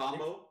 I,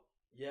 Combo?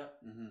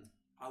 Yep. Mm-hmm.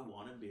 I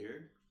want a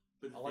beard,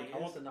 but the I thing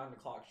want is, the 9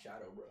 o'clock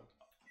shadow, bro.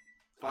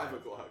 5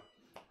 o'clock.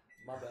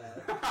 My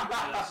bad.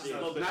 That's just a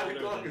little bit 9 older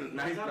o'clock than- is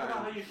nice Talk about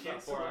how time. you About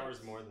can't 4 select,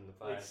 hours more than the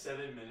 5. like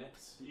 7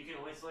 minutes. You can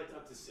only select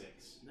up to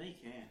 6. no, you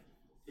can't.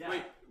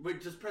 Yeah.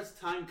 Wait, just press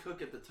time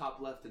cook at the top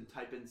left and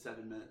type in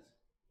 7 minutes.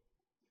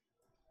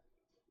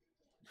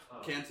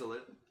 Oh. Cancel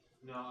it.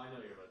 No, I know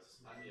you're about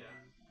to. Yeah.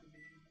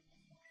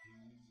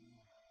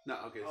 No,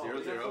 okay, Oh, 0, you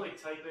have to 0.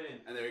 like type it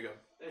in. And there you go.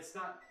 It's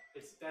not.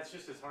 That's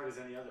just as hard as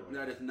any other one.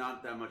 That is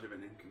not that much of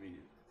an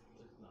inconvenience.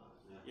 It's not.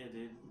 Yeah,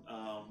 dude.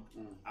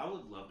 Mm. I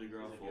would love to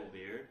grow Is a it full good?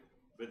 beard,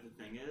 but the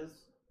thing is,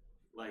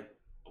 like,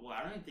 well,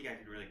 I don't even think I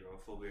could really grow a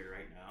full beard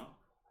right now.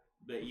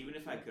 But even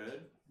if I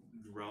could,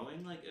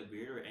 growing like a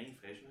beard or any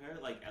facial hair,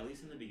 like at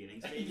least in the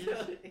beginning stages,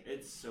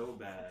 it's so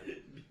bad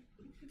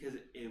because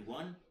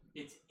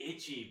It's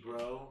itchy,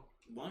 bro.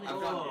 one I've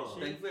is gotten,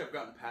 itchy. thankfully, I've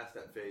gotten past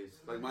that phase.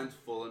 Like, mine's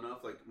full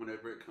enough. Like,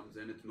 whenever it comes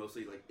in, it's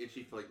mostly like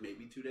itchy for like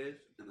maybe 2 days.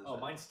 And then Oh,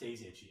 mine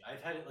stays itchy.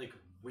 I've had it like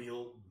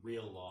real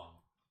long.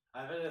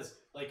 I've had it as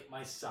like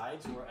my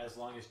sides were as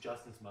long as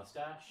Justin's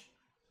mustache,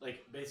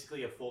 like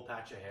basically a full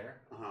patch of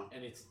hair, Uh-huh.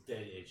 and it's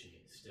dead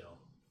itchy still.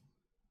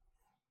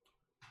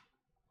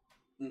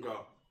 Okay.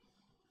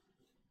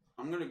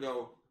 I'm gonna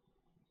go.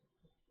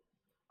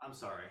 I'm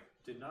sorry.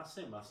 Did not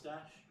say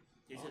mustache.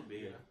 He said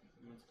beard.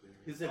 That's clear.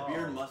 He's a Oh.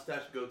 beard,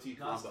 mustache, goatee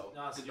combo.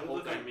 No, so Did you the would whole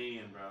look thing.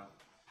 Armenian, bro.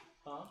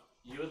 Huh?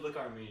 You would look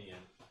Armenian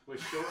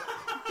with short,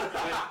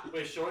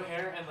 with short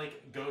hair and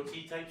like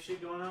goatee type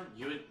shit going on.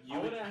 You I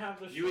wouldn't have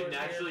the you would short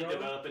hair, naturally bro.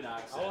 develop an I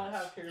accent. would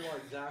have hair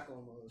like Zach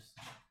almost.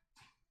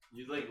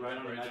 You'd like ride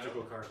on a Right now?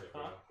 magical carpet,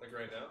 bro. Huh? Like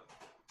right now?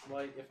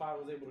 Like if I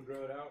was able to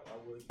grow it out, I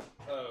would.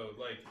 Oh,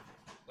 like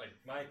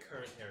my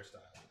current hairstyle.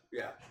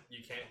 Yeah. You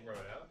can't grow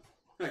it out?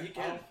 No, he I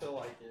can. don't feel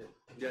like it.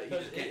 Yeah, he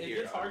Because just can't it hear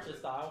gets hard out. to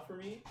style for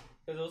me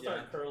because it'll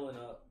start curling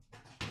up,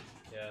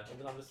 Yeah. and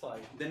then I'm just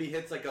like, Then he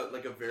hits like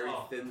a very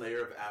Oh. thin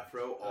layer of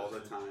afro all the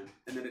That's time,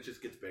 and then it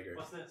just gets bigger.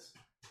 What's this?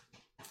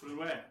 Put it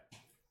away.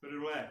 Put it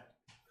away.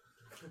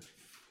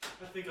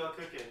 I think I'll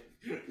cook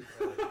it.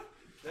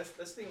 That's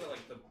the thing about like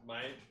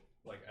my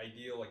like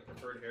ideal like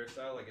preferred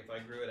hairstyle. Like if I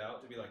grew it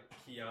out to be like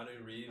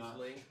Keanu Reeves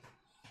length,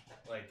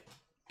 like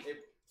it.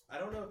 I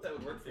don't know if that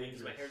would work for me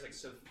because my hair's like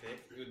so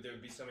thick. There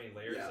would be so many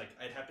layers. Yeah. Like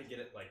I'd have to get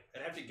it like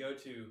I'd have to go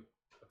to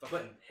a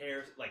fucking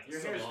hair like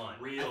Your hair's salon.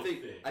 real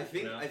thick. I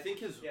think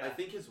Yeah.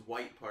 his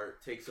white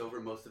part takes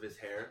over most of his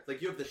hair.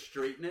 Like you have the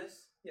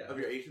straightness Yeah. of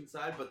your Asian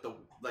side, but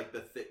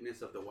the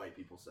thickness of the white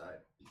people's side.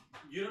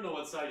 You don't know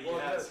what side he Well,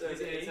 has. the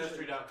His Asian-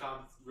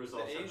 Ancestry.com The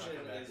results have not Asian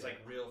come back is yet. like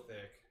real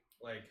thick.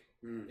 Like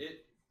Mm.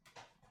 it.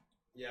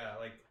 Yeah,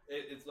 like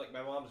it's like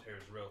my mom's hair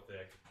is real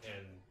thick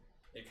and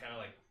it kind of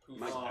like poofs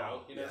My-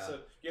 out, you know. yeah. So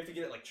you have to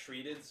get it like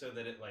treated so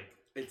that it like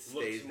It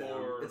stays down.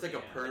 more- It's like a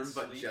yeah, perm, like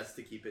but sleek. just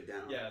to keep it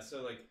down. yeah.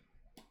 So like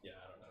yeah,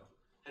 I don't know.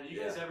 Have you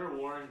guys ever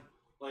worn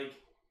like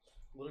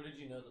little did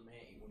you know the man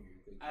ate one of your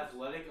cookies.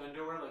 athletic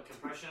underwear, like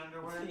compression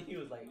underwear, He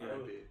was like, Yeah.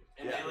 oh.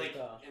 and Yeah.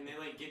 they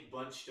like get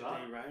bunched up,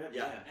 Hey, right up.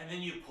 Yeah. and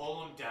then you pull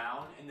them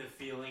down, and the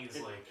feeling is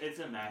like. It's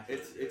immaculate.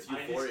 It's I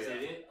just euphoria.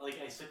 did it.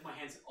 Like I stuck my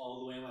hands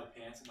all the way in my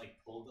pants and like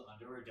pulled the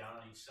underwear down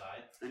on each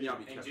side. And y'all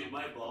be And checking dude, on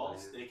my that.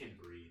 balls, they can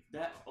breathe.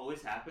 That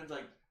always happens.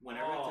 Like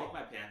whenever I Oh. take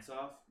my pants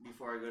off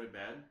before I go to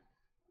bed,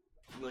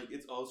 like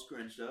it's all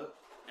scrunched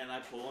up, and I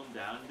pull them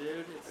down,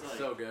 dude. It's It's like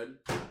so good.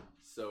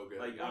 So good.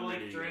 Like, Or I'm like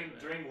ready to during go to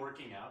bed. during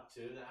working out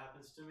too, that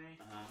happens to me.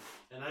 Uh-huh.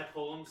 And I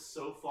pull them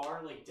so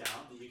far like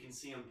down that you can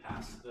see them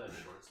past the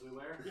shorts we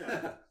wear.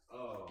 yeah.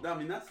 Oh. No, I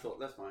mean that's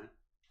fine.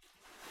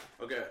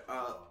 Okay.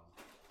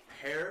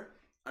 Hair.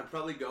 I'd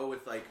probably go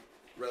with like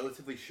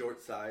relatively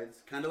short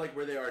sides, kind of like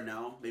where they are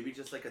now. Maybe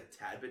just like a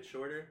tad bit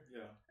shorter.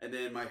 Yeah. And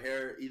then my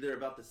hair either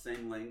about the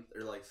same length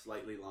or like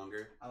slightly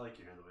longer. I like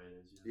your hair the way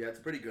it is. Yeah, it's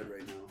pretty good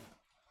right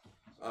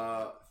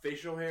now.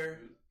 Facial hair,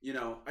 you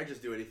know, I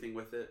just do anything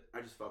with it.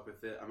 I just fuck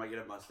with it. I might get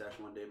a mustache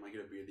one day, might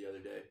get a beard the other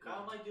day.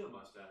 Kyle might do a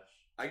mustache.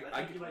 I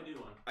think you might do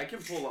one. I can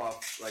pull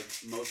off like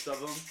most of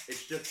them.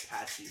 It's just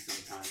patchy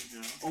sometimes.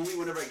 Yeah. Only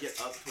whenever I get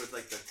up towards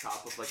like the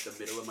top of like the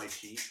middle of my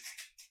cheek.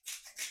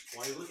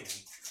 Why are you looking?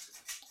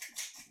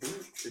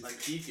 It's Like-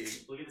 peaking.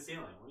 Look at the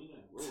ceiling. What are you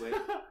doing? We'll wait.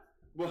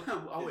 Well,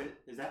 I'll wait.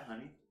 Is that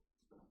honey?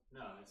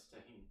 No, it's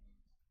tahini.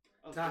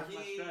 Oh, that's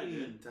my style,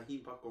 dude.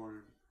 Tahini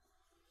popcorn.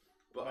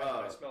 But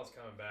My smell's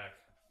coming back.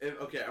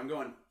 okay, I'm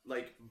going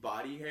like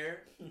body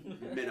hair,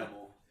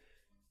 minimal,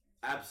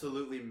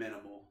 absolutely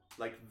minimal,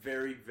 like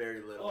very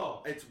very little.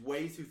 Oh. It's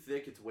way too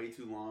thick. It's way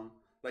too long.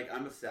 Like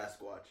I'm a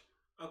Sasquatch.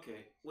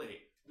 Okay,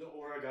 wait. The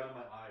aura got in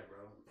my eye,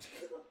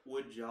 bro.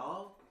 Would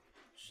y'all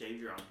shave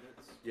your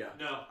armpits? Yeah,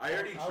 No, I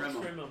already I'll trim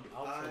them. trim them.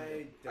 I'll trim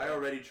them. I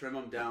already trim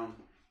them down.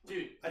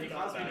 dude, I they think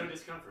cause me not no bad.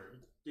 discomfort.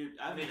 Dude,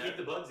 And they keep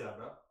the bugs out,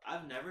 bro.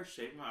 I've never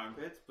shaved my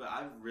armpits, but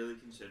I've really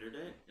considered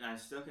it, and I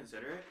still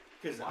consider it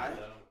because Why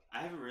though? I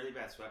have a really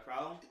bad sweat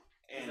problem, Does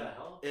and that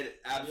help? It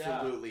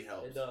absolutely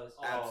helps. It does.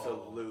 Oh,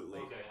 Absolutely.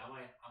 Okay, I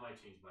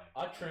might change my.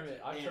 I trim it.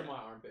 I trim Yeah. my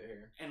armpit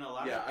hair. and a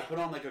lot Yeah, of I put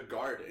on like a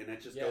guard and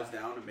it just Yeah. goes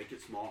down and make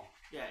it small.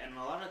 and a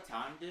lot of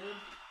time, dude.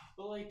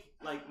 But like,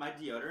 My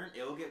deodorant,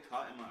 it will get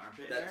caught in my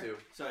armpit That hair, too.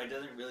 so it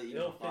doesn't really even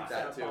It'll fly. fix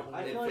That too. problem.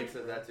 I It feel like-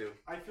 fixes that too.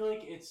 I feel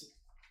like it's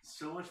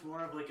so much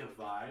more of like a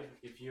vibe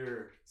if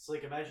you're. It's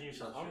like imagine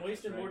yourself. I'm shirtless,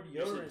 wasting right? more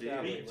You should deodorant do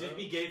that it. way, Just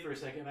be gay for a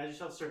second. Imagine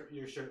yourself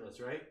you're shirtless,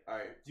 right? All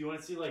right. Do you want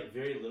to see like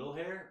very little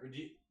hair, or do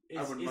you?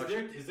 I would much-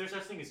 Is there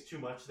such thing as too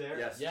much there?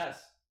 Yes.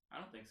 Yes. I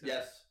don't think so.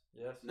 Yes.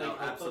 Yes. No,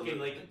 Like, I'm absolutely.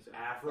 fucking like I think so.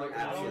 afro. Like, I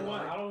don't absolutely.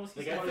 want. I don't want to see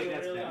Like, I somebody think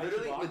that's really bad. like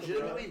Literally, Chewbacca, bro.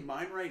 legitimately,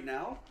 mine right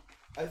now,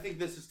 I think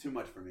this is too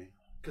much for me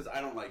because I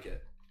don't like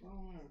it.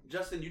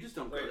 Justin, you just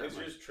don't Wait, go that is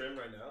much. yours trim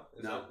right now?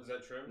 No. Is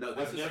that trim? No,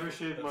 this I've is never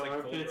shaved that's my like full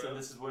armpits, growth. and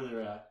this is where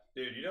they're at.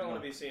 Dude, you don't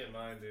want to be seeing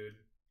mine, dude.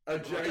 yeah,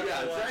 Look at the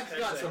Zach's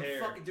got last some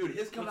hair. fucking dude.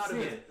 His come Let's out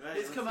of see his it. Right,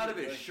 his let's come out see of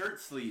it. his shirt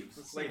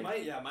sleeves. Like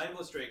mine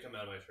will straight come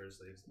out of my shirt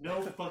sleeves.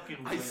 No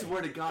fucking way. I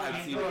swear to God,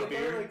 I've seen Bro, it.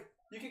 beard.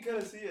 You can kind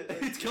of see it.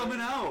 It's coming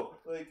out,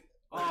 Like,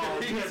 Oh,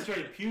 you got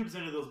straight pubes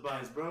under those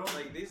buns, bro.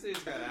 Like these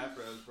dudes got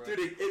afros, bro.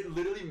 dude. It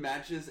literally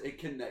matches. It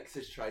connects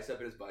his tricep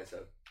and his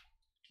bicep.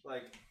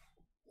 Like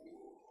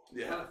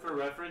Yeah, For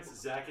reference,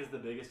 Zach is the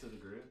biggest of the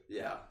group.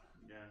 yeah.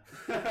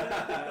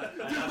 Yeah.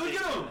 Dude,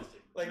 look at him.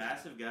 Like-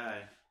 Massive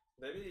guy.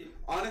 maybe.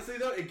 Honestly,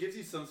 though, it gives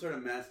you some sort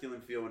of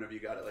masculine feel whenever you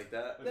got it like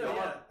that. No,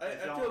 yeah,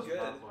 I feel good.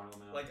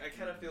 Like I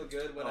kind of feel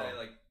good when I Oh.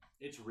 like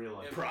It's real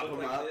life. am Prop look him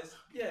like up. this.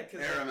 Yeah, cause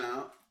Air him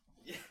out.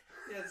 yeah,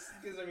 it's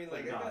Because I mean,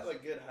 like, I got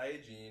like good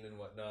hygiene and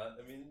whatnot.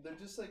 I mean, they're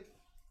just like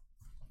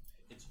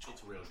It's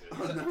real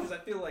good. because I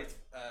feel like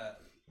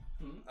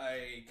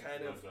I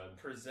kind Real of good.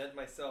 present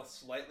myself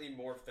slightly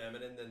more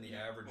feminine than the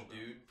average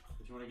dude.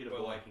 If you want to get a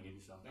Well, bowl, I like, can give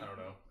you some. I don't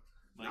know.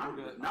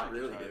 Not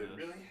really, dude.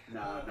 Really?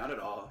 Nah, not at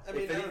all. I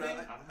mean, If I don't anything,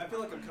 know. I feel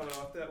like I'm coming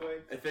off that way.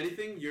 if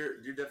anything, you're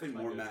definitely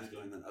more Like,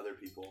 masculine than other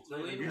people.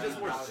 Lily You're and just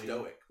more Rowdy.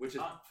 stoic, which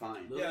is Huh?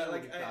 fine. Lily Yeah, will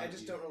like be I proud of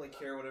just you. don't really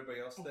care what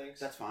everybody else thinks.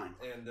 That's fine.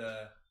 And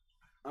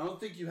I don't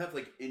think you have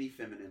like any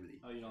femininity.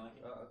 Oh, you don't like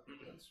it?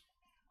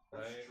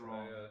 that's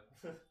strong.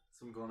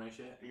 Some gourmet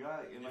shit? You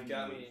got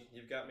it.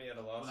 You've got me at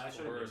a loss When I for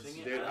started words.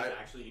 mixing it, Dude, I I-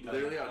 actually got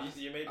literally, it. I-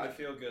 You made me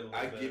feel good a little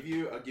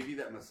bit. I'll give you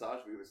that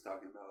massage we was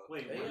talking about.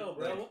 Wait, Hey, what? yo,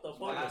 bro, what the fuck?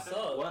 What's happened?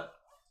 up? What?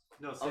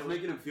 No, I say was what-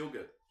 making him feel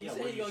good. He Yeah, said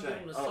what'd he you gonna say?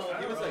 give him a Oh,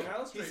 sub. he was like-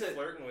 Kyle's he straight said-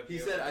 flirting with He you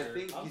said over I here.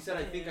 think I'm he said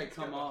I think I He's got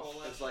come the off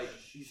whole as ass like head.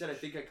 he said I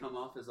think I come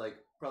off as like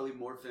probably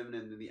more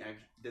feminine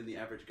than the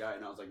average guy,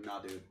 and I was like,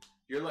 nah, dude,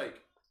 you're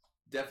like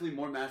definitely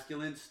more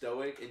masculine,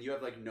 stoic, and you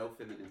have like no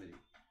femininity.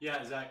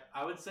 Yeah, Zach,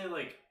 I would say,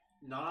 like,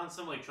 not on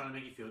some, like, trying to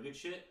make you feel good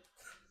shit,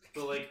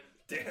 but, like,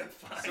 Damn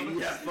fine. Some-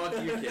 Yeah, fuck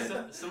you,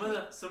 kid. some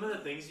of the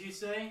things you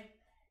say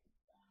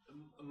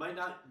might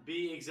not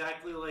be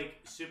exactly, like,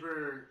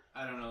 super,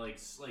 I don't know, like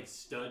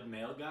stud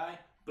male guy,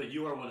 but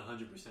you are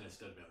 100% a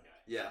stud male guy.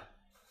 Yeah.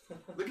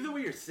 Look at the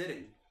way you're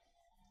sitting.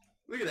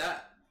 Look at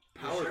that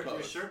power Your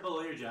pose. shirt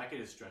below your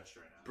jacket is stretched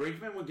right now.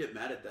 Brinkman would get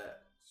mad at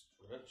that.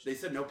 They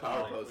said no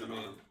power pose on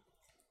him.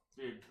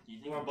 Dude, you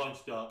Or think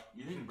bunched up.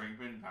 you think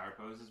Brinkman power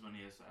poses when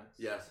he has sex?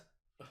 Yes.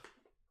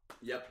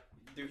 Yep.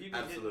 Dude, he be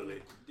Absolutely.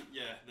 hitting-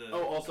 yeah. The,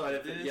 Oh, also I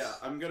have to, This- yeah.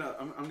 I'm gonna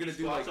do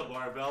Squats like a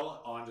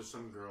barbell onto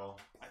some girl.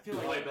 I feel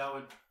Like like that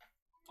would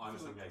onto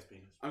some guy's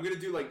penis. I'm gonna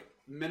do like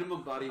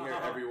minimum body hair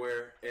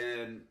everywhere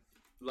and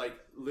like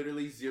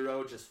literally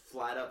zero, just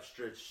flat up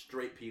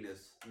straight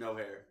penis, no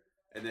hair,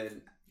 and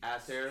then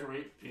ass hair,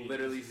 Straight penis.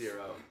 literally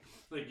zero.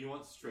 Like, you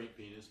want straight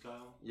penis,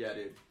 Kyle? Yeah,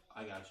 dude.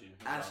 I got you.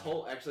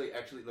 Asshole, actually,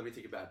 let me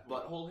take it back.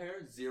 Butthole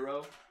hair,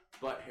 zero.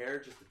 Butt hair,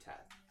 just a tad.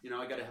 You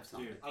know, I gotta have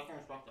something. Dude. I can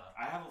respect that.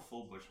 I have a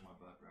full bush in my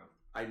butt,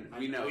 bro.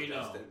 We know, we know.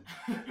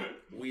 Justin.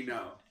 We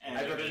know. And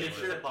I have a Everybody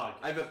picture. listen to the podcast.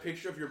 I have a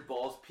picture of your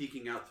balls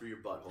peeking out through your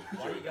butthole.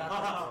 Why you got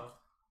that?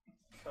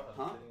 God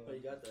Huh? damn. Why you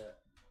got that?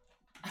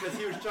 Because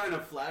he was trying to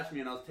flash me,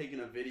 and I was taking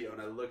a video,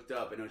 and I looked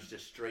up, and it was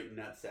just straight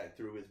nutsack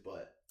through his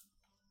butt.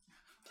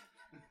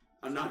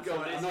 I'm not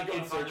going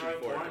searching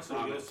for it. I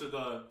So he goes promise. to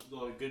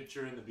the good,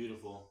 true, and the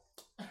beautiful.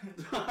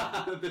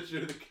 the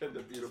true, the good,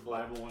 the beautiful.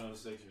 Bible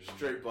 106 or something.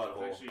 Straight It's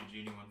butthole. actually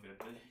Genie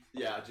 150.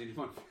 Yeah, Genie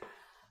one.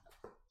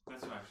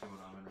 That's actually what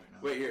I'm in right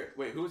now.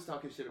 Wait, who was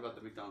talking shit about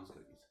the McDonald's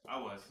cookies? I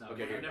was. No,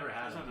 Okay, I've here. never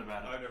had That's not them. the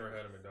bad. I've never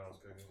had a McDonald's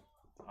cookie.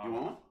 You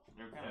want one?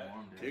 They're kind of Yeah.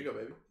 warm, dude. Here you go,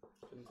 baby.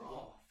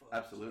 Oh, fuck.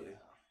 Absolutely.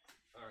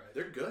 All right.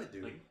 They're good,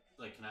 dude.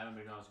 Like, can I have a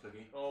McDonald's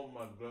cookie? Oh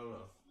my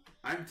god.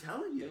 I'm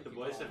telling you. The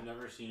boys have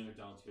never seen a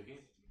McDonald's cookie.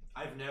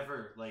 I've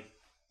never, like,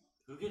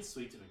 who gets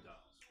sweets at McDonald's?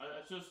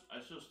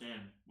 I still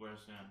stand where I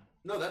stand.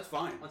 No, that's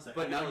fine. One second.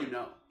 But now you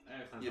know. I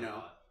gotta cleanse You my know.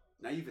 palate.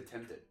 Now you've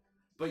attempted.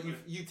 But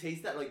you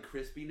taste that like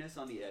crispiness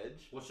on the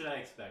edge. What should I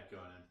expect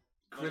going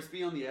in?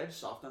 Crispy on the edge,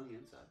 soft on the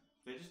inside.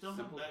 They just don't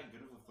Simple. have that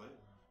good of a flavor.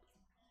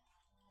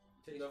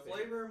 The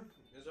flavor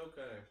is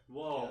okay.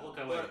 Whoa, Yeah.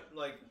 okay, wait. But,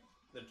 like,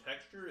 the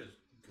texture is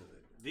good.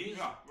 These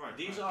Yeah, right,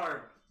 these right.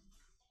 are,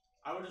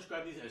 I would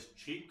describe these as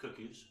cheap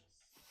cookies,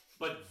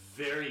 but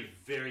very,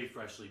 very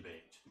freshly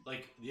baked.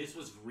 Like, this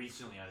was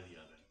recently out of the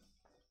oven.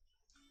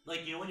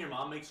 Like, you know when your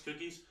mom makes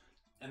cookies,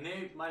 and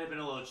they might have been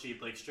a little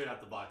cheap, like straight out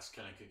the box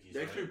kind of cookies,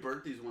 They actually right?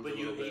 burnt these ones But a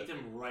you little ate bit.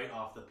 them right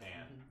off the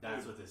pan.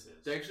 That's what this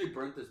is. They actually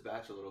burnt this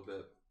batch a little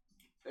bit.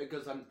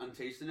 Because I'm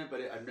tasting it, but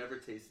I've never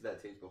tasted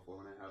that taste before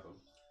when I have them.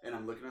 And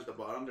I'm looking at the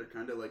bottom, they're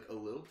kind of like a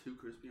little too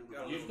crispy on the Yeah,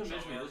 bottom. You've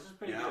convinced me. This is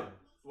pretty Yeah. good.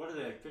 What are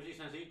they? 50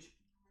 cents each?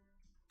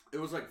 It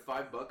was like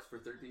 $5 for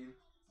 13.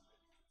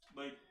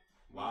 Like,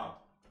 Wow.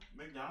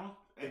 McDonald's.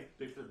 Hey,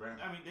 Big for the brand.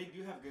 I mean, they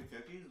do have good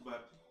cookies,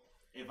 but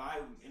if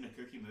I'm in a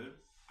cookie mood,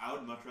 I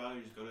would much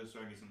rather just go to the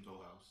store and get some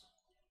Toll House.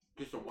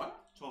 Just a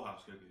what? Toll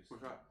House cookies.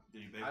 What's that?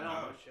 Did you bake I them don't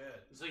out? Oh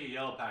shit. It's like a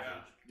yellow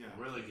package. Yeah.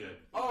 Really good.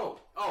 Oh,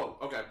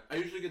 okay. I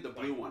usually get the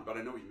blue one, but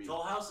I know what you mean.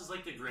 Toll House is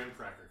like the graham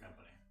cracker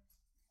company,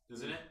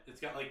 isn't it? It's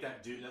got like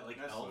that dude, that like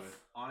That's elf what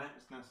on it.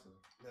 It's Nestle.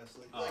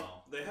 Nestle. Oh. Like,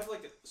 they have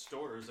like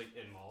stores like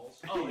in malls.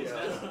 Oh, it's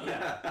Yeah. that?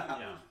 Yeah,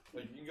 yeah.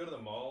 Like you can go to the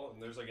mall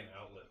and there's like an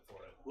outlet for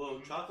it. Well,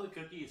 chocolate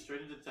cookie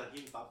straight into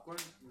tahini popcorn,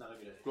 not a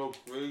good idea. Go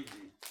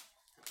crazy.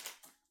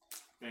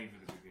 Thank you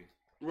for the cookie.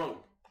 Bro,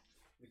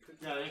 The cookie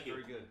Yeah, is thank you.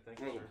 very good. Thank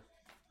you, Oh. sir.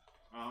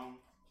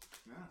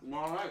 Yeah.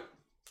 alright.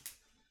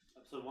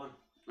 Episode 1.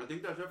 I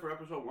think that's it for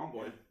episode 1,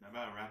 boy. That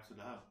about wraps it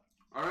up.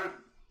 Alright.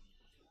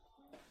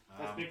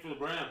 That's big for the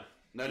brand.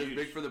 That is Huge.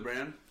 big for the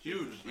brand.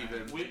 Huge,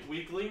 even.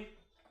 Weekly?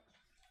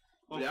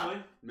 Hopefully.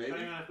 Yeah, maybe.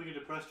 Depending on if we get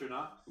depressed or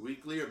not.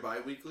 Weekly or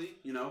bi-weekly.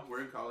 You know,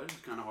 we're in college.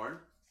 It's kind of hard.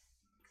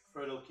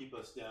 Fred will keep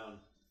us down.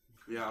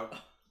 Yeah.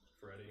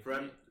 Freddie.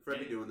 Fred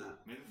be doing that.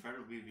 Maybe Fred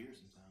will be here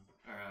sometime.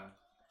 Or,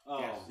 Oh.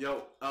 Yes.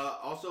 Yo,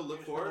 also look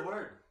Here's for the forward.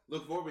 word.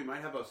 Look forward. We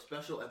might have a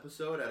special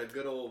episode at a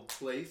good old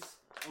place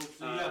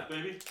OCF,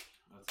 baby.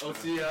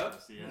 OCF?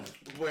 Yeah.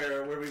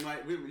 Where we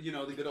might,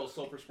 the good old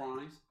Sulphur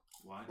Springs,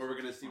 Why? where we're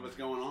going to see what's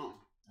going on.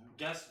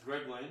 Guest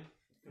Greg Lane.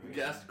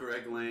 Guest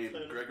Gregory Lane.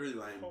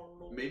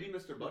 Maybe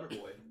Mr.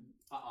 Butterboy.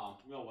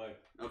 No way.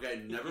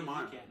 Okay, never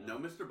mind. can't No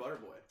Mr.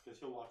 Butterboy. Because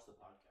he'll watch the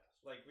podcast.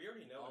 Like, we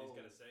already know what he's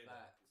gonna say.